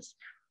 Like it's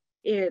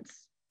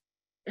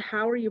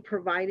how are you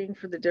providing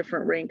for the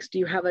different ranks? Do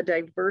you have a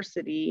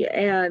diversity?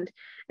 And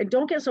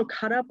don't get so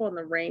caught up on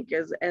the rank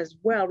as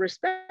well.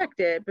 Respect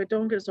it, but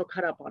don't get so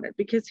caught up on it.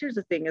 Because here's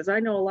the thing: is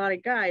I know a lot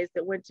of guys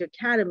that went to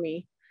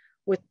academy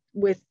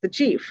with the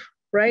chief,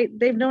 right?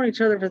 They've known each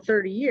other for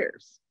 30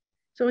 years.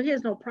 So he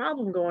has no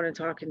problem going and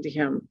talking to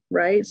him,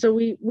 right? So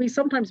we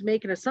sometimes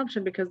make an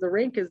assumption because the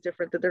rank is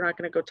different that they're not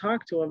going to go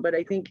talk to him. But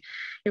I think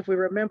if we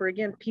remember,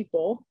 again,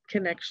 people,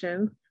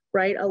 connection,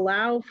 right?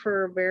 Allow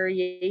for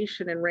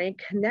variation in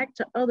rank, connect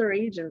to other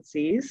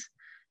agencies,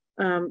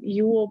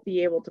 you will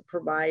be able to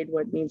provide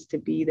what needs to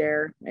be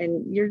there.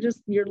 And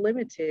you're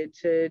limited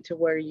to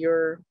where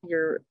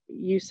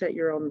you set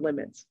your own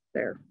limits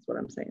there. That's what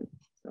I'm saying.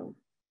 So.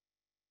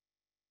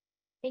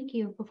 Thank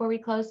you. Before we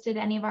close, did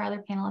any of our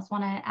other panelists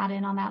want to add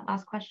in on that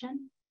last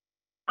question?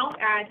 I'll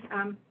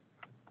add,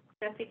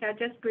 Jessica,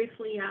 just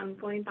briefly,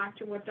 going back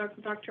to what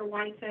Dr.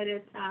 White said,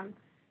 is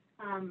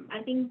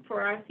I think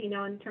for us,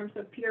 in terms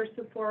of peer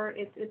support,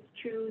 it's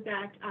true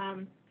that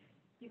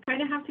you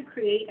kind of have to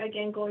create,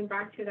 again, going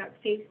back to that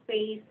safe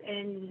space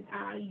and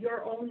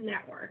your own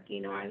network.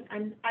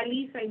 And at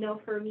least I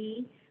know for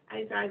me,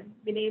 as I've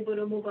been able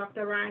to move up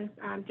the ranks,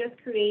 just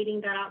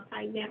creating that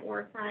outside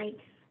network, right?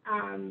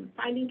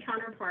 Finding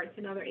counterparts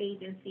in other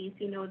agencies,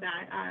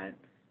 that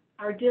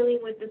are dealing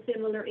with the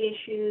similar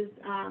issues,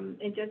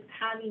 and just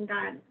having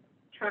that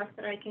trust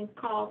that I can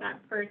call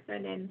that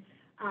person and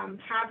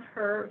have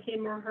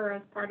him or her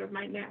as part of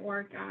my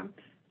network.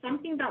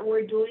 Something that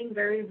we're doing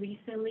very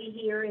recently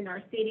here in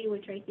our city,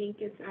 which I think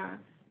is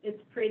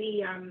it's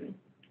pretty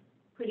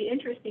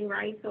interesting,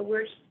 right? So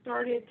we're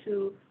started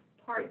to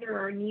partner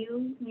our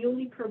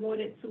newly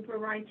promoted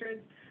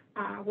supervisors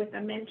with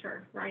a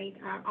mentor, right?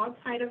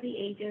 Outside of the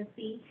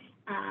agency,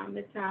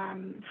 it's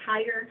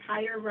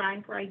higher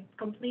rank, right?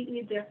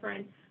 Completely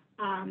different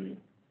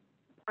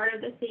part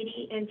of the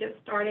city, and just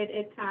started.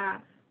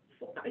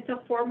 It's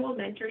a formal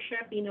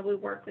mentorship. We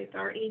work with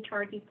our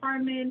HR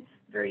department,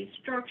 very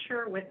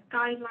structured with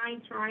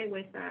guidelines, right?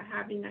 With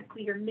having a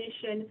clear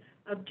mission,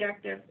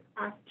 objective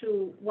as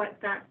to what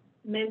that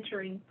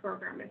mentoring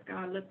program is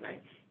going to look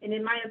like. And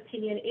in my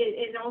opinion,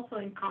 it also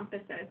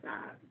encompasses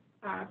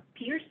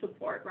peer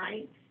support,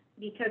 right?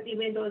 Because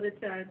even though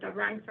the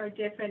ranks are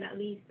different, at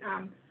least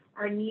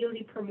our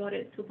newly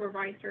promoted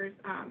supervisors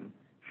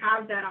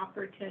have that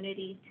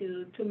opportunity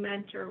to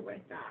mentor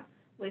with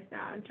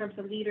in terms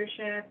of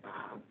leadership,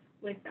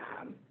 with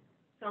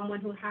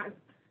someone who has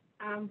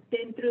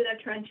been through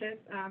the trenches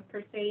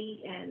per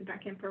se, and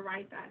that can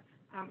provide that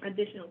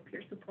additional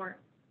peer support.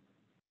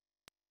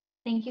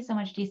 Thank you so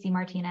much, DC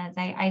Martinez.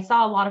 I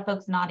saw a lot of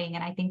folks nodding,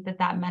 and I think that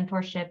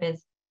mentorship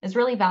is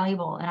really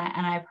valuable.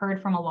 And I've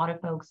heard from a lot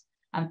of folks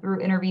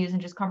through interviews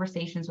and just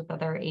conversations with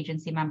other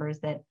agency members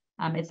that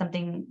it's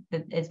something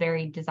that is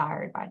very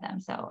desired by them.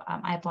 So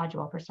I applaud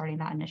you all for starting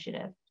that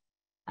initiative.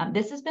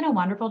 This has been a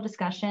wonderful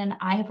discussion.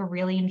 I have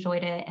really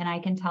enjoyed it, and I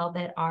can tell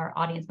that our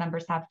audience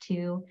members have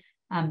too.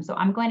 So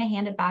I'm going to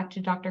hand it back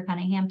to Dr.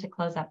 Cunningham to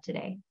close up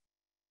today.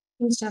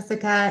 Thanks,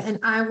 Jessica. And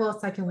I will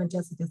second what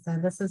Jessica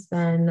said. This has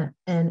been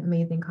an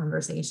amazing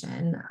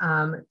conversation.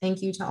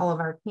 Thank you to all of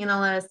our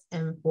panelists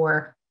and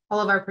for all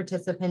of our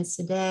participants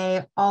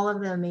today, all of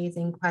the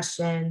amazing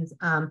questions.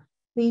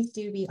 Please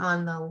do be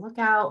on the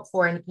lookout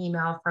for an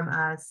email from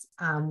us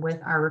with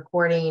our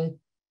recording.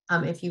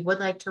 If you would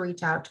like to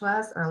reach out to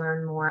us or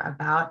learn more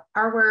about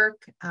our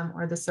work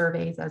or the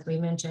surveys, as we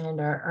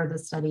mentioned, or the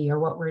study or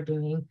what we're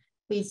doing,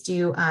 please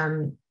do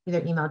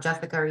either email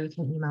Jessica or you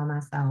can email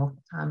myself.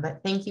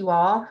 But thank you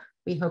all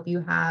We hope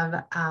you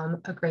have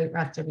a great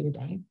rest of your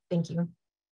day. Thank you.